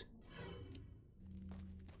boys.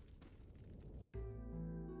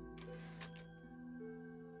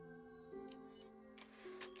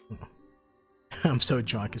 I'm so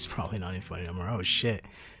drunk it's probably not even funny anymore. Oh shit.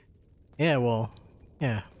 Yeah, well,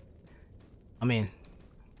 yeah. I mean,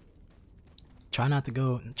 try not to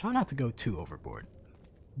go too overboard.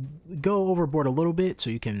 Go overboard a little bit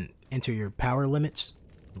so you can enter your power limits,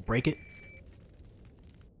 break it.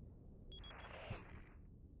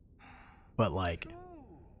 But like,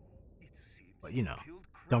 but you know,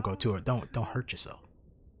 don't go too, don't hurt yourself.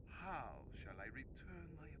 How? return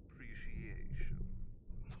my appreciation.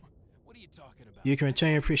 What are you talking about? You can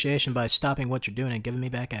return your appreciation by stopping what you're doing and giving me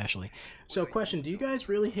back Ashley. So, question, do you guys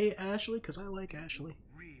really hate Ashley? Because I like Ashley.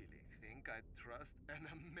 Really think I trust an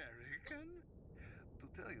American? To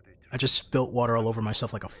tell you the truth, I just spilt water all over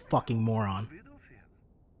myself like a fucking moron. rid of him.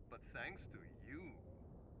 But thanks to you,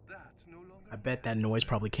 that's no longer I bet that noise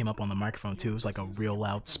probably came up on the microphone too. It was like a real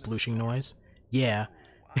loud splooshing noise. Yeah.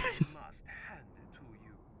 I must hand it to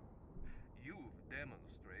you. You've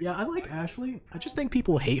demonstrated. Yeah, I like Ashley. I just think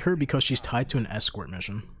people hate her because she's tied to an escort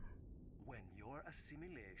mission. When your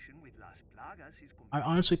assimilation with Las Plagas is I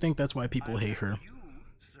honestly think that's why people hate her. you,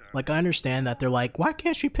 sir, Like, I understand that they're like, why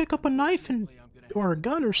can't she pick up a knife and or a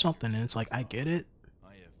gun or something? And it's like, I get it.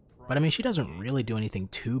 But I mean, she doesn't really do anything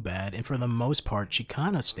too bad, and for the most part, she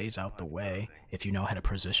kind of stays out the way if you know how to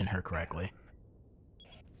position her correctly.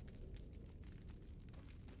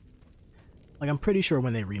 Like, I'm pretty sure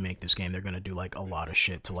when they remake this game, they're gonna do, like, a lot of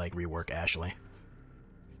shit to, like, rework Ashley.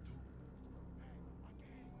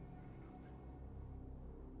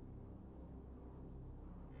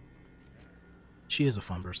 She is a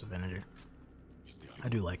fun burst of energy. I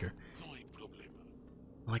do like her.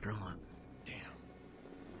 I like her a lot. Damn.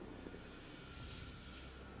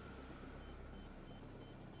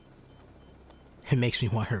 It makes me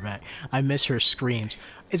want her back. I miss her screams.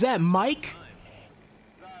 Is that Mike?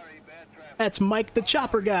 That's Mike the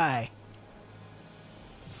chopper guy.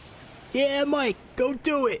 Yeah, Mike, go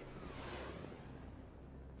do it.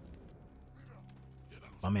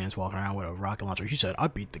 My man's walking around with a rocket launcher. He said, I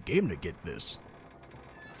beat the game to get this.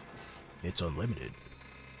 It's unlimited.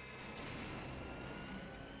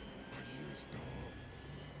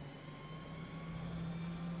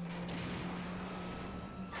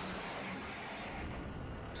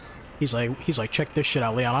 He's like, check this shit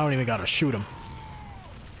out, Leon. I don't even gotta shoot him.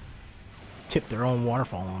 Tip their own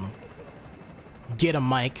waterfall on them. Get him,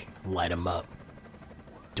 Mike. Light him up.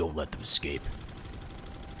 Don't let them escape.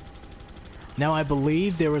 Now, I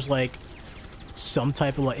believe there was, like, some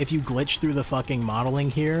type of, like, if you glitch through the fucking modeling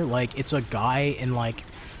here, like, it's a guy in, like,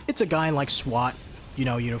 SWAT, you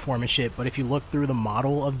know, uniform and shit, but if you look through the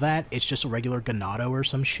model of that, it's just a regular Ganado or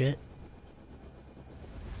some shit.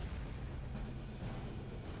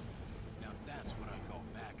 Now that's what I call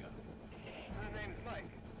backup. My name's Mike.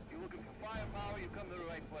 You looking for firepower, you come to the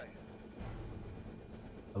right place.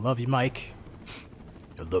 I love you, Mike.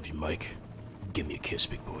 I love you, Mike. Give me a kiss,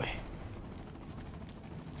 big boy.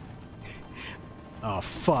 Oh,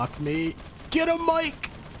 fuck me. Get him,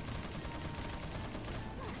 Mike!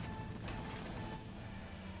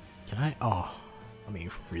 Can I? Oh, let me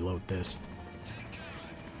reload this.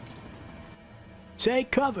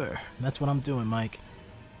 Take cover! That's what I'm doing, Mike.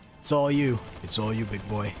 It's all you. It's all you, big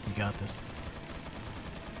boy. You got this.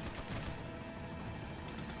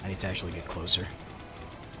 I need to actually get closer.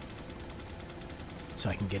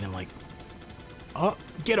 So I can get in, like... Oh,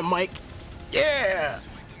 get him, Mike! Yeah!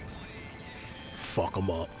 Fuck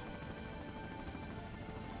him up.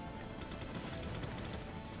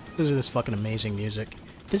 This is this fucking amazing music.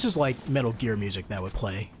 This is like Metal Gear music that would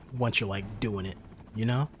play once you're like doing it, you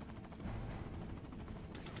know?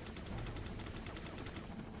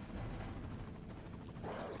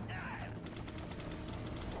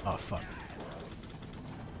 Oh fuck.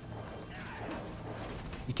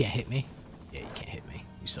 You can't hit me? Yeah, you can't hit me,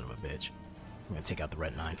 you son of a bitch. I'm gonna take out the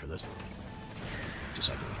red 9 for this. Just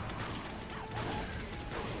so I can...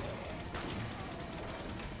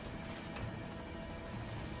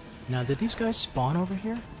 Now, did these guys spawn over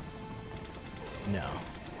here? No.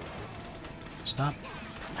 Stop.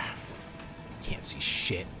 Can't see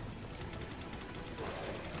shit.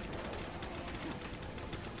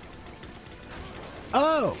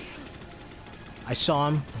 Oh! I saw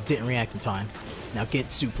him, didn't react in time. Now get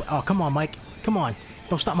suplex. Oh, come on, Mike. Come on.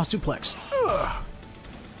 Don't stop my suplex. Ugh.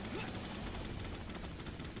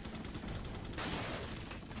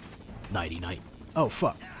 Nighty-night. Oh,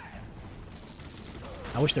 fuck.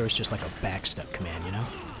 I wish there was just like a backstep command, you know?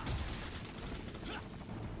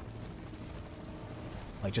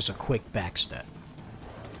 Like just a quick backstep.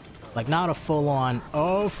 Like not a full-on,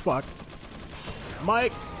 oh fuck.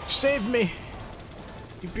 Mike, save me!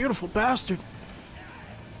 You beautiful bastard!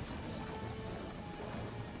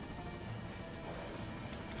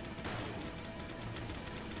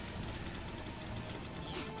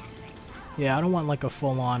 Yeah, I don't want like a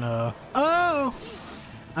full-on, oh!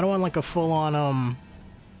 I don't want like a full-on,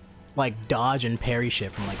 like dodge and parry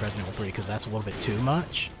shit from like Resident Evil 3 because that's a little bit too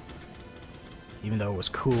much. Even though it was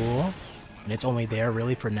cool, and it's only there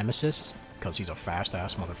really for Nemesis because he's a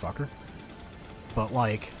fast-ass motherfucker. But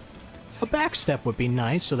like, A backstep would be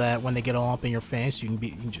nice, so that when they get all up in your face, you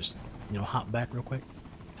can just, you know, hop back real quick.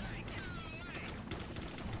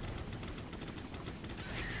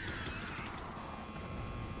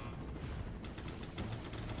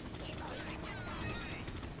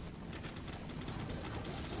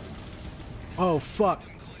 Oh, fuck.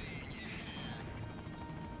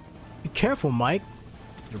 Be careful, Mike.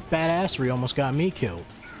 Your badassery almost got me killed.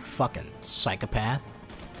 Fucking psychopath.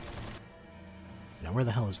 Now, where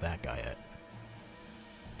the hell is that guy at?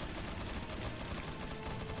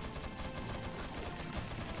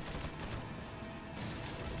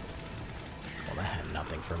 Well, that had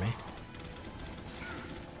nothing for me.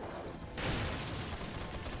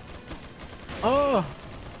 Oh!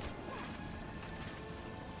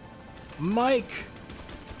 Mike!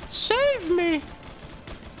 Save me!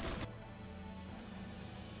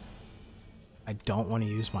 I don't want to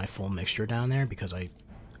use my full mixture down there because I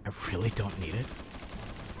really don't need it.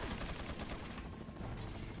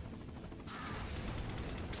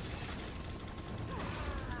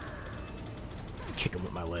 Kick him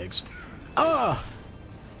with my legs. Ah!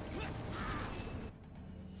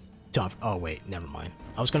 Tough. Oh wait, never mind.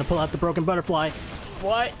 I was gonna pull out the broken butterfly.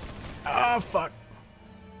 What? Oh fuck.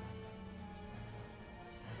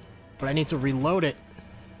 But I need to reload it.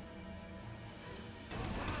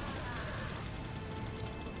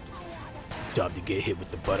 Time to get hit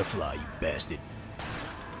with the butterfly, you bastard.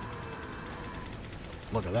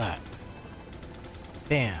 Look at that.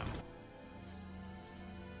 Bam.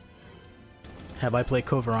 Have I played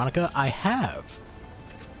Code Veronica? I have.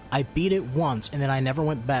 I beat it once, and then I never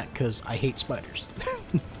went back because I hate spiders.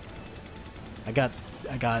 I got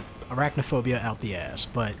arachnophobia out the ass,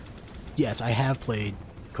 but yes, I have played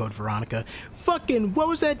Code Veronica. Fucking, what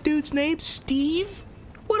was that dude's name? Steve?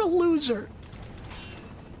 What a loser.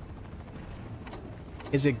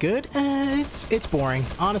 Is it good? It's boring.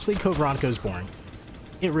 Honestly, Code Veronica is boring.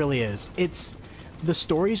 It really is. The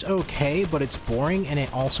story's okay, but it's boring, and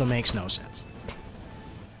it also makes no sense.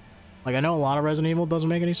 Like, I know a lot of Resident Evil doesn't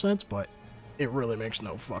make any sense, but it really makes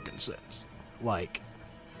no fucking sense. Like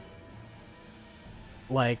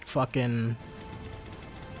fucking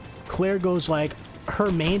Claire goes like,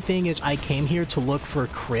 her main thing is I came here to look for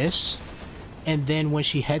Chris, and then when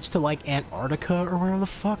she heads to like Antarctica or wherever the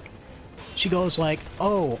fuck, she goes like,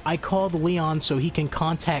 oh, I called Leon so he can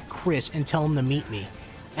contact Chris and tell him to meet me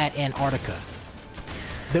at Antarctica.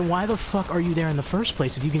 Then why the fuck are you there in the first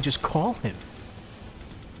place if you can just call him?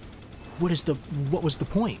 What was the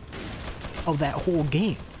point of that whole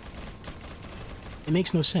game? It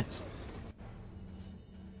makes no sense.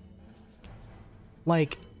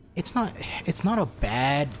 Like, it's not a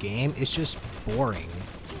bad game, it's just boring.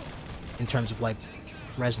 In terms of like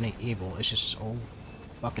Resident Evil, it's just so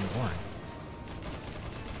fucking boring.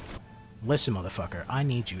 Listen, motherfucker, I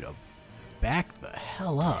need you to back the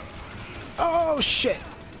hell up. Oh shit!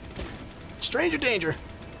 Stranger danger!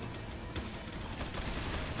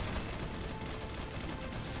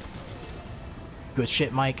 Good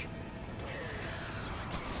shit, Mike.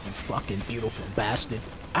 You fucking beautiful bastard.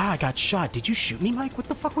 Ah, I got shot. Did you shoot me, Mike? What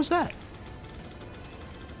the fuck was that?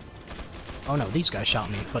 Oh no, these guys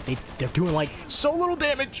shot me, but they're doing like so little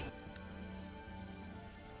damage.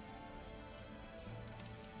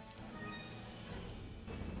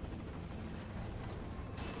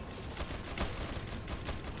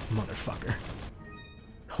 Motherfucker.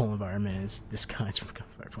 The whole environment is disguised from a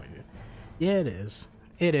gunfire point of view. Yeah, it is.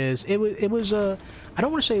 It is. It was I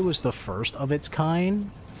don't want to say it was the first of its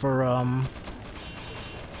kind for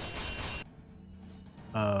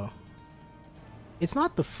it's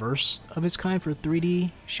not the first of its kind for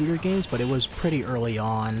 3D shooter games, but it was pretty early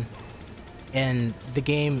on. And the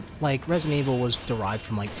game, like, Resident Evil was derived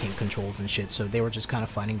from like tank controls and shit, so they were just kind of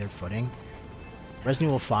finding their footing. Resident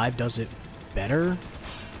Evil 5 does it better,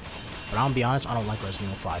 but I'll be honest, I don't like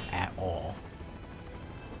Resident Evil 5 at all.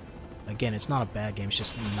 Again, it's not a bad game, it's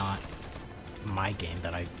just not my game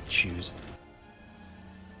that I choose.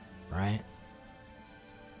 Right?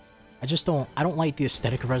 I don't like the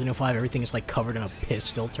aesthetic of Resident Evil 5. Everything is like covered in a piss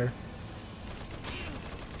filter.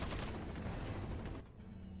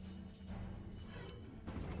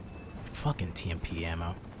 Fucking TMP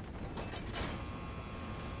ammo.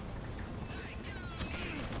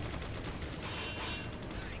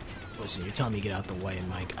 Listen, you're telling me to get out the way,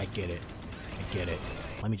 Mike. I get it. I get it.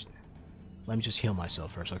 Let me just heal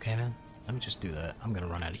myself first, okay, man? Let me just do that. I'm gonna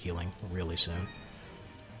run out of healing really soon.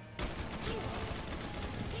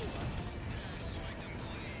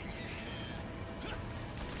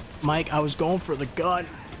 Mike, I was going for the gun.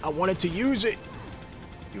 I wanted to use it.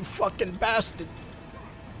 You fucking bastard.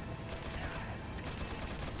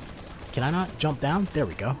 Can I not jump down? There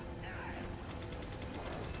we go.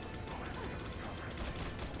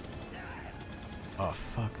 Oh,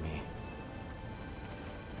 fuck me.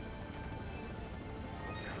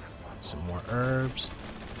 Some more herbs.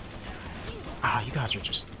 Ah, you guys are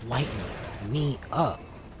just lighting me up.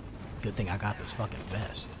 Good thing I got this fucking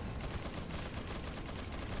vest.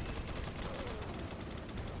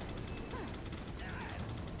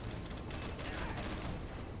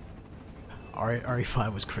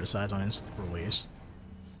 RE5 was criticized on its release.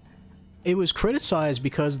 It was criticized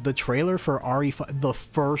because the trailer for RE5, the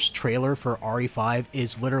first trailer for RE5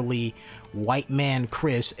 is literally White Man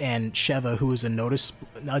Chris and Sheva, who is a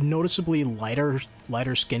noticeably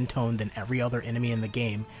lighter skin tone than every other enemy in the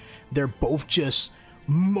game. They're both just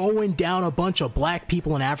mowing down a bunch of black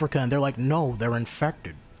people in Africa, and they're like, no, they're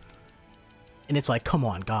infected. And it's like, come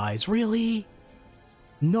on, guys, really?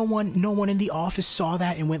 No one in the office saw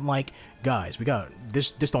that and went like, guys, we got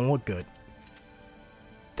this. This don't look good.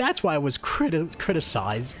 That's why it was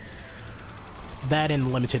criticized. That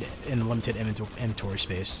in limited inventory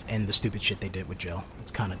space and the stupid shit they did with Jill.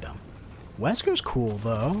 It's kind of dumb. Wesker's cool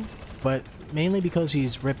though, but mainly because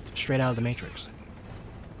he's ripped straight out of the Matrix.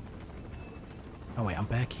 Oh wait, I'm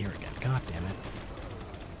back here again. God damn it.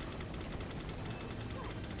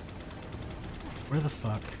 Where the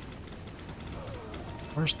fuck?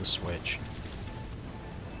 Where's the switch?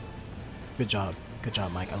 Good job,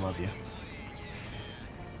 Mike. I love you.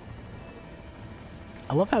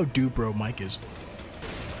 I love how dude bro Mike is.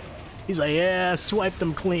 He's like, yeah, swipe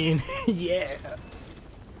them clean. Yeah.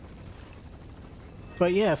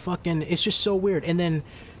 But yeah, fucking, it's just so weird. And then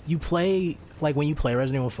you play, like when you play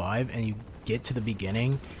Resident Evil 5 and you get to the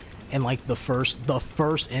beginning and like the first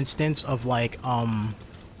instance of like, I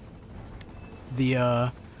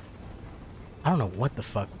don't know what the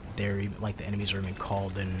fuck they're even, like the enemies are even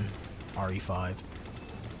called in RE5.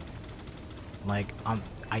 Like,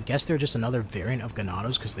 I guess they're just another variant of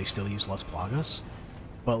Ganados because they still use Las Plagas.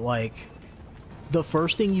 But like, the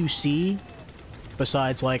first thing you see,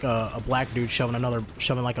 besides like a black dude shoving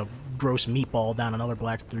like a gross meatball down another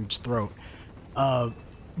black dude's throat, the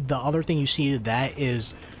other thing you see that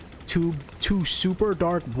is two super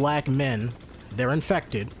dark black men. They're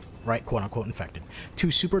infected, right? Quote unquote infected.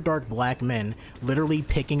 Two super dark black men literally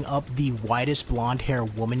picking up the whitest blonde hair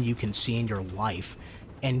woman you can see in your life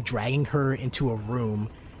and dragging her into a room,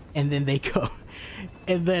 and then they go,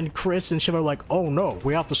 and then Chris and Shiva are like, oh no,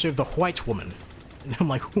 we have to save the white woman. And I'm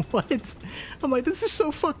like, what? I'm like, this is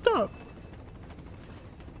so fucked up.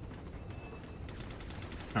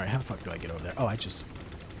 Alright, how the fuck do I get over there? Oh, is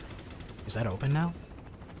that open now?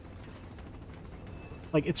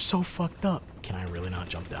 Like, it's so fucked up. Can I really not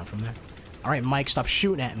jump down from there? Alright, Mike, stop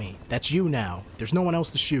shooting at me. That's you now. There's no one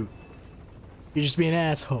else to shoot. You're just being an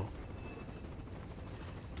asshole.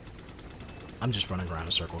 I'm just running around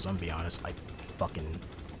in circles. I'm gonna be honest. I fucking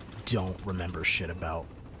don't remember shit about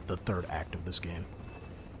the third act of this game.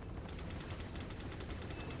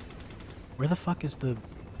 Where the fuck is the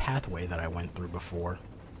pathway that I went through before?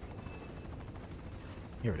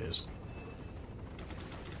 Here it is.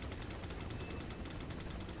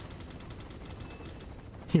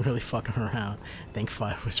 You really fucking around. Think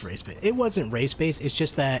 5 was race-based. It wasn't race-based. It's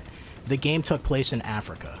just that the game took place in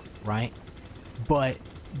Africa, right? But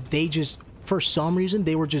they just, for some reason,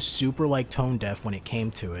 they were just super like tone deaf when it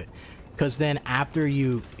came to it. Because then after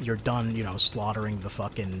you're done, you know, slaughtering the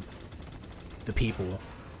people,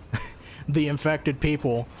 the infected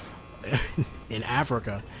people in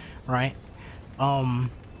Africa, right?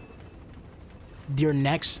 Your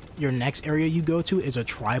next area you go to is a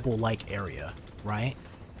tribal like area, right?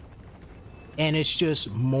 And it's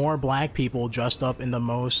just more black people dressed up in the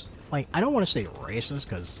most, like, I don't want to say racist,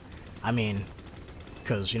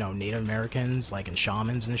 because you know, Native Americans, like, and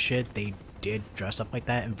shamans and shit, they did dress up like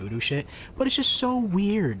that and voodoo shit, but it's just so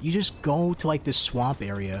weird. You just go to, like, this swamp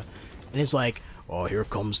area, and it's like, oh, here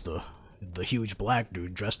comes the huge black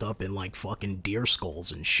dude dressed up in, like, fucking deer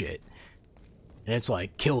skulls and shit. And it's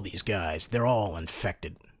like, kill these guys. They're all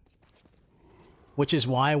infected. Which is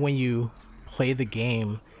why when you play the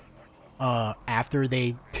game, after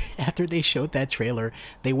they showed that trailer,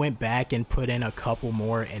 they went back and put in a couple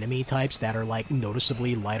more enemy types that are like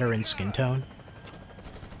noticeably lighter in skin tone.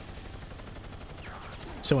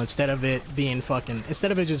 So instead of it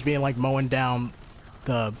just being like mowing down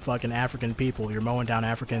the fucking African people, you're mowing down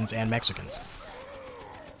Africans and Mexicans.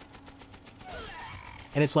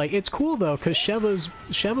 And it's like, it's cool though, because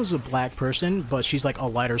Sheva's a black person, but she's like a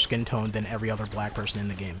lighter skin tone than every other black person in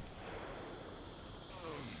the game.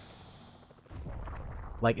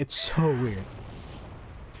 Like, it's so weird.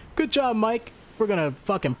 Good job, Mike. We're gonna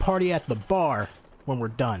fucking party at the bar when we're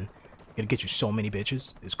done. Gonna get you so many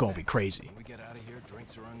bitches. It's gonna be crazy. When we get out of here,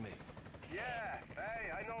 drinks are on me. Yeah,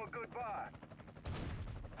 hey, I know a good bar.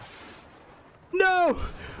 No!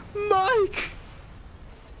 Mike!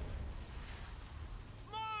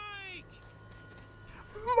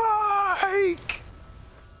 Mike!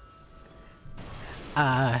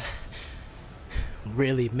 I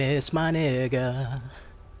really miss my nigga.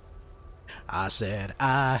 I said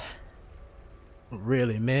I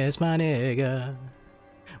really miss my nigga.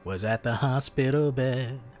 Was at the hospital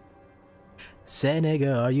bed. Said,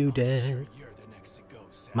 nigga, are you dead? You're the next to go,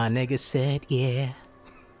 Sam. My nigga said, yeah.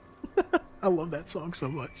 I love that song so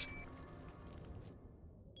much.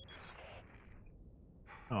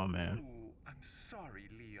 Oh, man. Ooh, I'm sorry,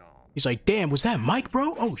 Leon. He's like, damn, was that Mike,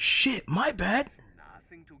 bro? Oh, shit, my bad. It's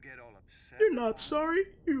nothing to get all upset. You're not sorry,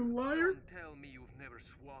 you liar. Don't tell me you've never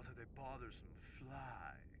swatted a bothersome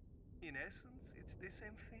fly. In essence, it's the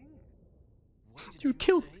same thing. You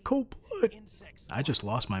killed him in cold blood. I just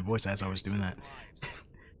lost my voice as I was doing that.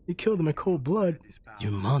 You killed him in cold blood. You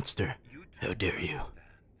monster. How dare you?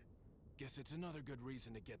 Guess it's another good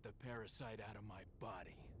reason to get the parasite out of my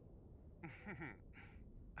body.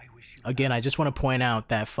 I wish you Again, I just want to point out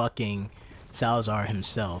that fucking Salazar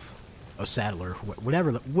himself, or Sadler,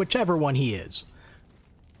 whichever one he is,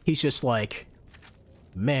 he's just like,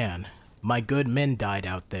 man, my good men died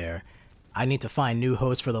out there. I need to find new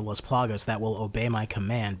hosts for the Las Plagas that will obey my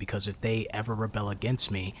command, because if they ever rebel against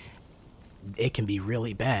me, it can be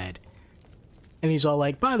really bad. And he's all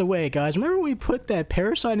like, by the way, guys, remember when we put that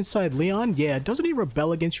parasite inside Leon? Yeah, doesn't he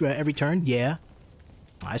rebel against you at every turn? Yeah.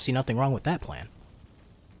 I see nothing wrong with that plan.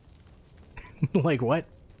 Like, what?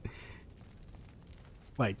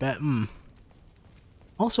 Like that,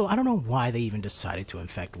 Also, I don't know why they even decided to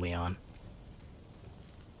infect Leon.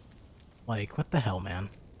 Like, what the hell, man?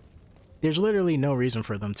 There's literally no reason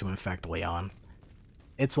for them to infect Leon.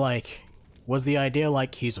 It's like, was the idea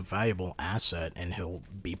like he's a valuable asset and he'll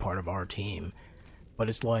be part of our team? But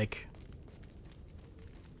it's like,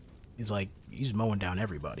 he's mowing down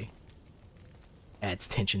everybody. Adds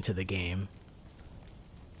tension to the game.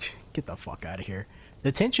 Get the fuck out of here.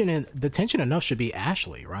 The tension enough should be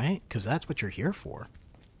Ashley, right? Because that's what you're here for.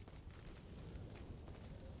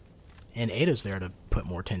 And Ada's there to put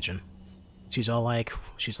more tension. She's like,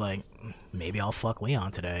 maybe I'll fuck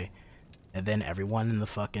Leon today. And then everyone in the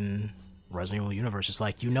fucking Resident Evil universe is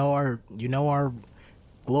like, you know our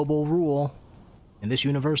global rule. In this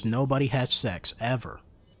universe, nobody has sex, ever.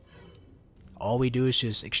 All we do is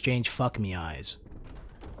just exchange fuck me eyes.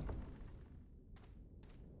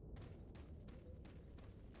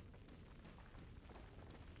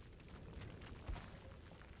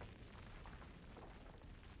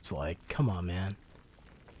 It's like, come on, man.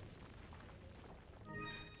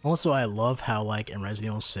 Also, I love how, like, in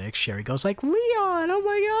Resident Evil 6, Sherry goes like, Leon! Oh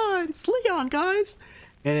my god! It's Leon, guys!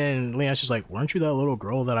 And then Leon's just like, weren't you that little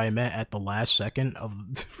girl that I met at the last second of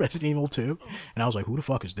Resident Evil 2? And I was like, who the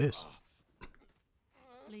fuck is this?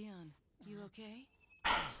 Leon, you okay?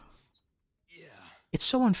 Yeah. It's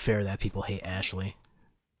so unfair that people hate Ashley.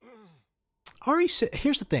 RE6,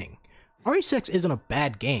 here's the thing. RE6 isn't a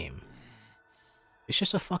bad game. It's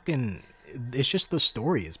just a fucking... It's just the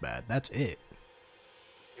story is bad. That's it.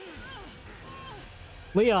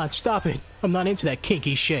 Leon, stop it! I'm not into that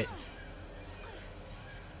kinky shit.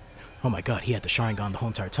 Oh my god, he had the Sharingan the whole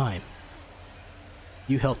entire time.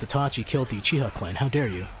 You helped Itachi kill the Uchiha clan, how dare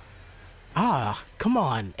you? Ah, come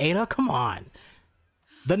on, Ada, come on.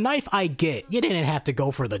 The knife I get, you didn't have to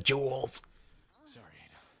go for the jewels. Sorry,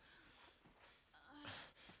 Ada.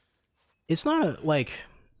 It's not a, like,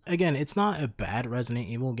 again, it's not a bad Resident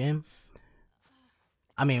Evil game.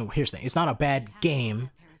 I mean, here's the thing, it's not a bad game.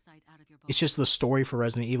 It's just the story for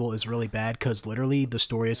Resident Evil is really bad, because literally the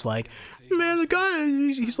story is like, man, the guy,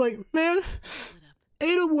 he's like, man,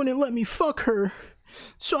 Ada wouldn't let me fuck her,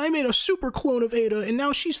 so I made a super clone of Ada, and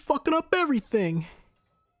now she's fucking up everything.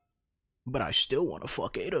 But I still want to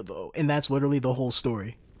fuck Ada, though. And that's literally the whole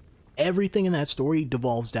story. Everything in that story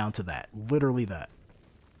devolves down to that. Literally that.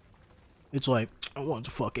 It's like, I wanted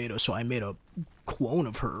to fuck Ada, so I made a clone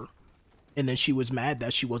of her. And then she was mad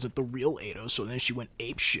that she wasn't the real Ada, so then she went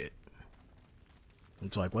apeshit.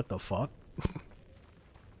 It's like, what the fuck?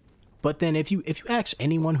 But then if you ask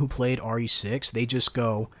anyone who played RE6, they just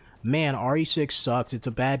go, man, RE6 sucks, it's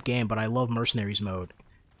a bad game, but I love Mercenaries mode.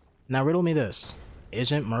 Now riddle me this.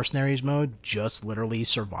 Isn't Mercenaries mode just literally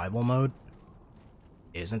survival mode?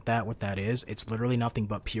 Isn't that what that is? It's literally nothing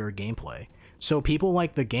but pure gameplay. So people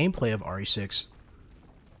like the gameplay of RE6,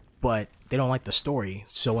 but they don't like the story,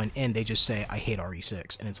 so in end they just say, I hate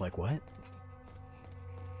RE6. And it's like, what?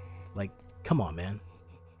 Like, come on, man.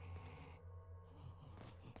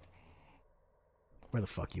 Where the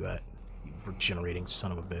fuck you at? You regenerating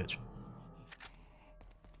son of a bitch.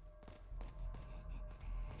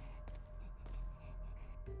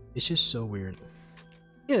 It's just so weird.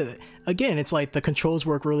 Yeah, again, it's like the controls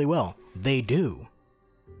work really well. They do.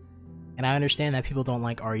 And I understand that people don't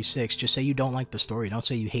like RE6. Just say you don't like the story. Don't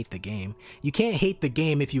say you hate the game. You can't hate the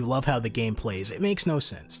game if you love how the game plays. It makes no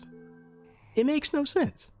sense. It makes no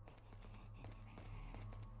sense.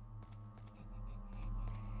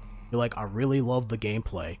 You're like, I really love the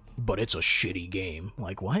gameplay, but it's a shitty game.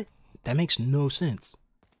 Like, what? That makes no sense.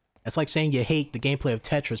 That's like saying you hate the gameplay of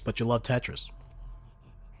Tetris, but you love Tetris.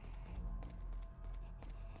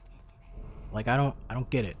 Like, I don't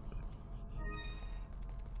get it.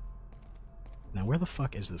 Now, where the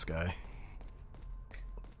fuck is this guy?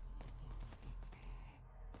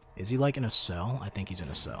 Is he, like, in a cell? I think he's in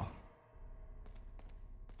a cell.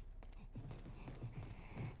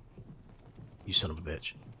 You son of a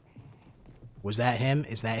bitch. Was that him?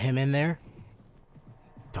 Is that him in there?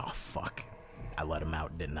 Oh, fuck. I let him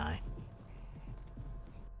out, didn't I?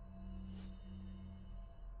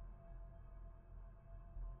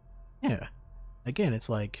 Yeah. Again, it's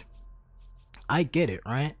like, I get it,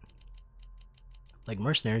 right? Like,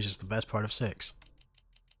 Mercenaries is the best part of 6.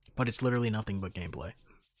 But it's literally nothing but gameplay.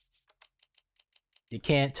 You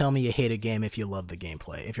can't tell me you hate a game if you love the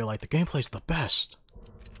gameplay. If you're like, the gameplay's the best.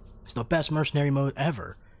 It's the best mercenary mode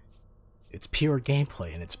ever. It's pure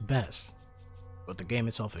gameplay and it's best. But the game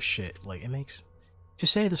itself is shit. Like, it makes...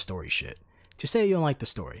 Just say the story shit. Just say you don't like the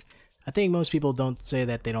story. I think most people don't say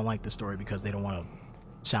that they don't like the story because they don't want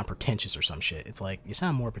to sound pretentious or some shit. It's like, you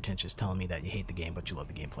sound more pretentious telling me that you hate the game but you love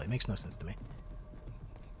the gameplay. It makes no sense to me.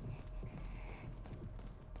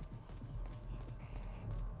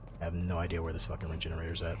 I have no idea where this fucking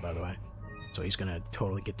regenerator's at, by the way. So he's gonna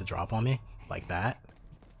totally get the drop on me, like that.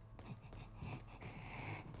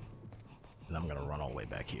 And I'm gonna run all the way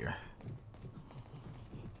back here.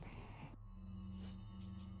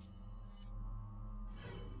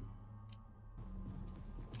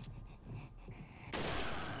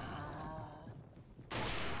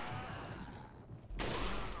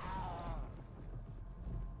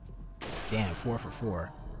 Damn, 4 for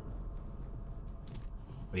 4.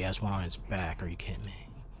 But he has one on his back. Are you kidding me?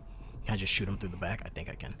 Can I just shoot him through the back? I think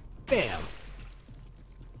I can. Bam!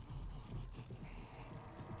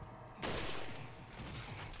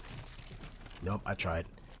 Nope, I tried.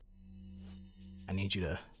 I need you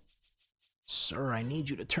to... Sir, I need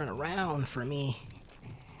you to turn around for me.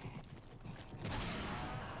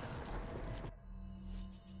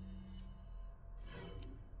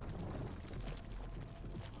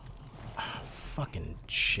 Ah, fucking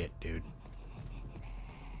shit, dude.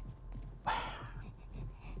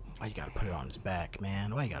 Why you gotta put it on his back,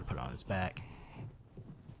 man? Why you gotta put it on his back?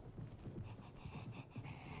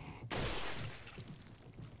 I'm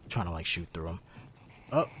trying to like shoot through him.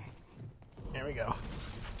 Oh, there we go.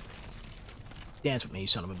 Dance with me, you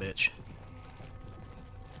son of a bitch.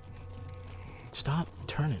 Stop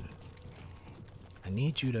turning. I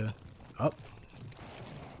need you to... Oh.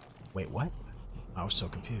 Wait, what? I was so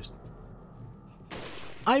confused.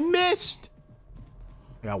 I missed!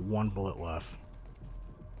 I got one bullet left.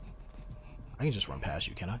 I can just run past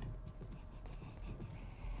you, can I?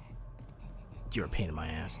 You're a pain in my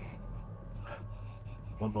ass.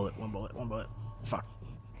 One bullet, one bullet, one bullet. Fuck.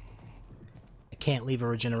 I can't leave a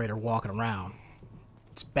regenerator walking around.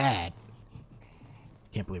 It's bad.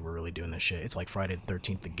 Can't believe we're really doing this shit. It's like Friday the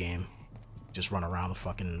 13th, the game. Just run around the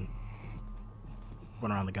fucking...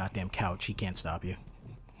 Run around the goddamn couch. He can't stop you.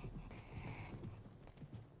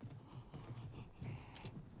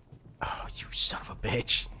 Oh, you son of a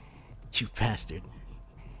bitch. You bastard.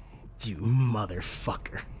 You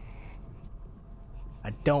motherfucker. I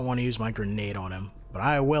don't want to use my grenade on him, but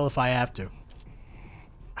I will if I have to.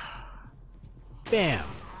 Bam!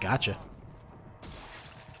 Gotcha.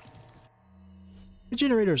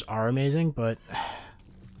 Regenerators are amazing, but...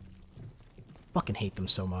 fucking hate them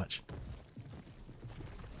so much.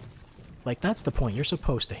 Like, that's the point. You're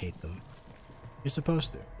supposed to hate them. You're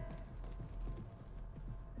supposed to.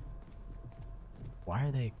 Why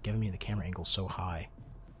are they giving me the camera angle so high?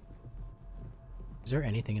 Is there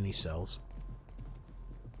anything in these cells?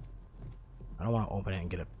 I don't want to open it and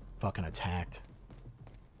get fucking attacked.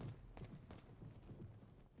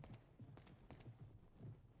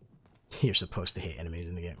 You're supposed to hate enemies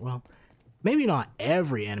in the game. Well, maybe not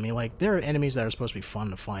every enemy. Like, there are enemies that are supposed to be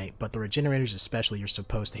fun to fight, but the regenerators especially, you're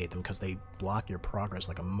supposed to hate them because they block your progress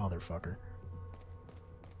like a motherfucker.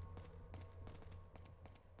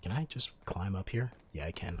 Can I just climb up here? Yeah,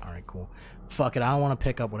 I can. Alright, cool. Fuck it, I don't want to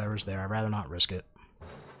pick up whatever's there. I'd rather not risk it.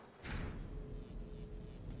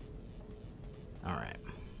 Alright.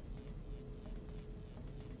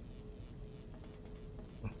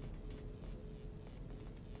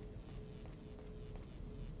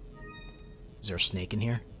 Is there a snake in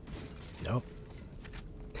here? Nope.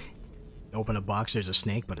 Open a box, there's a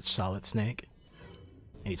snake, but it's solid snake.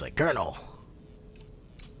 And he's like, Colonel!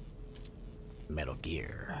 Metal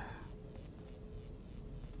Gear.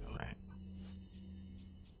 Alright.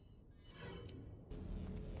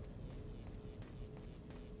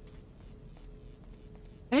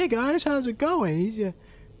 Hey guys, how's it going?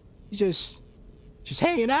 He's just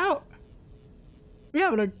hanging out. We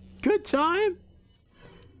having a good time?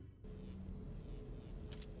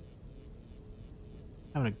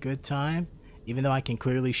 Having a good time? Even though I can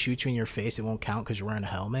clearly shoot you in your face, it won't count because you're wearing a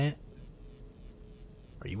helmet?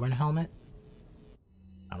 Are you wearing a helmet?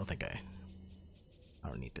 I don't think I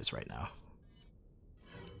don't need this right now.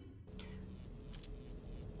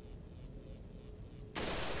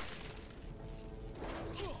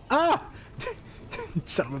 Ah!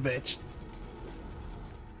 Son of a bitch.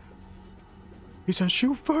 He said,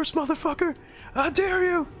 shoot first, motherfucker! I dare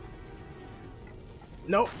you!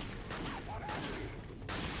 Nope.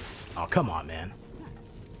 Oh, come on, man.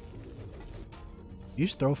 You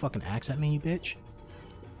just throw a fucking axe at me, you bitch?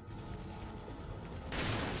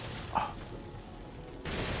 Oh.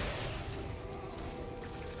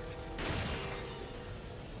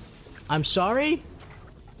 I'm sorry?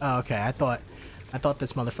 Oh, okay, I thought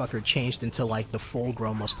this motherfucker changed into like the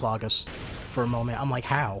full-grown Musclagus for a moment. I'm like,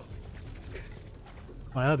 how?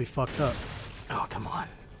 Well, that'd be fucked up. Oh, come on.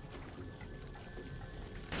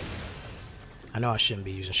 I know I shouldn't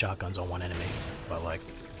be using shotguns on one enemy, but like...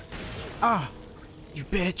 Ah! You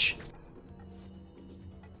bitch!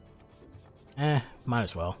 Might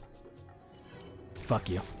as well. Fuck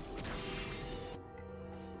you.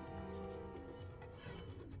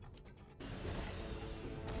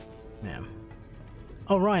 Man.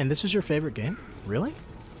 Oh, Ryan, this is your favorite game? Really?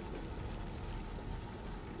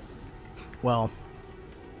 Well,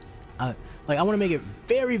 I want to make it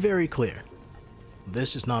very, very clear.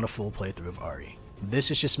 This is not a full playthrough of RE.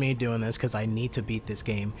 This is just me doing this because I need to beat this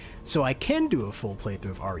game so I can do a full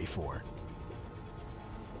playthrough of RE4.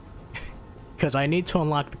 Because I need to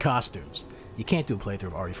unlock the costumes. You can't do a playthrough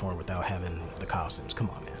of RE4 without having the costumes. Come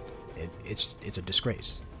on, man. It's a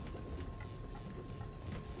disgrace.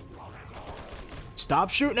 Stop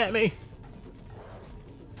shooting at me!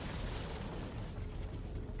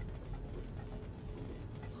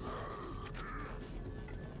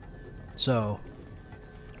 So,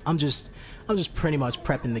 I'm just pretty much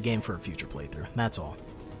prepping the game for a future playthrough. That's all.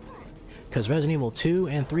 Because Resident Evil 2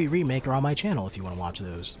 and 3 Remake are on my channel if you want to watch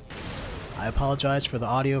those. I apologize for the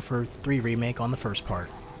audio for 3 Remake on the first part.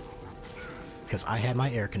 Because I had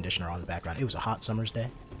my air conditioner on in the background. It was a hot summer's day.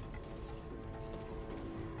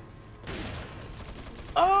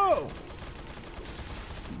 Oh!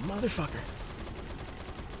 Motherfucker.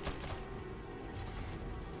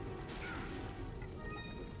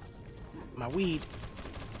 My weed.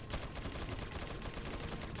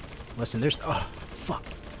 Listen, there's... Oh, fuck.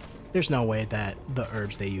 There's no way that the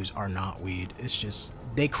herbs they use are not weed. It's just...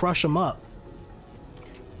 They crush them up.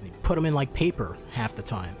 They put them in like paper half the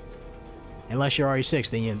time. Unless you're RE6,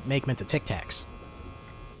 then you make them into Tic Tacs.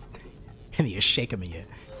 And you shake them and you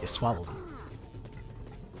swallow them.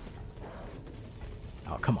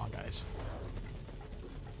 Oh, come on, guys.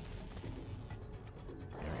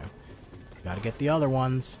 There we go. Gotta get the other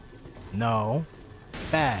ones. No.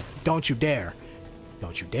 Bad. Don't you dare.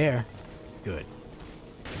 Don't you dare. Good.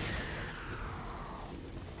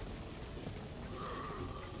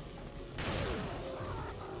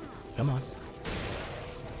 Come on.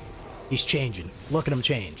 He's changing. Look at him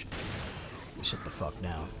change. Sit the fuck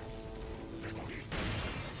down.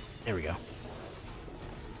 There we go.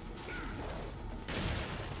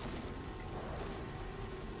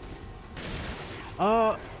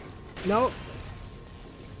 No.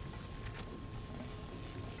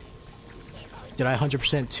 Did I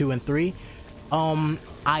 100% 2 and 3? On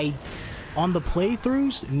the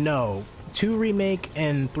playthroughs, no. 2 Remake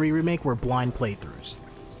and 3 Remake were blind playthroughs.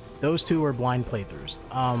 Those two were blind playthroughs.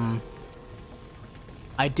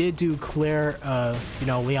 I did do Claire, you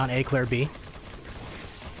know, Leon A, Claire B.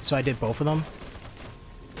 So I did both of them.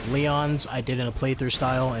 Leon's, I did in a playthrough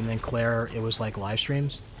style, and then Claire, it was like live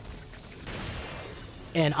streams.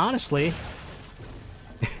 And honestly,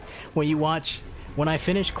 when I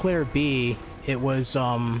finished Claire B, it was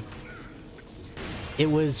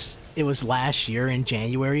last year in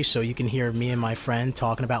January, so you can hear me and my friend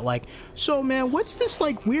talking about like, so man, what's this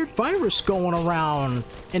like weird virus going around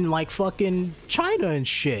in like fucking China and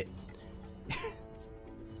shit? And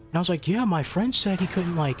I was like, yeah, my friend said he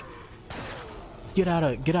couldn't like get out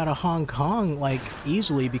of Hong Kong like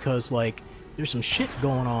easily because like there's some shit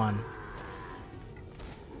going on.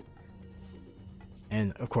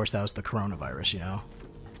 And of course that was the coronavirus, you know,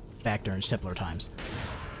 back during simpler times.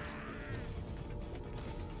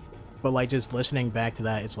 But like just listening back to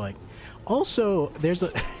that, it's like, also there's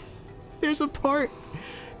a there's a part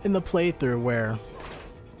in the playthrough where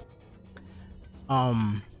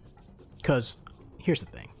because here's the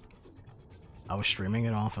thing, I was streaming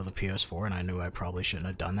it off of the PS4 and I knew I probably shouldn't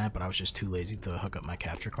have done that, but I was just too lazy to hook up my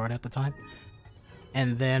capture card at the time.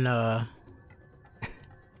 And then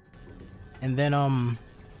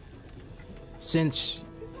since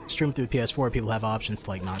stream through the PS4, people have options to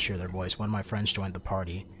like not share their voice. One of my friends joined the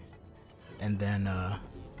party, and then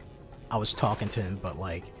I was talking to him, but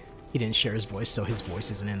like he didn't share his voice, so his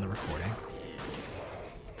voice isn't in the recording.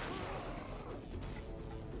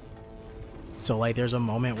 So like there's a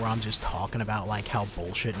moment where I'm just talking about like how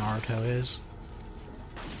bullshit Naruto is.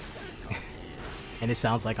 And it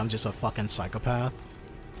sounds like I'm just a fucking psychopath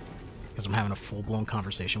because I'm having a full-blown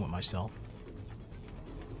conversation with myself.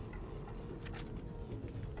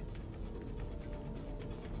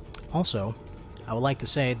 Also, I would like to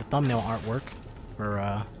say the thumbnail artwork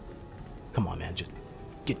for, come on man, just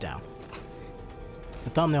get down.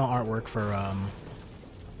 The thumbnail artwork for,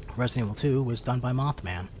 Resident Evil 2 was done by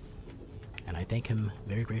Mothman. And I thank him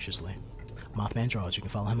very graciously. Mothman Draws, you can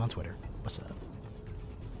follow him on Twitter. What's up?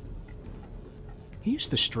 He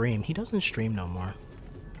used to stream. He doesn't stream no more.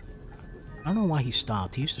 I don't know why he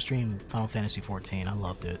stopped. He used to stream Final Fantasy XIV. I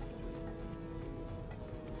loved it.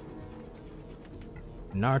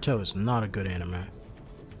 Naruto is not a good anime.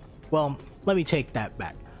 Well, let me take that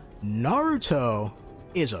back. Naruto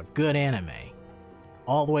is a good anime.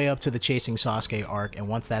 All the way up to the Chasing Sasuke arc, and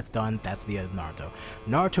once that's done, that's the end of Naruto.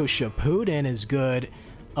 Naruto Shippuden is good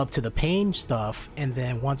up to the Pain stuff, and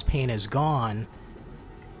then once Pain is gone,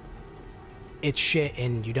 it's shit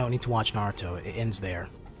and you don't need to watch Naruto. It ends there.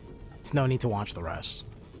 There's no need to watch the rest.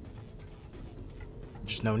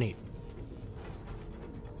 Just no need.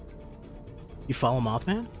 You follow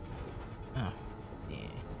Mothman? Oh, yeah.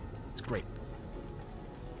 It's great.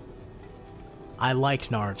 I liked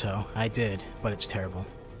Naruto. I did, but it's terrible.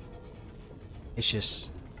 It's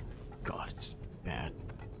just... God, it's bad.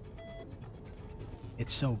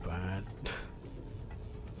 It's so bad.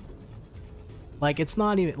 Like, it's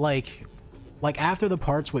not even, like, after the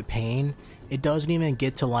parts with Pain, it doesn't even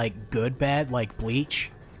get to, like, good bad, like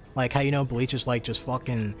Bleach. Like, how you know Bleach is, like, just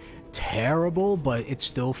fucking terrible, but it's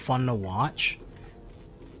still fun to watch.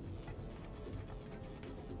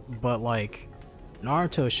 But, like,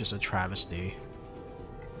 Naruto is just a travesty.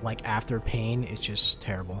 Like, after Pain, it's just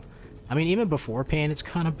terrible. I mean, even before Pain, it's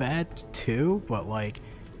kind of bad, too, but, like,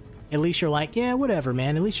 at least you're like, yeah, whatever,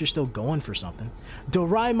 man. At least you're still going for something.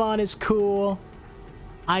 Doraemon is cool.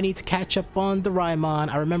 I need to catch up on Doraemon.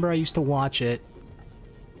 I remember I used to watch it.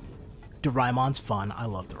 Doraemon's fun. I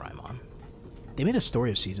love Doraemon. They made a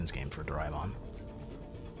Story of Seasons game for Doraemon.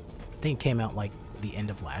 I think it came out, like, the end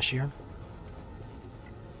of last year.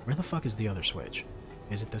 Where the fuck is the other switch?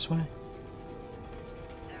 Is it this way?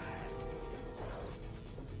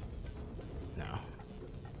 No.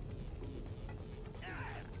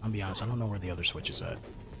 I'll be honest, I don't know where the other switch is at.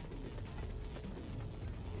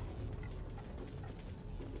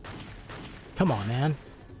 Come on, man.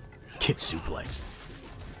 Get suplexed.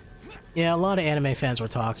 Yeah, a lot of anime fans were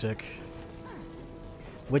toxic.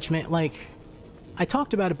 Which meant, like... I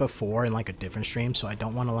talked about it before in, like, a different stream, so I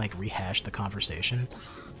don't want to, like, rehash the conversation.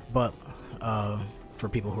 But, for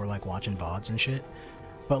people who are, like, watching VODs and shit.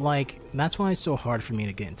 But, like, that's why it's so hard for me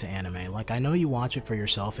to get into anime. Like, I know you watch it for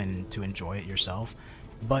yourself and to enjoy it yourself,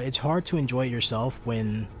 but it's hard to enjoy it yourself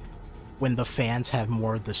when the fans have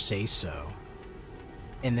more of the say-so.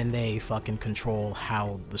 And then they fucking control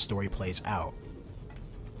how the story plays out.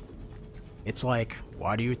 It's like,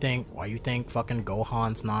 why do you think fucking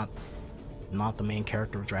Gohan's not the main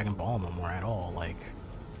character of Dragon Ball no more at all? Like,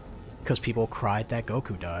 because people cried that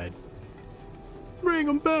Goku died. Bring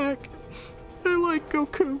him back! I like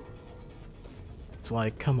Goku! It's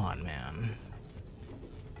like, come on, man.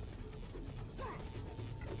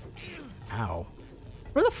 Ow.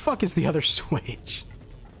 Where the fuck is the other switch?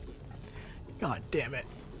 God damn it.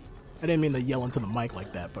 I didn't mean to yell into the mic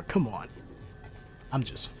like that, but come on. I'm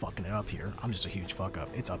just fucking it up here. I'm just a huge fuck up.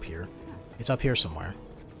 It's up here. It's up here somewhere.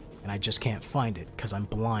 And I just can't find it because I'm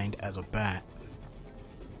blind as a bat.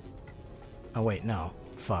 Oh wait, no.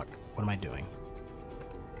 Fuck. What am I doing?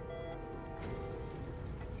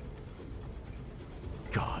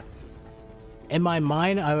 God. In my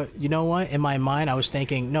mind, you know what? In my mind, I was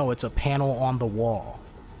thinking, no, it's a panel on the wall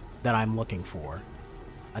that I'm looking for.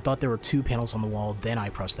 I thought there were two panels on the wall, then I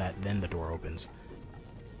press that, then the door opens.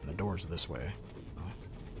 And the door's this way.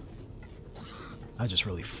 I just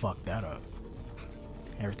really fucked that up.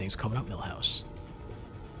 Everything's coming up, Millhouse.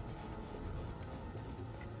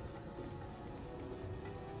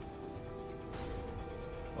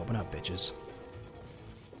 Open up, bitches.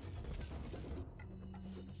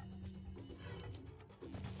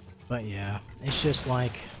 But yeah, it's just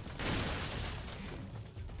like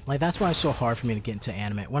that's why it's so hard for me to get into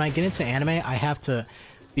anime. When I get into anime, I have to,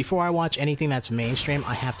 before I watch anything that's mainstream,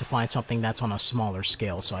 I have to find something that's on a smaller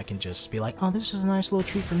scale so I can just be like, oh, this is a nice little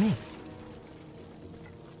treat for me.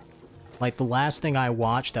 Like, the last thing I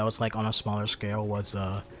watched that was, like, on a smaller scale was,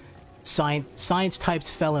 science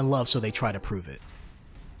types fell in love, so they try to prove it.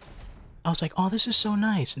 I was like, oh, this is so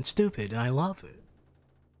nice and stupid, and I love it.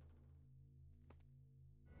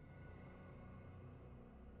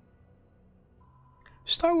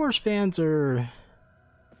 Star Wars fans are...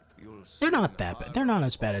 they're not that bad. They're not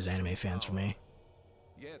as bad as anime fans for me.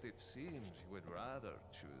 Yet it seems you would rather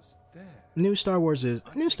choose death. New Star Wars is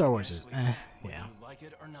yeah.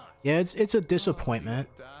 Yeah, it's a disappointment.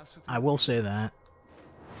 I will say that.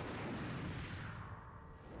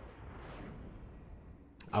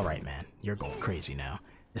 Alright, man. You're going crazy now.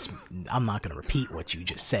 I'm not gonna repeat what you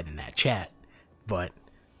just said in that chat, but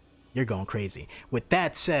you're going crazy. With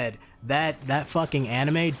that said, that fucking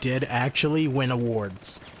anime did actually win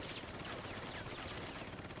awards.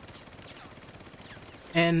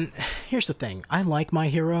 And here's the thing. I like My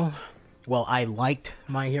Hero. Well, I liked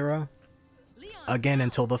My Hero. Again,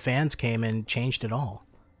 until the fans came and changed it all.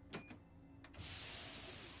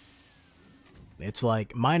 It's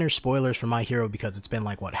like minor spoilers for My Hero because it's been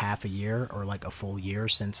like, what, half a year or like a full year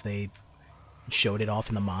since they showed it off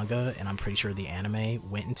in the manga, and I'm pretty sure the anime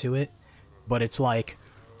went into it. But it's like,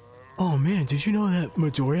 oh man, did you know that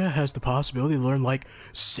Midoriya has the possibility to learn like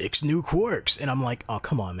 6 new quirks? And I'm like, oh,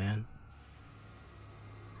 come on, man.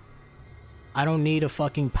 I don't need a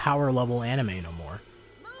fucking power level anime no more.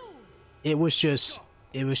 It was just,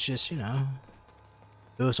 you know,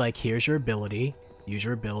 it was like, here's your ability, use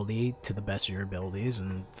your ability to the best of your abilities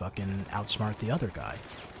and fucking outsmart the other guy.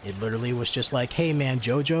 It literally was just like, hey man,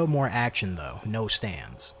 JoJo, more action though, no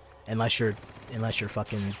stands. Unless you're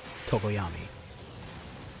fucking Tokoyami.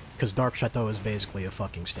 Because Dark Shadow is basically a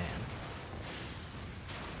fucking stand.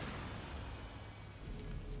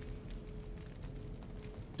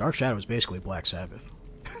 Dark Shadow is basically Black Sabbath.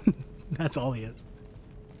 That's all he is.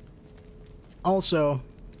 Also,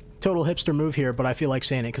 total hipster move here, but I feel like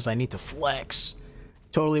saying it because I need to flex.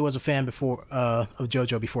 Totally was a fan before of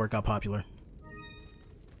JoJo before it got popular.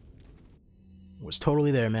 Was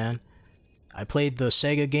totally there, man. I played the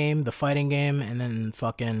Sega game, the fighting game, and then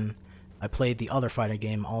fucking I played the other fighting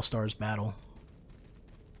game, All Stars Battle.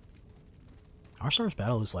 All Stars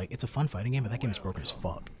Battle is like, it's a fun fighting game, but that game is broken as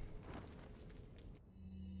fuck.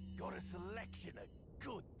 Got a selection of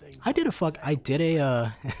good things. I did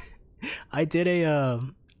a I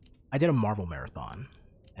did a Marvel marathon.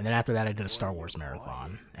 And then after that I did a Star Wars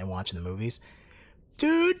marathon and watching the movies.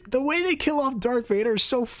 Dude, the way they kill off Darth Vader is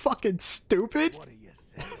so fucking stupid. What are you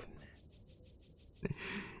saying?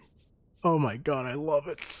 Oh my god, I love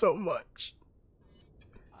it so much.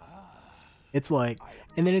 It's like,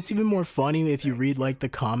 and then it's even more funny if you read like the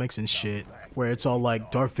comics and shit, where it's all like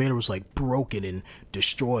Darth Vader was like broken and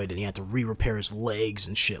destroyed and he had to re-repair his legs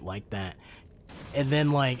and shit like that. And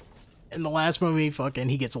then like, in the last movie, fucking,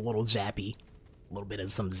 he gets a little zappy. A little bit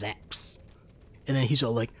of some zaps. And then he's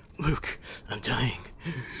all like, Luke, I'm dying.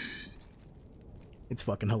 It's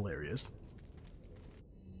fucking hilarious.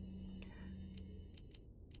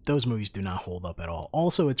 Those movies do not hold up at all.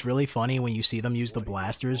 Also, it's really funny when you see them use the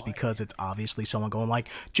blasters because it's obviously someone going like,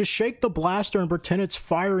 just shake the blaster and pretend it's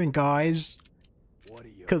firing, guys.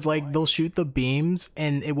 Because, like, they'll shoot the beams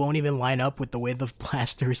and it won't even line up with the way the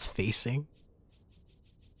blaster is facing.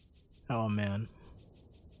 Oh, man.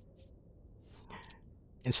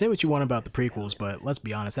 And say what you want about the prequels, but let's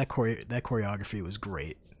be honest, that choreography was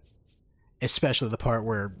great. Especially the part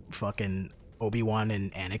where fucking Obi-Wan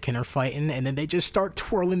and Anakin are fighting, and then they just start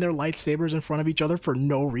twirling their lightsabers in front of each other for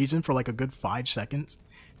no reason for like a good 5 seconds.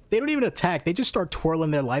 They don't even attack, they just start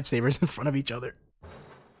twirling their lightsabers in front of each other.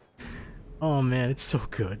 Oh man, it's so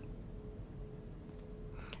good.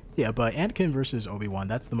 Yeah, but Anakin versus Obi-Wan,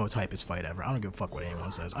 that's the most hypest fight ever. I don't give a fuck what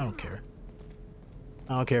anyone says, I don't care.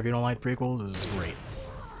 I don't care if you don't like prequels, this is great.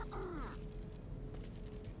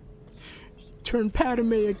 Turn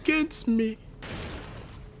Padme against me!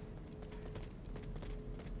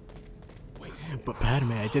 But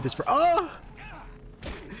Padme, I did this for— ah!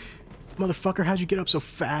 Motherfucker, how'd you get up so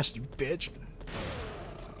fast, you bitch?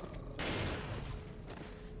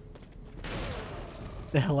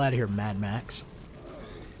 The hell out of here, Mad Max.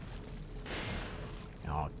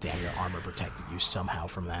 Oh, damn, your armor protected you somehow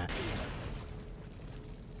from that.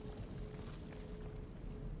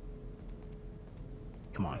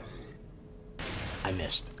 I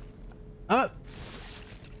missed. Up.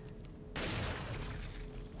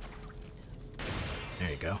 There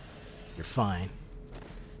you go. You're fine.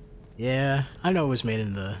 Yeah, I know it was made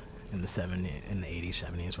in the 70s, in the 80s,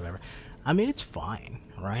 70s, whatever. I mean, it's fine,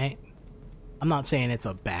 right? I'm not saying it's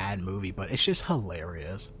a bad movie, but it's just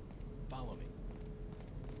hilarious. Follow me.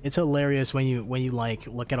 It's hilarious when you like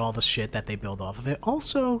look at all the shit that they build off of it.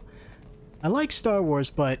 Also, I like Star Wars,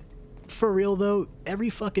 but for real though, every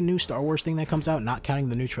fucking new Star Wars thing that comes out, not counting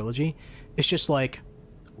the new trilogy, it's just like,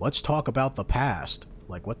 let's talk about the past.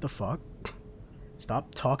 Like, what the fuck?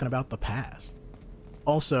 Stop talking about the past.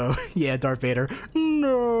 Also, yeah, Darth Vader.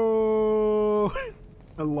 No!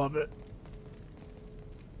 I love it.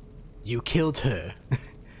 You killed her.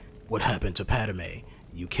 What happened to Padme?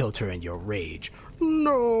 You killed her in your rage.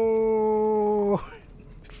 No!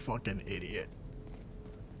 Fucking idiot.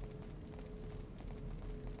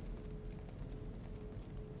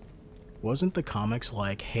 Wasn't the comics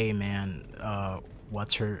like, hey man,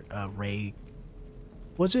 what's her, Rey?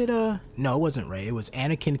 Was it, no, it wasn't Rey. It was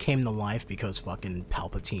Anakin came to life because fucking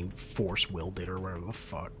Palpatine force-willed it or whatever the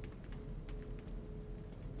fuck.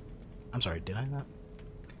 I'm sorry, did I not?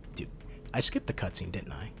 Dude, I skipped the cutscene,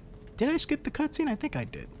 didn't I? Did I skip the cutscene? I think I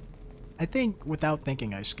did. I think, without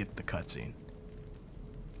thinking, I skipped the cutscene.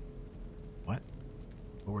 What?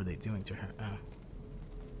 What were they doing to her? Oh.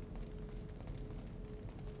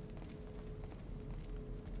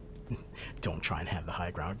 Don't try and have the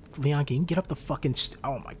high ground. Leon, can you get up the fucking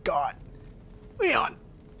oh my god. Leon!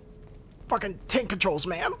 Fucking tank controls,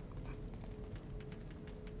 man!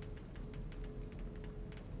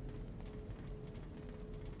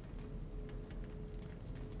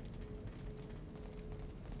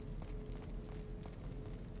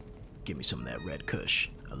 Give me some of that red kush.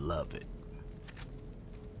 I love it.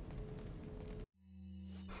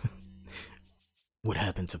 What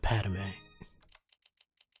happened to Padme?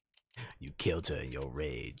 You killed her in your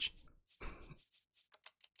rage.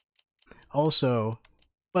 Also,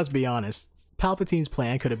 let's be honest, Palpatine's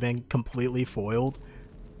plan could have been completely foiled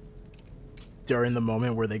during the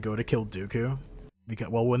moment where they go to kill Dooku. Because,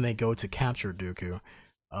 well, when they go to capture Dooku,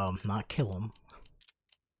 not kill him.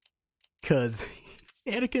 Cause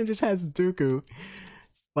Anakin just has Dooku,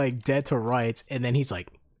 like, dead to rights, and then he's like,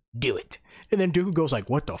 do it. And then Dooku goes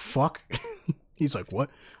like, what the fuck? He's like,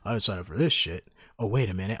 what? I didn't sign up for this shit. Oh, wait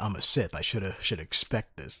a minute, I'm a Sith. I should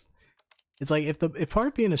expect this. It's like, if part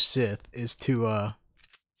of being a Sith is to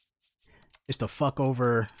fuck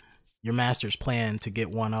over your master's plan to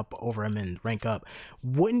get one up over him and rank up,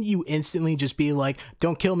 wouldn't you instantly just be like,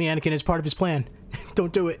 don't kill me, Anakin, it's part of his plan.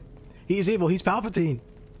 Don't do it. He's evil, he's Palpatine.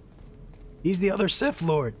 He's the other Sith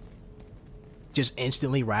Lord. Just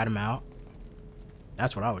instantly rat him out.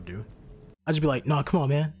 That's what I would do. I'd just be like, no, come on,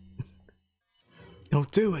 man.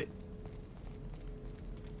 Don't do it.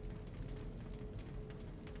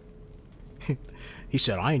 He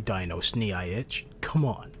said, I ain't dying no snee-eye itch. Come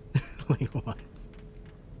on. Like, what?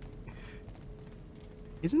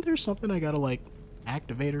 Isn't there something I gotta, like,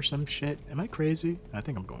 activate or some shit? Am I crazy? I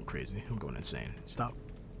think I'm going crazy. I'm going insane. Stop.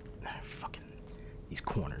 Fucking... These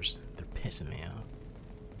corners. They're pissing me off.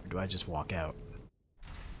 Or do I just walk out?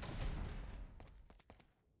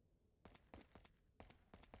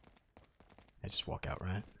 I just walk out,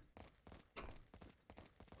 right?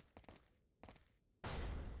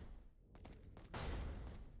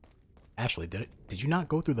 Ashley, did you not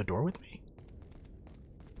go through the door with me?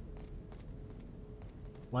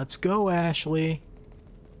 Let's go, Ashley.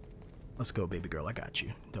 Let's go, baby girl. I got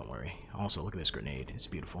you. Don't worry. Also, look at this grenade. It's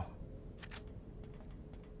beautiful.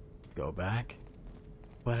 Go back.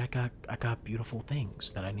 But I got beautiful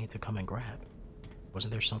things that I need to come and grab.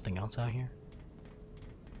 Wasn't there something else out here?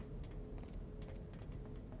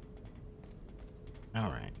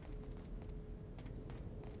 Alright.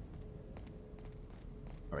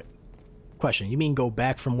 Alright. Question, you mean go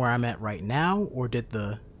back from where I'm at right now, or did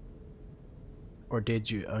the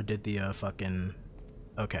fucking...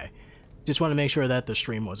 Okay. Just want to make sure that the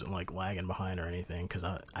stream wasn't, like, lagging behind or anything, because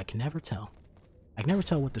I can never tell. I can never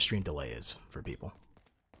tell what the stream delay is for people.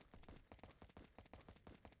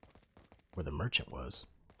 Where the merchant was.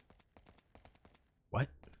 What?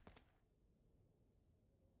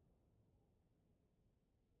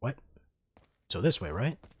 What? So this way,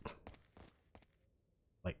 right?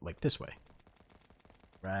 Like this way.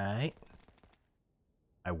 Right?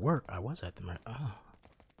 I was at the merchant. Oh.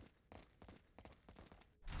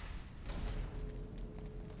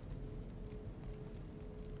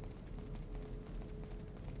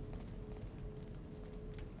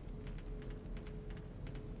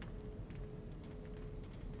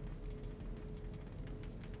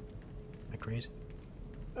 Am I crazy?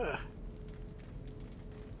 Ugh.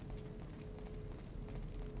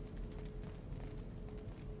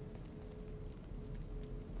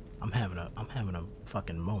 I'm having a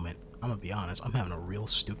fucking moment. I'm gonna be honest. I'm having a real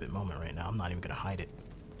stupid moment right now. I'm not even gonna hide it.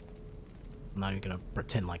 I'm not even gonna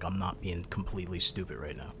pretend like I'm not being completely stupid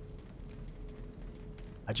right now.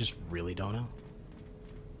 I just really don't know.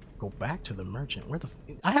 Go back to the merchant. Where the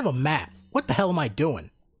I have a map. What the hell am I doing?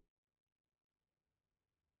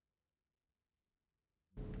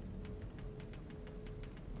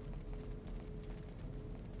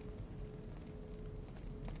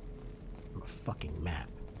 A fucking map.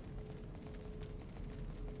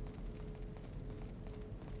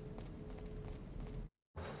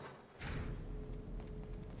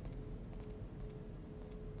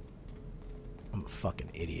 I'm a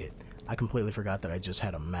fucking idiot. I completely forgot that I just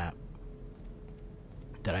had a map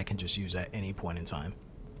that I can just use at any point in time.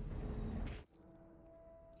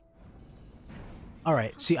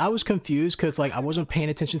 Alright, see, I was confused because, like, I wasn't paying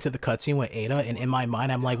attention to the cutscene with Ada, and in my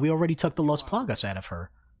mind, I'm like, we already took the Los Plagas out of her.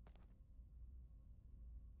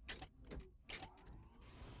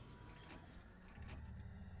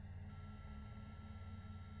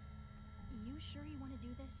 You sure you want to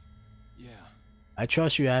do this? Yeah. I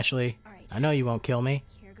trust you, Ashley. Alright. I know you won't kill me.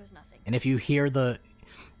 Here goes nothing. And if you hear the...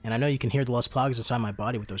 And I know you can hear the Los Plagas inside my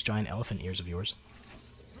body with those giant elephant ears of yours.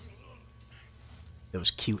 Those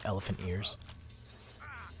cute elephant ears.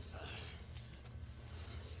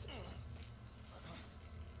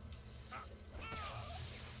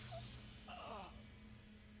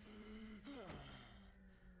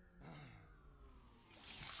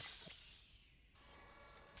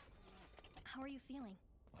 How are you feeling?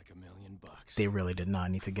 Like $1,000,000. They really did not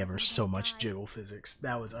need to give her so much jiggle physics.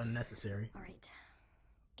 That was unnecessary. Alright.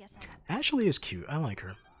 Guess I'm... Ashley is cute. I like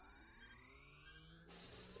her.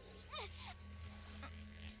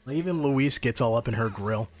 Like, even Luis gets all up in her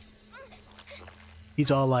grill. He's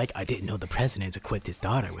all like, I didn't know the president equipped his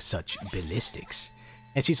daughter with such ballistics.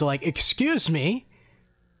 And she's like, excuse me?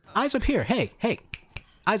 Eyes up here. Hey, hey.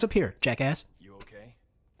 Eyes up here, jackass. You okay?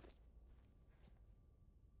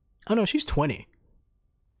 Oh no, she's 20.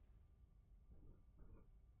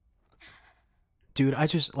 Dude, I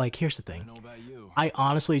just, like, here's the thing. I know about you. I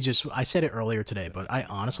honestly just, I said it earlier today, but I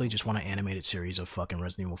honestly just want an animated series of fucking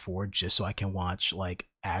Resident Evil 4 just so I can watch, like,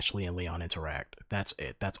 Ashley and Leon interact. That's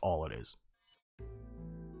it. That's all it is.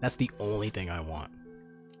 That's the only thing I want.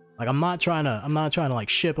 Like, I'm not trying to, like,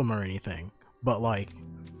 ship them or anything, but, like,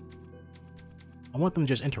 I want them to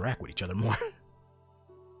just interact with each other more.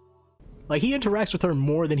 Like, he interacts with her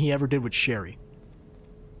more than he ever did with Sherry.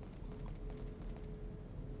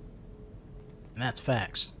 And that's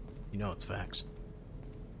facts. You know it's facts.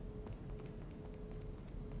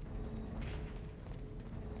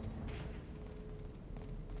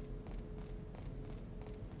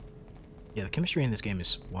 Yeah, the chemistry in this game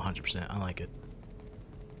is 100%. I like it.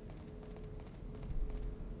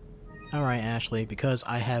 Alright, Ashley, because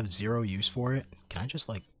I have zero use for it, can I just,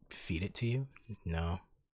 like, feed it to you? No.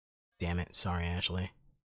 Damn it. Sorry, Ashley.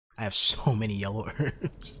 I have so many yellow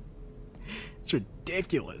herbs. It's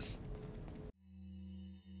ridiculous.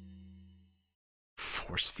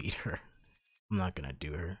 Force feed her. I'm not gonna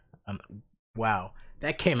do her. Wow,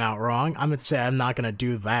 that came out wrong. I'm gonna say I'm not gonna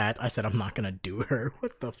do that. I said I'm not gonna do her.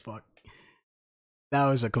 What the fuck? That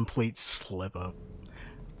was a complete slip up.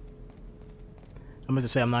 I'm gonna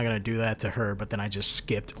say I'm not gonna do that to her, but then I just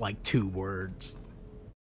skipped like 2 words.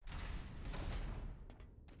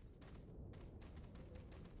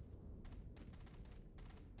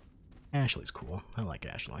 Ashley's cool. I like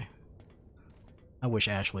Ashley. I wish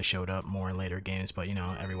Ashley showed up more in later games, but you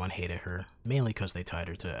know, everyone hated her. Mainly because they tied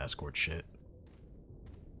her to escort shit.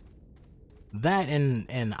 That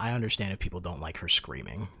and I understand if people don't like her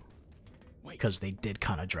screaming. Because they did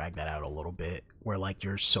kind of drag that out a little bit. Where like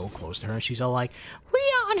you're so close to her and she's all like,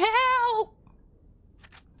 Leon, help!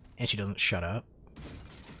 And she doesn't shut up.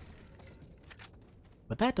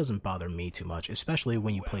 But that doesn't bother me too much, especially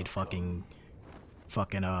when you played fucking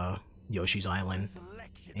Yoshi's Island.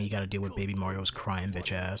 And you gotta deal with Baby Mario's crying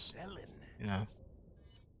bitch ass. You know?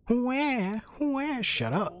 Where?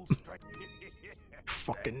 Shut up.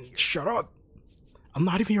 Fucking shut up. I'm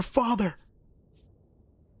not even your father.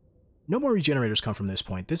 No more regenerators come from this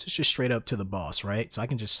point. This is just straight up to the boss, right? So I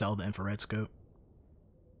can just sell the infrared scope.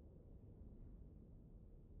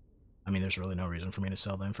 I mean, there's really no reason for me to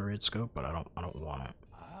sell the infrared scope, but I don't want it.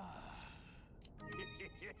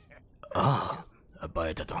 Ah, I buy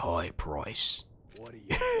it at a high price. What are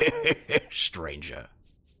you? Stranger.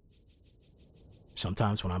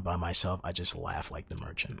 Sometimes when I'm by myself, I just laugh like the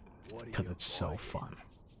merchant. Because it's so fun.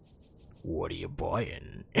 What are you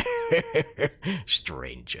buying?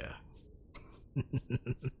 Stranger.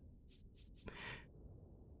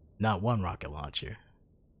 Not one rocket launcher.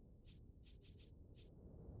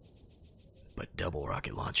 but double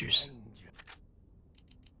rocket launchers.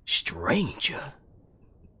 Stranger.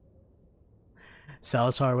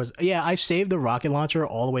 Salazar was, yeah, I saved the rocket launcher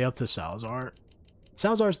all the way up to Salazar.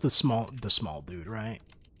 Salazar's the small dude, right?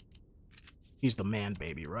 He's the man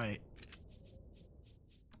baby, right?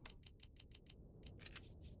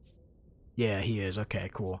 Yeah, he is.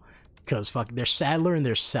 Okay, cool. Because, fuck, there's Sadler and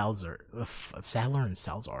there's Salazar. Sadler and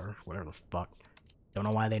Salazar, whatever the fuck. Don't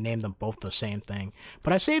know why they named them both the same thing.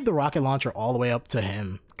 But I saved the rocket launcher all the way up to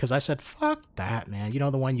him. Because I said, fuck that, man. You know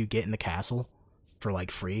the one you get in the castle for, like,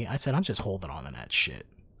 free? I said, I'm just holding on to that shit.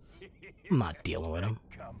 I'm not dealing with him.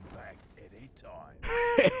 Come back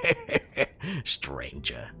anytime.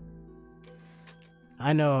 Stranger.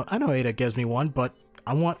 I know Ada gives me one, but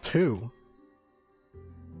I want two.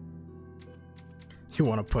 You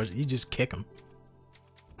want to push, you just kick him.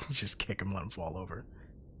 You just kick him, let him fall over.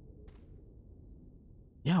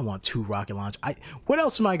 Yeah, I want two rocket launch. What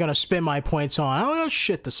else am I gonna spend my points on? I don't got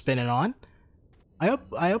shit to spin it on. I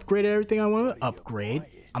upgraded everything I want to upgrade.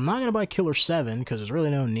 I'm not gonna buy Killer 7 because there's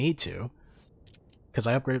really no need to. Because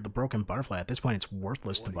I upgraded the Broken Butterfly. At this point, it's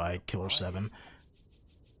worthless to buy Killer 7.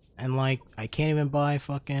 And like, I can't even buy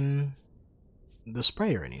fucking the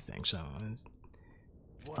spray or anything. So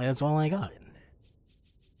like, that's all I got.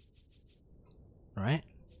 Right?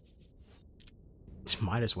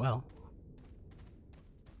 Might as well.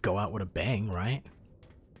 Go out with a bang, right?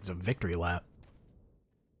 It's a victory lap.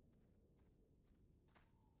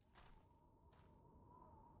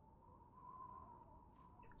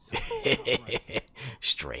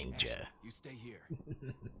 Stranger. You stay here.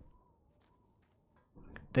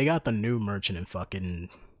 They got the new merchant in fucking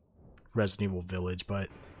Resident Evil Village, but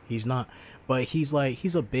he's not. But he's like,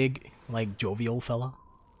 he's a big, like, jovial fella.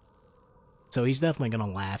 So he's definitely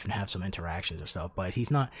gonna laugh and have some interactions and stuff, but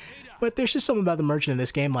he's not. But there's just something about the merchant in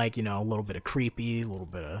this game, like, you know, a little bit of creepy, a little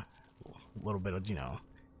bit of, you know,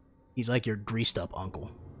 he's like your greased up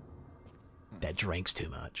uncle that drinks too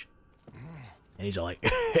much, and he's all like,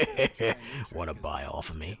 "Want to buy off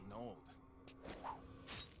of me?"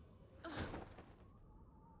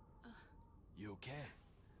 You okay?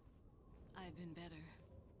 I've been better.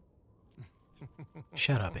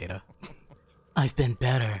 Shut up, Ada. I've been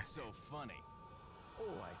better. So funny. Oh,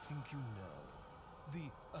 I think you know. The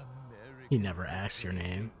American He never asks your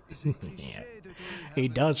name. is a Yeah. cliché that only He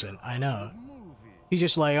happens doesn't, in I know. Hollywood movies. He's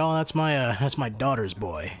just like, oh, that's my daughter's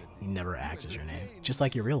boy. He never asks your name, just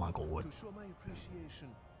like your real uncle would. To show my appreciation,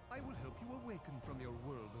 I will help you awaken from your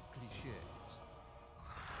world of clichés.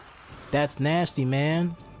 That's nasty,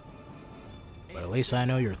 man. But at least I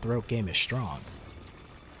know your throat game is strong.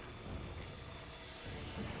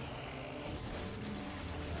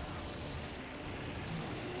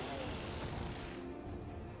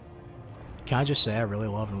 Can I just say I really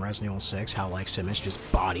love in Resident Evil 6 how, like, Simmons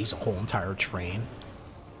just bodies a whole entire train.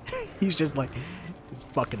 He's just like, it's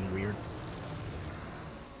fucking weird.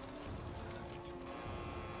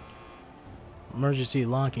 Emergency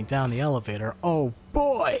locking down the elevator. Oh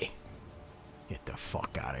boy! Get the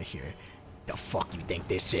fuck out of here. The fuck you think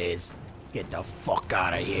this is? Get the fuck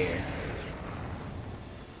out of here.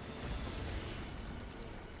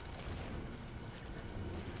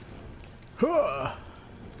 Huh.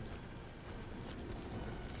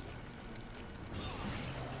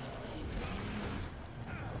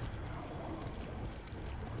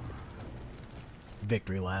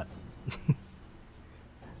 Victory lap.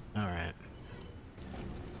 Alright.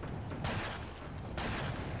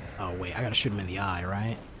 Oh wait, I gotta shoot him in the eye,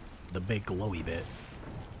 right? The big glowy bit.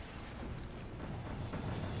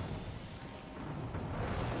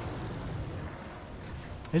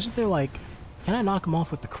 Isn't there like... Can I knock him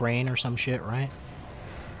off with the crane or some shit, right?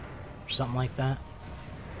 Or something like that?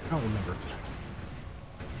 I don't remember.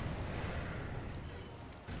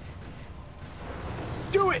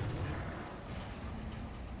 Do it!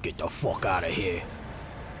 Get the fuck out of here.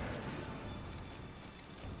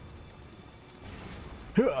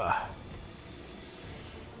 Huh.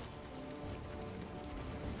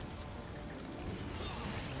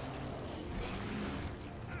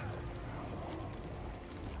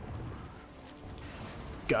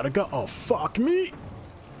 Gotta go. Oh, fuck me.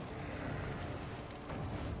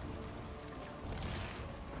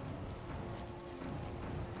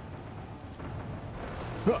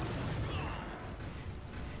 Huh.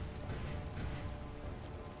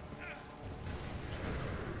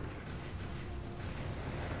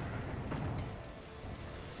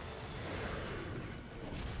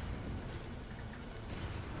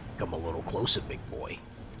 Come a little closer, big boy.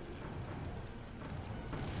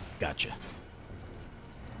 Gotcha.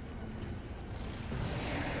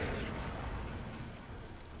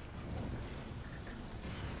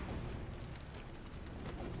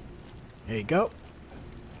 There you go.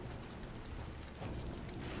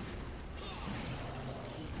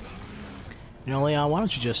 You know, Leon, why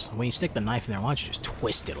don't you just, when you stick the knife in there, why don't you just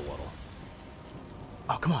twist it a little?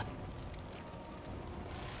 Oh, come on.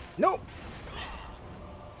 Nope.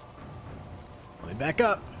 Let me back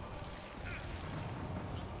up.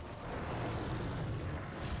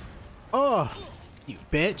 Oh, you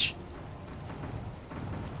bitch.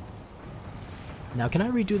 Now, can I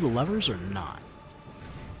redo the levers or not?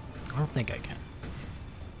 I don't think I can.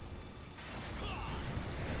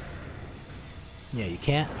 Yeah, you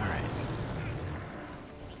can't? Alright.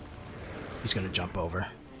 He's gonna jump over.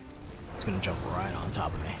 He's gonna jump right on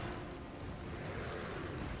top of me.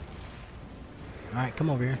 Alright, come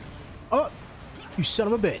over here. Oh! You son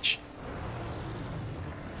of a bitch!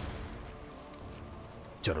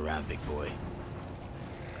 Turn around, big boy.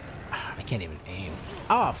 I can't even aim.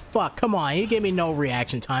 Oh, fuck, come on. He gave me no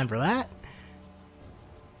reaction time for that.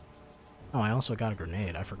 Oh, I also got a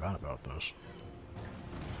grenade. I forgot about those.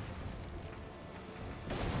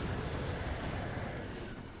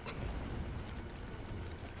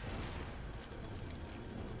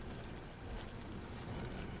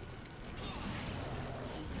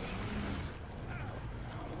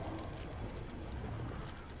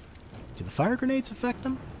 Do the fire grenades affect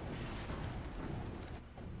them?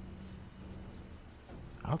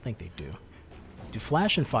 I don't think they do. Do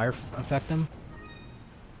flash and fire affect them?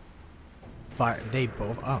 Fire, they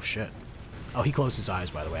both. Oh shit. Oh, he closed his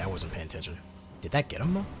eyes, by the way. I wasn't paying attention. Did that get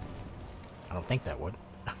him though? I don't think that would.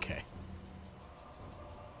 Okay.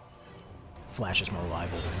 Flash is more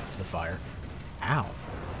reliable than the fire. Ow.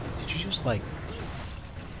 Did you just like...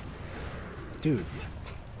 Dude.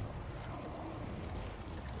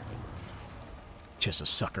 Just a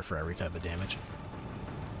sucker for every type of damage.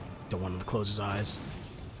 Don't want him to close his eyes.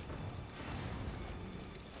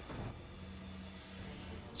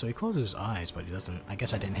 So he closes his eyes, but he doesn't... I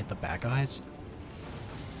guess I didn't hit the back eyes.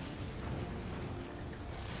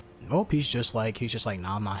 Nope, he's just like,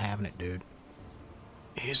 nah, I'm not having it, dude.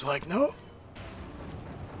 He's like, no.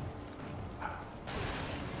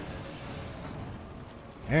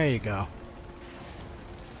 There you go.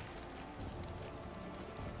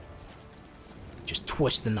 Just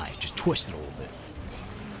twist the knife. Just twist it a little bit.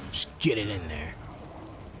 Just get it in there.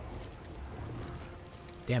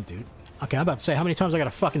 Damn, dude. Okay, I'm about to say, how many times I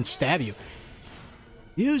gotta fucking stab you?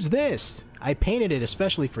 Use this. I painted it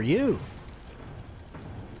especially for you.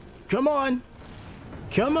 Come on.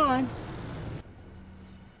 Come on.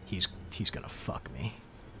 He's gonna fuck me.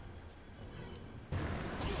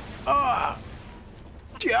 Ah.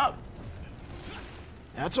 Yep.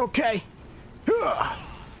 That's okay.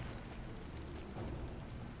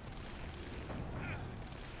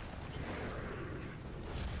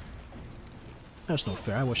 That's no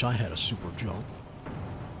fair. I wish I had a super jump.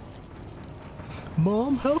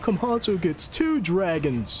 Mom, how come Hanzo gets 2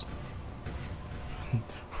 dragons?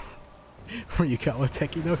 Where you got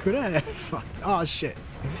Teki no Kure? Fuck. Oh shit.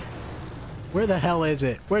 Where the hell is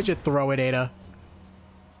it? Where'd you throw it, Ada?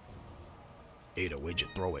 Ada, where'd you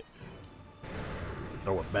throw it?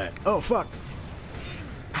 Throw it back. Oh fuck.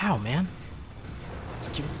 Ow, man.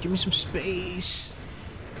 Give me some space.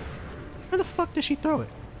 Where the fuck did she throw it?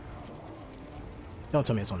 Don't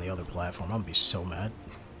tell me it's on the other platform. I'm gonna be so mad.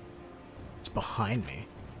 It's behind me.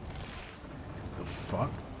 The fuck?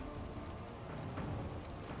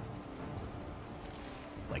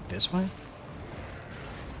 Like this way?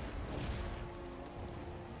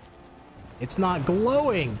 It's not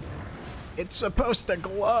glowing! It's supposed to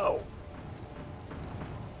glow!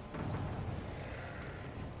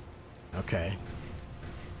 Okay.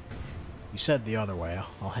 You said the other way.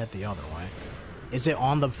 I'll head the other way. Is it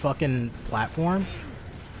on the fucking platform?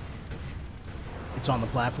 It's on the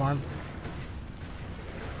platform?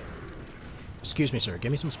 Excuse me, sir.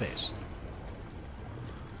 Give me some space.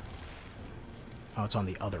 Oh, it's on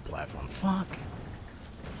the other platform. Fuck.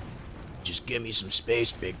 Just give me some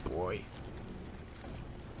space, big boy.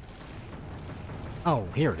 Oh,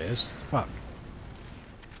 here it is. Fuck.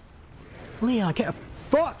 Leon, can't...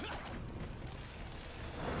 Fuck!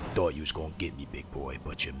 Thought you was gonna get me, big boy,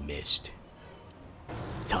 but you missed.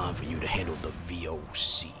 Time for you to handle the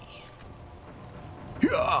VOC.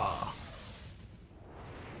 Yeah!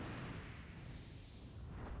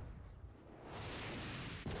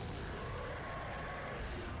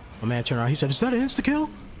 My man turned around. He said, "Is that an insta-kill?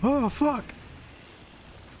 Oh, fuck."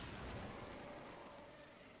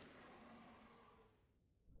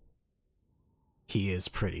 He is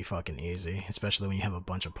pretty fucking easy, especially when you have a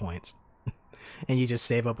bunch of points. And you just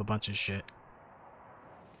save up a bunch of shit.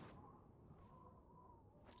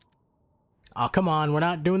 Oh, come on. We're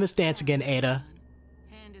not doing this dance again, Ada.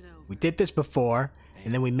 Hand it over. We did this before,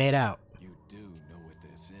 and then we made out. You do know what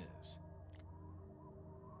this is.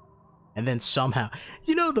 And then somehow,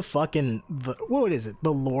 you know what is it?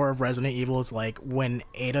 The lore of Resident Evil is like when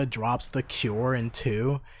Ada drops the cure in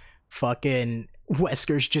 2, fucking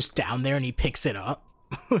Wesker's just down there and he picks it up.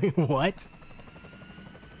 Like, what?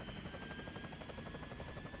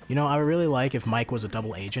 You know, I would really like if Mike was a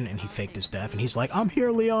double agent and he faked his death and he's like, I'm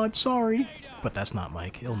here, Leon, sorry. But that's not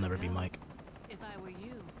Mike. It'll never be Mike. If I were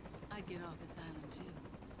you, I'd get off this island too.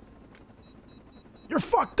 You're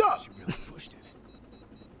fucked up! She really pushed it.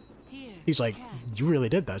 Here. He's like, catch. you really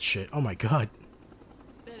did that shit. Oh my god.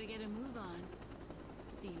 Better get a move on.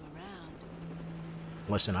 See you around.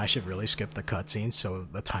 Listen, I should really skip the cutscene so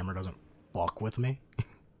the timer doesn't fuck with me.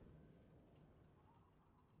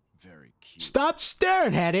 Very cute. Stop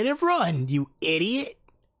staring at it and run, you idiot!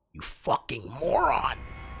 You fucking moron!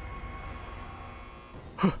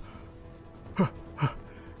 I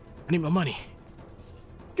need my money.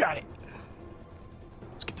 Got it.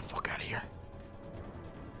 Let's get the fuck out of here.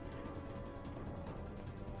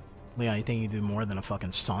 Leon, you think you do more than a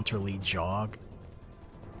fucking saunterly jog?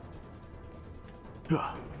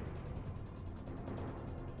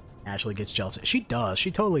 Ashley gets jealous. She does.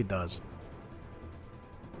 She totally does.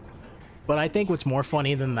 But I think what's more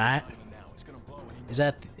funny than that is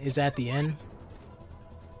at the end.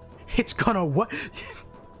 It's gonna what?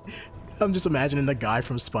 I'm just imagining the guy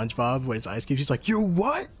from SpongeBob with his ice cube. He's like, "You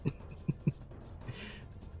what?"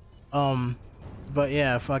 But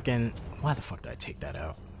yeah, fucking. Why the fuck did I take that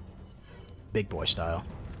out? Big boy style.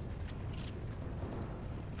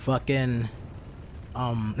 Fucking.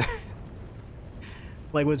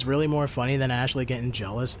 Like, what's really more funny than Ashley getting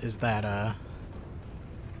jealous is that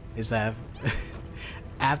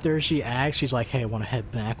after she asks, she's like, hey, wanna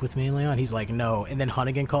head back with me, Leon? He's like, no. And then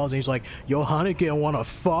Hunnigan calls and he's like, yo, Hunnigan, wanna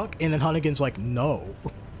fuck? And then Hunnigan's like, no.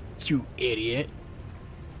 You idiot.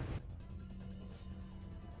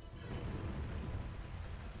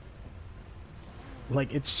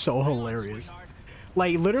 Like, it's so hilarious.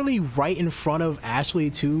 Like, literally right in front of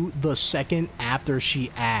Ashley, too, the second after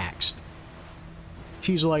she asked.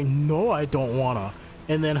 She's like, no, I don't wanna.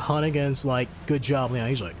 And then Hunnigan's like, good job, Leon.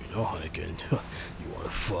 He's like, no, Hunnigan, you wanna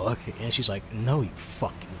fuck? And she's like, no, you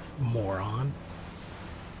fucking moron.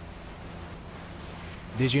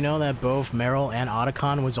 Did you know that both Meryl and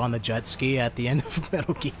Otacon was on the jet ski at the end of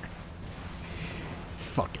Metal Gear?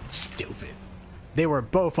 Fucking stupid. They were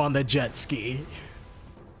both on the jet ski.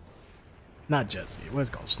 Not jet ski, what's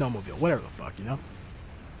it called? Snowmobile, whatever the fuck, you know?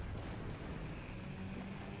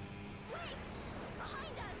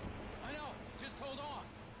 I know. Just hold on.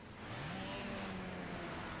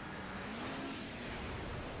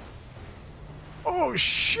 Oh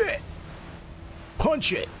shit!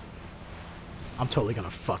 Punch it! I'm totally gonna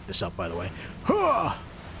fuck this up, by the way. Huh!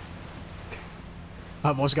 I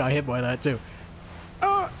almost got hit by that too.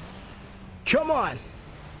 Come on!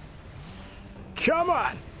 Come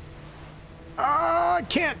on! I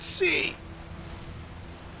can't see!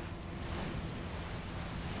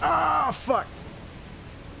 Ah, fuck!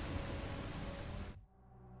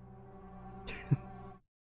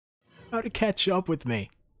 How'd it catch up with me?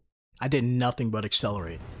 I did nothing but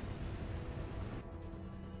accelerate.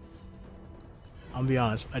 I'll be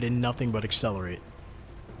honest, I did nothing but accelerate.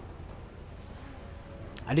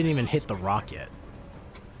 I didn't even hit the rock yet.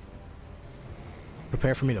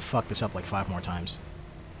 Prepare for me to fuck this up like 5 more times.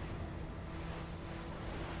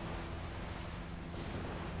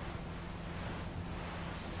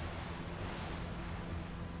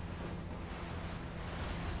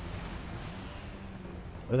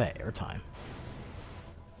 Look at that airtime.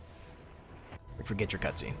 Forget your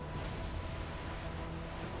cutscene.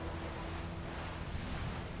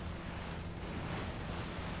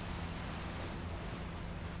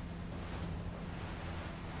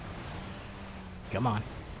 Come on.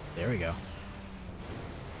 There we go.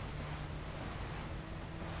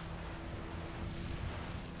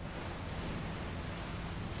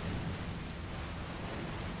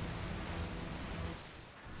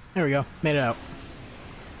 There we go. Made it out.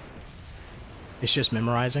 It's just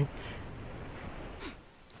memorizing.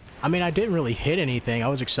 I mean, I didn't really hit anything. I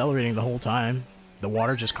was accelerating the whole time. The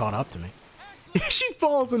water just caught up to me. She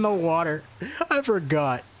falls in the water. I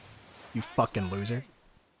forgot. You fucking loser.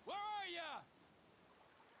 Where are ya?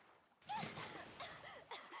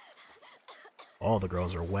 All the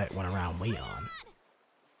girls are wet when around Leon.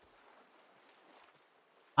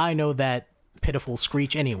 I know that pitiful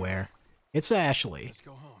screech anywhere. It's Ashley. Let's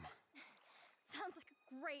go home. Sounds like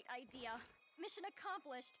a great idea. Mission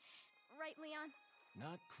accomplished. Right, Leon?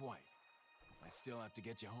 Not quite. I still have to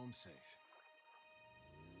get you home safe.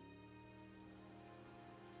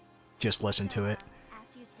 just listen to it.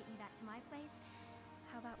 After you take me back to my place,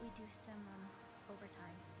 how about we do some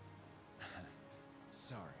overtime?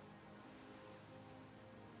 Sorry.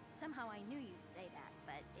 Somehow I knew you'd say that,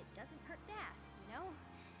 but it doesn't hurt to ask, you know?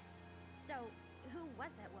 So, who was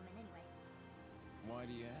that woman anyway? Why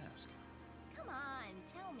do you ask? Come on,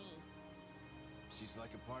 tell me. She's like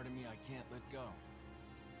a part of me I can't let go.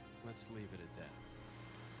 Let's leave it at that.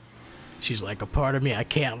 She's like a part of me I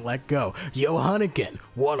can't let go. Yo, Hunnigan,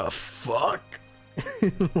 wanna fuck?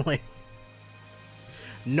 Like,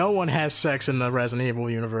 no one has sex in the Resident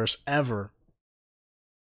Evil universe ever.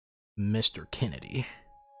 Mr. Kennedy.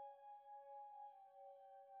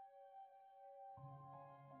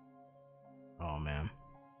 Oh man,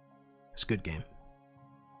 it's a good game.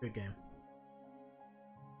 Good game.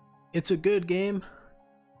 It's a good game.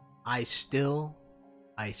 I still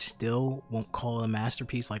won't call it a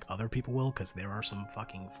masterpiece like other people will, because there are some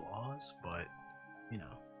fucking flaws, but, you know.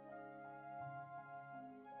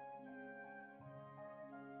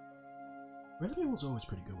 Resident Evil's always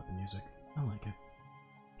pretty good with the music. I like it.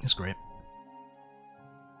 It's great.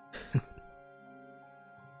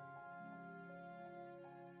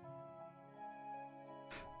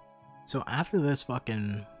 So after this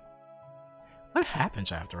fucking... What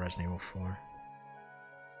happens after Resident Evil 4?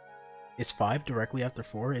 Is 5 directly after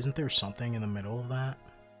 4? Isn't there something in the middle of that?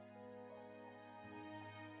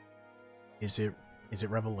 Is it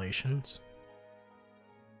Revelations?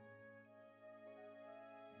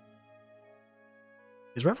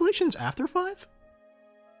 Is Revelations after 5?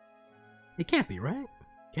 It can't be, right?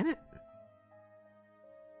 Can it?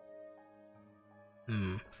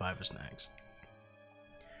 5 is next.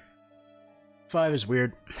 5 is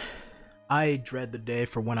weird. I dread the day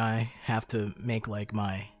for when I have to make like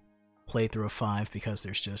my playthrough of 5, because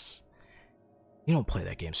there's just... You don't play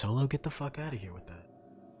that game solo, get the fuck out of here with that.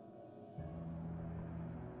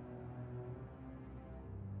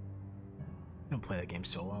 You don't play that game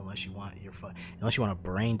solo unless you want unless you want a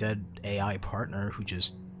brain dead AI partner who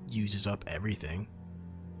just uses up everything.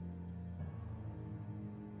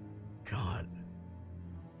 God.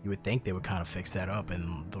 You would think they would kind of fix that up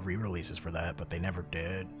in the re-releases for that, but they never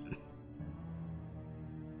did.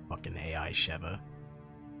 Fucking AI Sheva.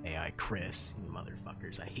 AI Chris, you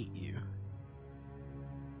motherfuckers, I hate you.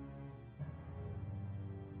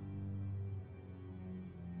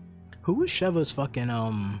 Who was Sheva's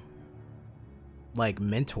fucking, like,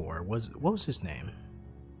 mentor? What was his name?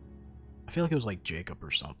 I feel like it was like Jacob or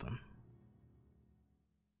something.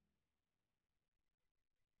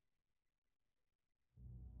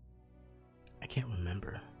 I can't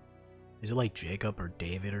remember. Is it like Jacob or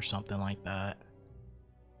David or something like that?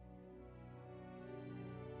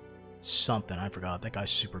 Something, I forgot. That guy's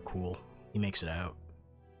super cool. He makes it out.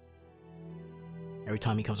 Every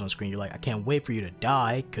time he comes on screen, you're like, I can't wait for you to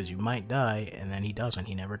die, because you might die, and then he doesn't.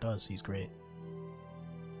 He never does. He's great.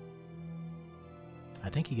 I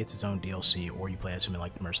think he gets his own DLC, or you play as him in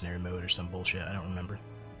like mercenary mode or some bullshit. I don't remember.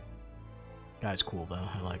 Guy's cool though.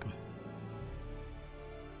 I like him.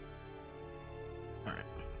 Alright.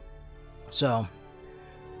 So,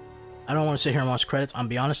 I don't want to sit here and watch credits, I'm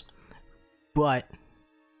be honest, but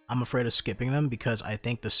I'm afraid of skipping them because I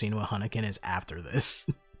think the scene with Hunnigan is after this.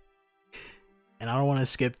 And I don't want to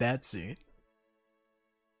skip that scene.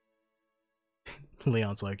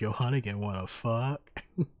 Leon's like, yo, Hunnigan, wanna fuck?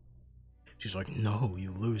 She's like, no,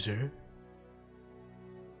 you loser.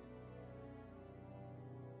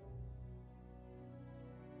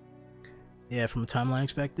 Yeah, from a timeline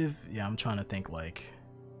perspective, yeah, I'm trying to think, like,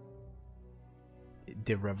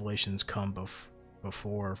 did Revelations come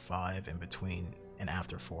before 5, in between, and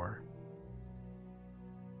after 4?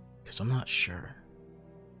 Because I'm not sure.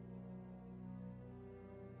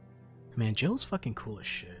 Man, Jill's fucking cool as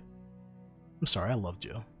shit. I'm sorry, I love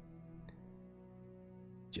Jill.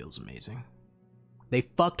 Jill's amazing. They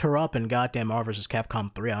fucked her up in goddamn Marvel vs.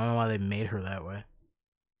 Capcom 3. I don't know why they made her that way.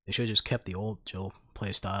 They should have just kept the old Jill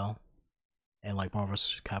playstyle. And like Marvel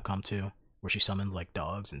vs. Capcom 2, where she summons like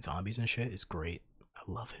dogs and zombies and shit. It's great. I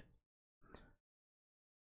love it.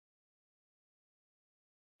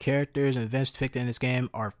 Characters and events depicted in this game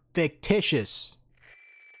are fictitious.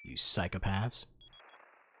 You psychopaths.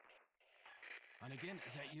 Hunnigan,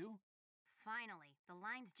 is that you? Finally, the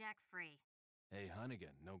line's jack free. Hey,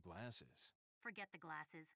 Hunnigan, no glasses. Forget the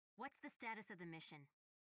glasses. What's the status of the mission?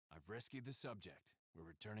 I've rescued the subject. We're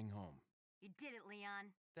returning home. You did it,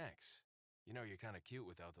 Leon. Thanks. You know, you're kind of cute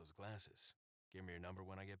without those glasses. Give me your number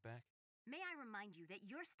when I get back. May I remind you that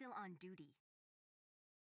you're still on duty.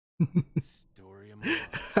 Story of my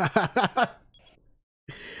life.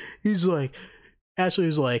 He's like,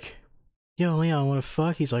 Ashley's like, yo, Leon, wanna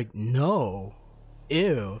fuck? He's like, no.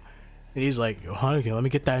 Ew. And he's like, honey, let me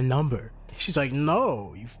get that number. She's like,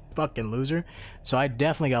 no, you fucking loser. So I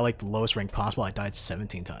definitely got like the lowest rank possible. I died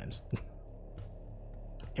 17 times.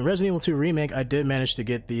 In Resident Evil 2 Remake, I did manage to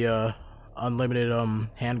get the unlimited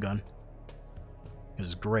handgun. It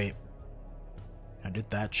was great. I did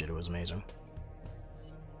that shit, it was amazing.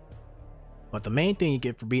 But the main thing you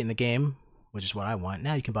get for beating the game, which is what I want,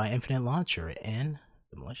 now you can buy Infinite Launcher and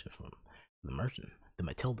the militia from the merchant. The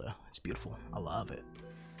Matilda. It's beautiful. I love it.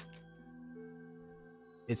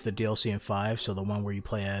 It's the DLC in 5, so the one where you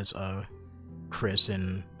play as Chris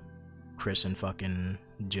and fucking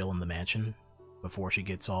Jill in the mansion before she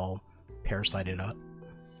gets all parasited up.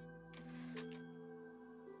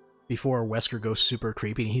 Before Wesker goes super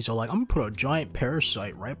creepy and he's all like, I'm gonna put a giant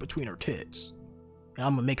parasite right between her tits. And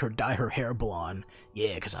I'm gonna make her dye her hair blonde.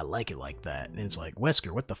 Yeah, because I like it like that. And it's like,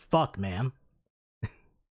 Wesker, what the fuck, man?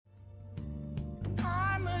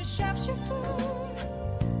 I'm a sharpshooter.